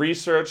enough to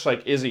research.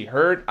 Like, is he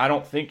hurt? I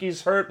don't think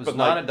he's hurt. It's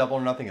not a Double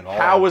or Nothing at all.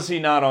 How was he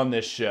not on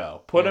this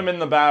show? Put him in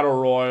the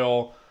Battle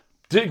Royal.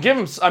 Give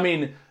him. I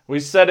mean, We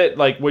said it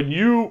like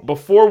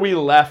before we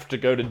left to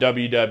go to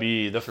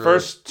WWE, the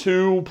first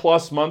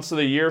 2+ months of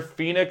the year,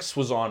 Phoenix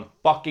was on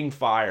fucking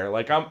fire.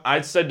 Like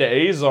I said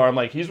to Azar, I'm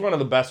like, he's one of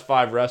the best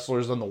 5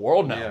 wrestlers in the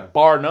world now,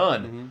 bar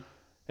none. Mm-hmm.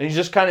 And he's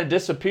just kind of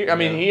disappeared. I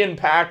mean, he and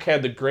Pac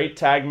had the great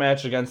tag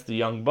match against the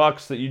Young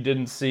Bucks that you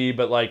didn't see,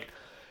 but like,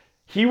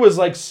 he was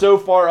like so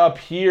far up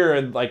here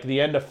at like the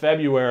end of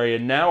February,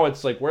 and now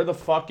it's like, where the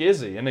fuck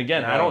is he? And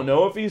again, I don't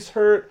know if he's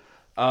hurt.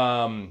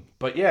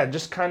 But yeah,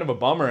 just kind of a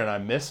bummer, and I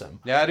miss him.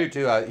 Yeah, I do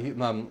too.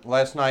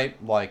 Last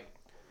night, like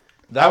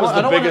that was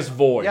the biggest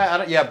void.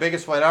 Yeah,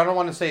 biggest void. I don't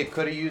want to say it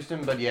could have used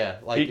him, but yeah,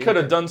 like he could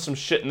have done some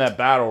shit in that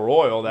Battle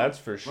Royal. That's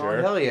for sure.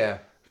 Oh, hell yeah,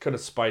 could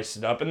have spiced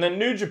it up. And then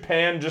New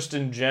Japan, just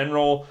in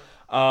general,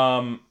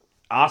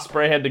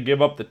 Ospreay had to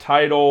give up the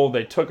title.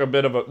 They took a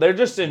bit of they're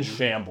just in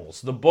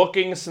shambles. The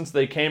booking since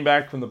they came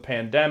back from the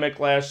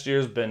pandemic last year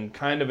has been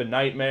kind of a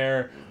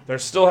nightmare. They're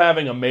still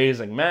having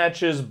amazing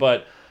matches,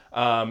 but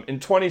in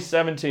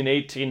 2017,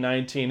 18,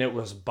 19, it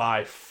was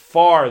by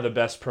far the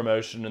best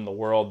promotion in the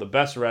world, the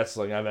best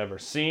wrestling I've ever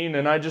seen,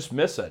 and I just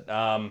miss it.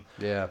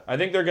 Yeah. I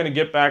think they're going to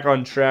get back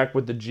on track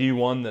with the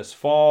G1 this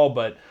fall,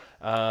 but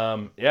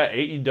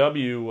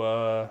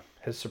AEW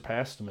has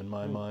surpassed them in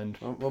my mind.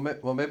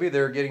 Well, maybe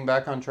they're getting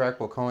back on track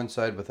will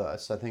coincide with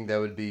us. I think that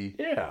would be...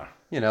 Yeah.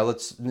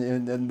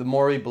 The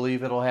more we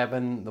believe it'll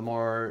happen, the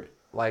more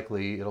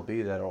likely it'll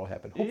be that it'll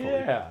happen,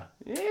 hopefully.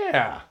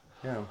 Yeah.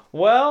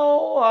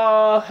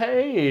 Well,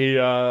 hey,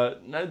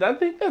 I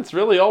think that's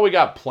really all we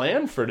got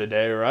planned for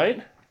today,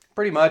 right?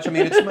 Pretty much. I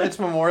mean, it's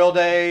Memorial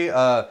Day.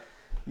 We're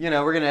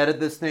gonna edit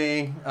this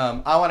thing.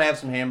 I want to have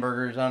some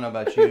hamburgers. I don't know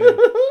about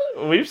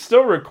you. We've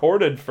still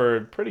recorded for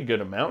a pretty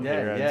good amount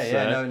here.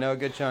 No,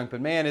 good chunk.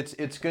 But man,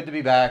 it's good to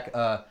be back.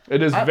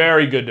 It is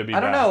very good to be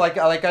back. I don't know,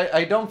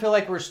 I don't feel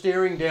like we're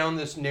staring down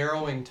this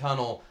narrowing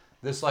tunnel.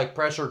 This like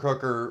pressure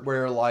cooker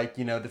where like,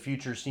 the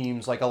future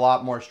seems like a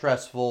lot more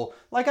stressful.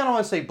 Like, I don't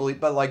want to say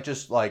bleak, but like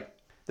just like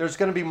there's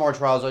going to be more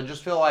trials. I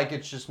just feel like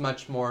it's just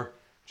much more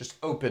just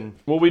open.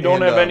 Well, we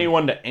don't have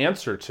anyone to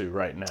answer to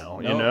right now,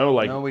 No,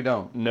 we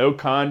don't. No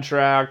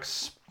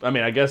contracts. I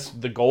mean, I guess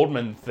the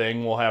Goldman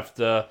thing, we'll have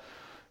to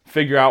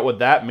figure out what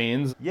that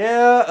means.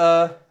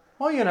 Yeah,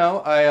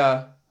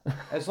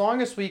 as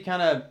long as we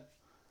kind of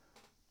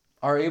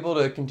are able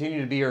to continue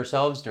to be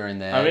ourselves during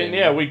that. I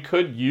mean, we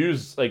could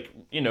use,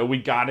 we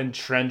got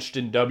entrenched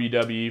in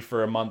WWE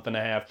for a month and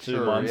a half,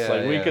 2 months.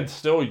 We could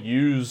still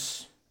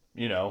use,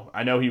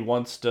 I know he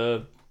wants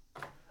to,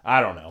 I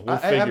don't know. We'll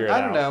figure it out.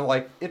 I don't know.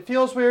 Like, it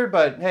feels weird,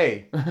 but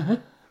hey,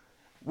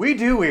 we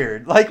do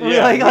weird.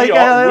 We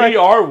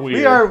are weird.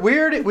 We are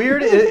weird.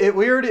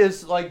 Weird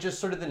is like just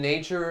sort of the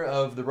nature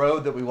of the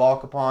road that we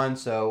walk upon.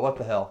 So what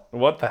the hell?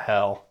 What the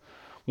hell?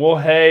 Well,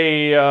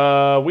 hey,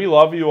 we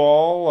love you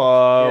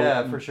all.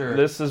 Yeah, for sure.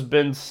 This has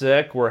been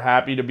sick. We're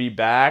happy to be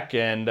back,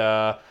 and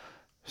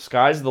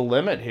sky's the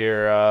limit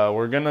here.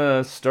 We're going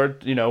to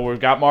start, we've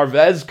got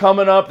Marvez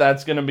coming up.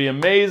 That's going to be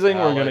amazing.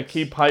 Alex. We're going to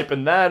keep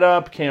hyping that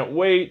up. Can't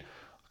wait.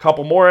 A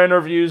couple more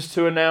interviews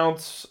to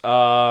announce.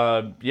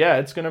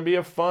 It's going to be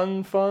a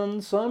fun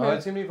summer. Oh,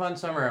 it's going to be a fun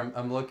summer.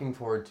 I'm looking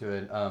forward to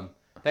it.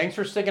 Thanks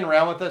for sticking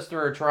around with us through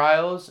our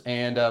trials.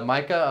 And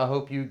Micah, I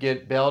hope you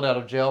get bailed out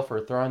of jail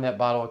for throwing that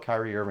bottle of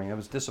Kyrie Irving. It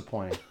was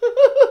disappointing.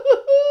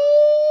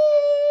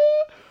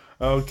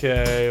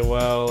 Okay,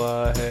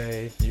 well,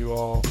 hey, you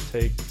all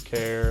take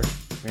care.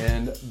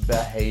 And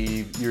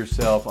behave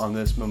yourself on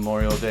this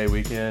Memorial Day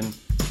weekend.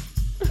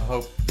 I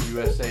hope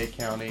USA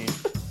County...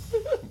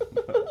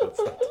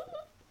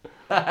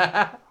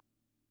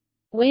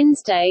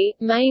 Wednesday,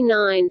 May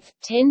 9th,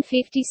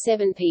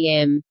 10:57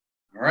 p.m.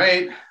 All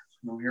right.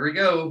 Well, here we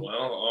go.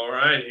 Well, all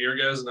right. Here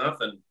goes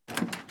nothing.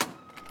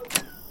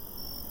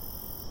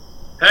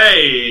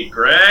 Hey,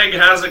 Greg.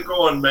 How's it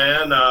going,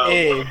 man?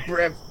 Hey,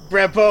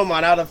 Brett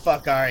Beaumont. How the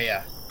fuck are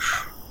ya?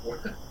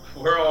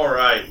 We're all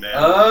right, man.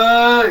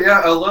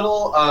 Yeah, a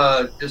little,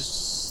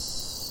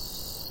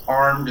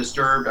 disarmed,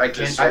 disturbed.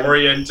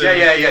 Disoriented.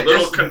 Yeah. A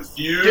little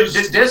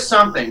confused. Just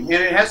something.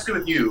 And it has to do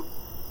with you.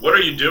 What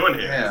are you doing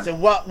here? Yeah. So,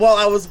 well,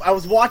 I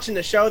was watching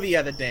the show the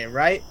other day,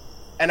 right?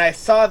 And I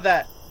saw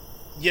that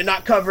you're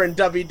not covering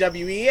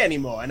WWE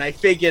anymore. And I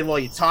figured, well,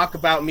 you talk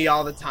about me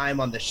all the time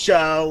on the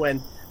show,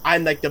 and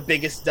I'm like the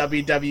biggest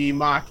WWE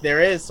mark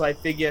there is. So I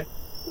figure,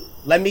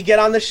 let me get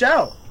on the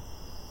show.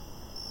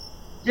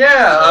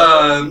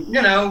 Yeah,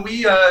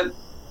 we are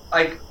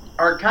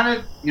kind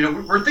of,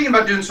 we're thinking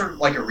about doing sort of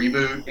like a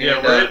reboot. Yeah,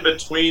 and, we're in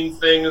between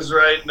things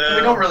right now.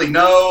 We don't really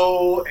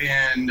know,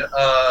 and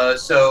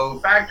so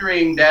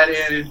factoring that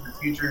into the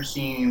future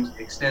seems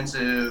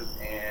extensive.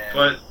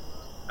 But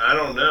I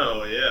don't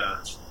know. Yeah.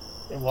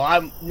 Well,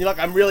 I'm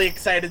really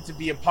excited to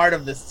be a part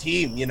of this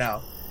team.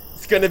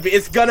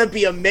 It's gonna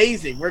be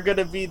amazing. We're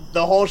gonna be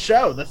the whole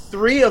show, the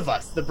three of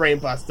us, the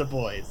Brainbuster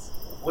Boys.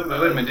 Wait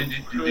a minute.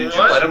 Did you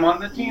let him on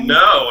the team?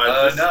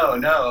 No.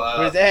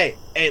 No. Hey,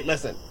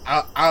 listen.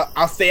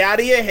 I'll stay out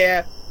of your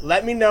hair.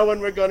 Let me know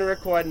when we're going to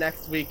record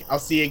next week. I'll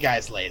see you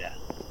guys later.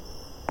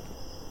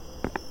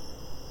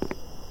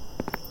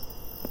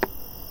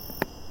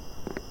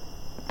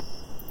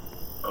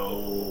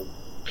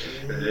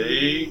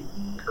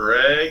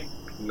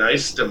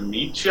 nice to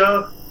meet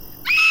ya.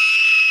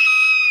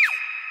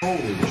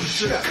 Holy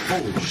shit,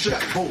 holy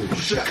shit, holy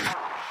shit.